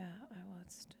 Yeah,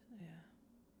 yeah.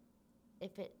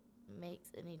 If it makes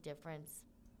any difference,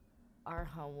 our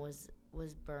home was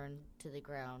burned to the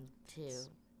ground too.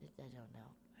 I don't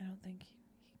know. I don't think he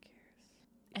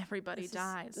cares. Everybody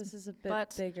dies. This is a bit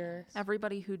but bigger.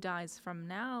 everybody who dies from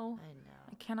now, I know.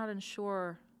 I cannot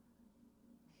ensure.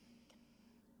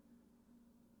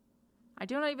 I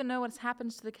do not even know what's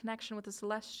happened to the connection with the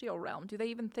celestial realm. Do they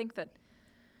even think that...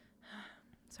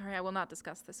 Sorry, I will not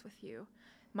discuss this with you.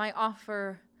 My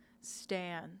offer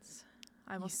stands.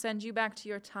 I will send you back to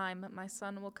your time. My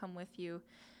son will come with you.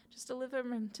 Just deliver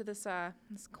him to this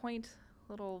quaint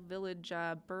little village,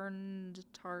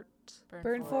 Burnfort.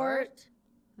 Burnfort?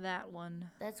 That one.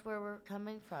 That's where we're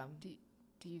coming from.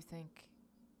 Do you think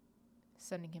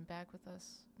sending him back with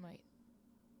us might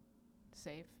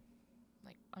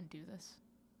undo this?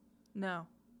 No.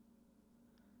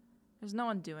 There's no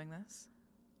one doing this.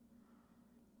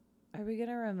 Are we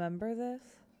gonna remember this?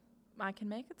 I can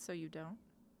make it so you don't.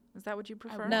 Is that what you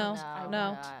prefer? No. I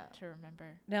No. want to remember.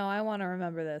 No, I want to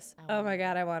remember this. I Oh my wanna-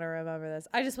 god, I want to remember this.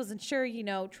 I just wasn't sure,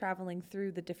 traveling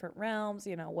through the different realms,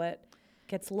 what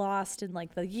gets lost in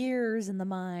the years in the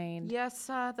mind. Yes,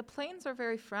 the planes are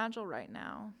very fragile right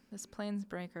now. This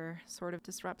planesbreaker sort of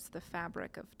disrupts the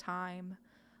fabric of time,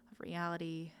 of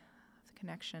reality, of the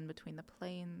connection between the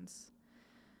planes.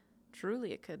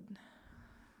 Truly, it could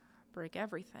break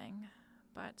everything.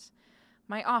 But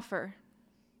my offer,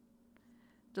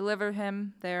 deliver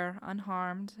him there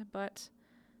unharmed. But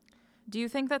do you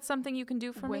think that's something you can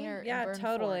do for me? Where? in Yeah, Burnfort?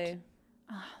 totally.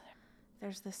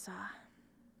 There's this,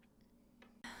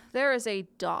 there is a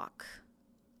dock.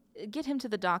 Get him to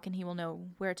the dock and he will know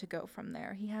where to go from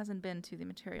there. He hasn't been to the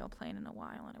material plane in a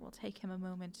while and it will take him a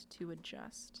moment to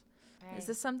adjust. Is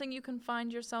this something you can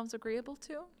find yourselves agreeable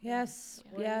to? Yes.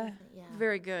 What do Yeah. you thi- yeah.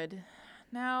 Very good.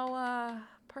 Now,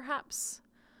 perhaps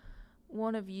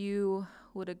one of you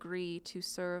would agree to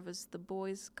serve as the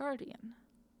boy's guardian.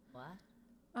 What?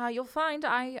 You'll find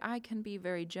I can be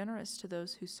very generous to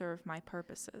those who serve my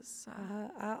purposes.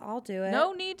 I'll do it.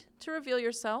 No need to reveal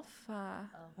yourself.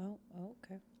 Oh,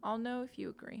 okay. I'll know if you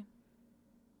agree.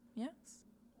 Yes?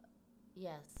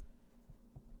 Yes.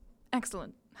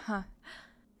 Excellent.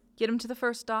 Get him to the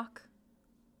first dock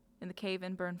in the cave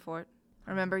in Burnfort.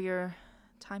 Remember your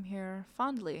time here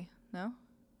fondly, no?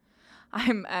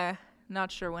 I'm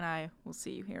not sure when I will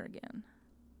see you here again.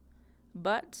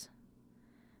 But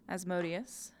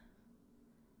Asmodeus,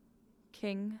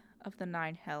 King of the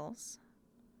Nine Hells,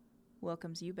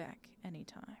 welcomes you back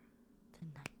anytime.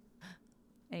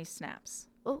 And he snaps.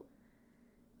 Oh.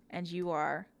 And you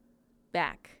are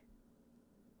back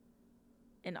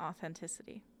in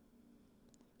authenticity.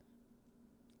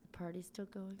 The party's still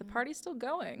going. The party's still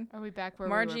going. Are we back where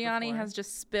we were Margiani before? has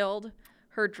just spilled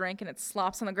her drink and it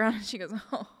slops on the ground and she goes,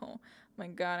 oh my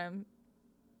God, I'm...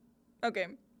 Okay,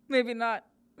 maybe not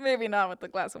with the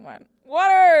glass of wine.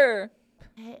 Water!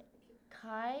 Hey,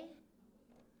 Kai,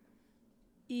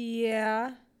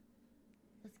 Yeah.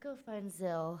 let's go find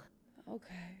Zill.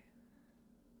 Okay.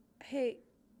 Hey,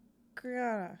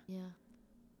 Brianna, Yeah.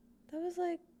 that was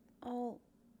like all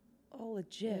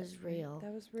legit. It was right? real.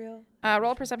 That was real.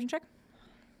 Roll a perception check.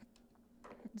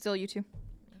 Zill, you too.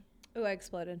 Oh, I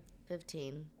exploded.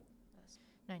 15.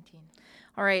 19.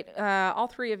 All right, all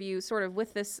three of you sort of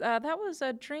with this, that was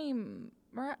a dream.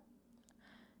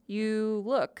 You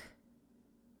look,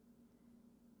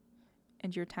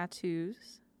 and your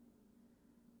tattoos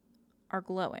are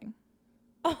glowing.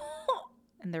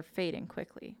 And they're fading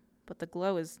quickly, but the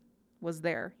glow was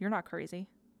there. You're not crazy.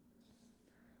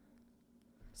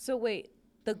 So wait,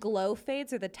 the glow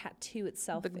fades or the tattoo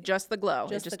itself? fades? Just the glow.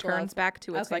 Just it just the glow. turns back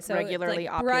to its Okay, like so regularly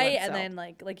like opulent bright, self. and then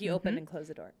like you open and close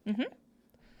the door.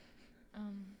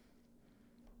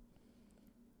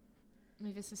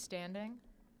 Mavis is standing.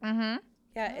 Mm-hmm.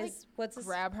 Yeah, what's this?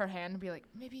 Grab her hand and be like,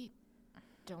 maybe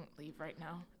don't leave right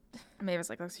now. Mavis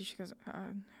like looks. She goes,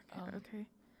 okay.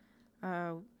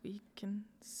 We can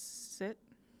sit.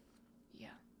 Yeah,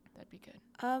 that'd be good.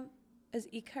 Is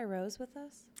Ikai Rose with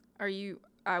us? Are you?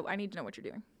 I need to know what you're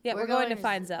doing. Yeah, we're going to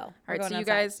find Zill. All right, so you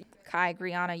guys, Kai,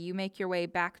 Griana, you make your way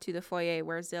back to the foyer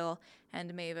where Zill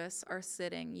and Mavis are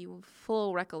sitting. You have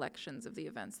full recollections of the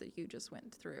events that you just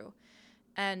went through.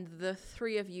 And the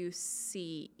three of you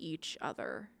see each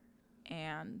other.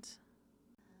 And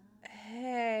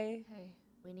Hey. Hey,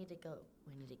 We need to go.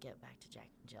 We need to get back to Jack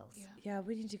and Jill's. Yeah. Yeah,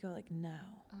 we need to go like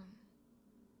now.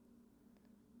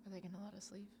 are they gonna let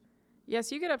us leave?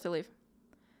 yes, you get up to leave.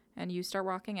 And you start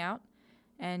walking out.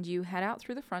 And you head out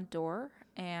through the front door.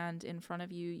 And in front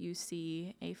of you, you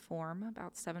see a form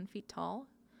about 7 feet tall.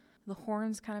 The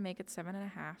horns kind of make it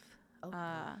 7.5. Okay.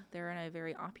 They're in a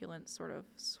very opulent sort of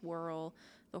swirl.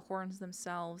 The horns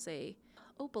themselves, a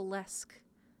opalesque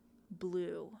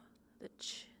blue that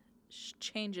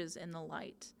changes in the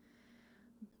light.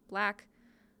 Black,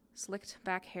 slicked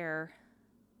back hair,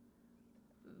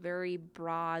 very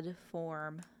broad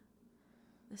form.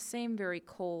 The same very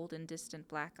cold and distant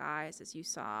black eyes as you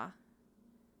saw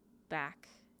back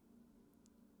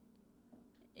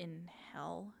in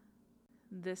hell.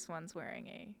 This one's wearing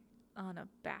a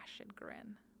unabashed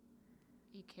grin.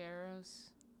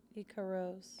 Ikaros,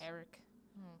 Ikaros. Eric.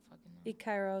 I don't fucking know.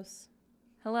 Ikairos.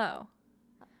 Hello.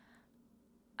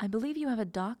 I believe you have a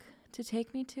dock to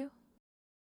take me to?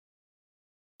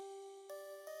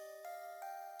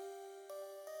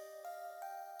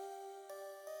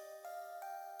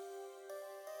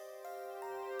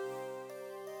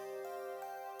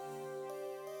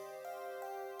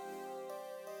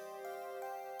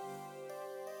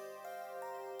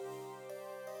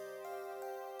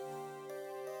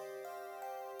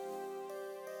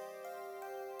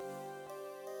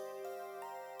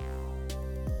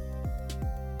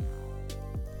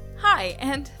 Hi,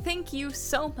 and thank you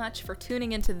so much for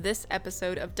tuning into this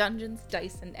episode of Dungeons,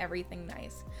 Dice, and Everything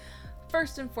Nice.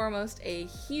 First and foremost, a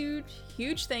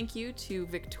huge thank you to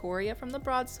Victoria from the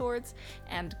Broadswords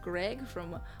and Greg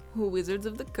from Wizards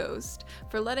of the Coast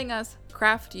for letting us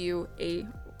craft you a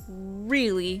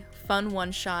really fun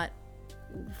one-shot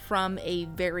from a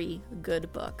very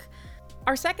good book.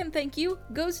 Our second thank you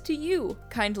goes to you,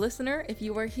 kind listener. If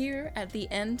you are here at the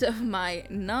end of my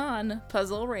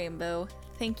non-puzzle rainbow,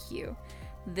 thank you.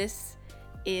 This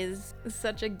is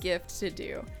such a gift to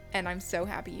do, and I'm so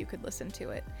happy you could listen to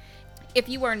it. If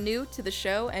you are new to the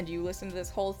show and you listen to this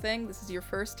whole thing, this is your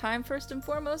first time, first and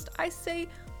foremost, I say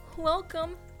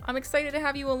welcome. I'm excited to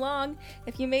have you along.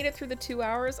 If you made it through the 2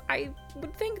 hours, I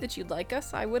would think that you'd like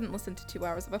us. I wouldn't listen to 2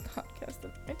 hours of a podcast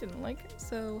that I didn't like.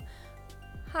 So,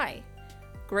 hi.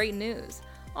 Great news.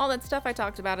 All that stuff I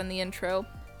talked about in the intro,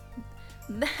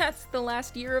 that's the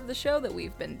last year of the show that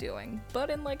we've been doing, but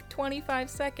in like 25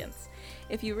 seconds.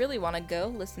 If you really want to go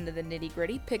listen to the nitty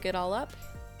gritty, pick it all up,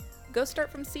 go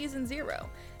start from season 0,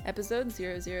 episode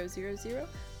 0000,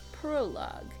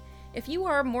 prologue. If you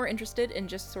are more interested in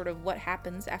just sort of what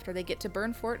happens after they get to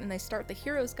Burnfort and they start the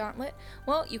Hero's Gauntlet,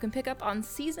 well, you can pick up on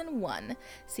season 1.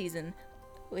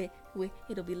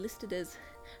 It'll be listed as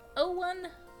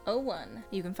 0101.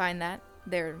 You can find that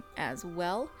there as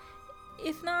well.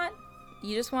 If not,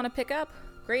 you just want to pick up,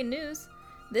 great news.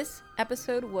 This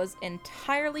episode was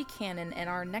entirely canon, and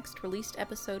our next released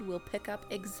episode will pick up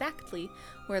exactly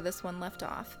where this one left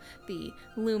off, the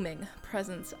looming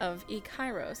presence of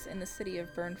Ikairos in the city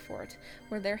of Burnfort,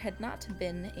 where there had not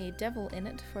been a devil in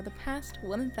it for the past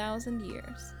 1,000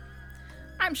 years.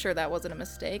 I'm sure that wasn't a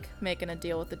mistake, making a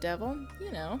deal with the devil,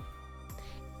 you know.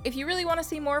 If you really want to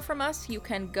see more from us, you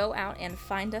can go out and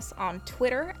find us on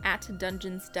Twitter at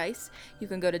Dungeons Dice. You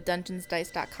can go to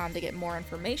dungeonsdice.com to get more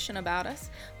information about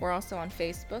us. We're also on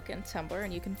Facebook and Tumblr,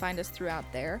 and you can find us throughout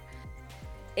there.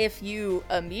 If you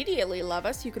immediately love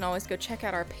us, you can always go check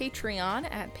out our Patreon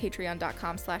at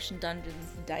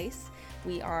patreon.com/dungeonsdice.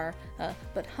 We are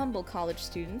but humble college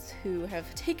students who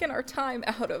have taken our time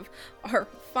out of our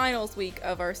finals week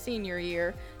of our senior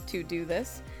year to do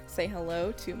this. Say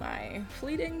hello to my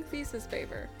fleeting thesis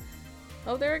paper.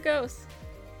 Oh, there it goes.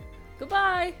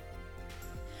 Goodbye.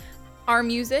 Our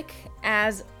music,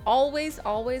 as always,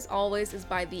 is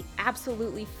by the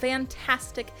absolutely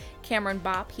fantastic Cameron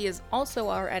Bopp. He is also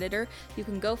our editor. You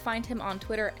can go find him on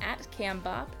Twitter at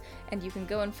CamBopp, and you can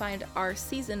go and find our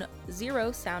Season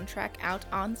 0 soundtrack out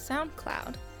on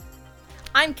SoundCloud.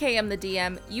 I'm KM the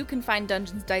DM. You can find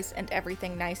Dungeons, Dice, and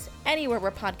Everything Nice anywhere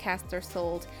where podcasts are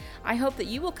sold. I hope that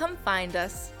you will come find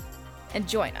us and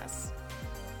join us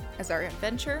as our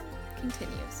adventure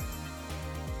continues.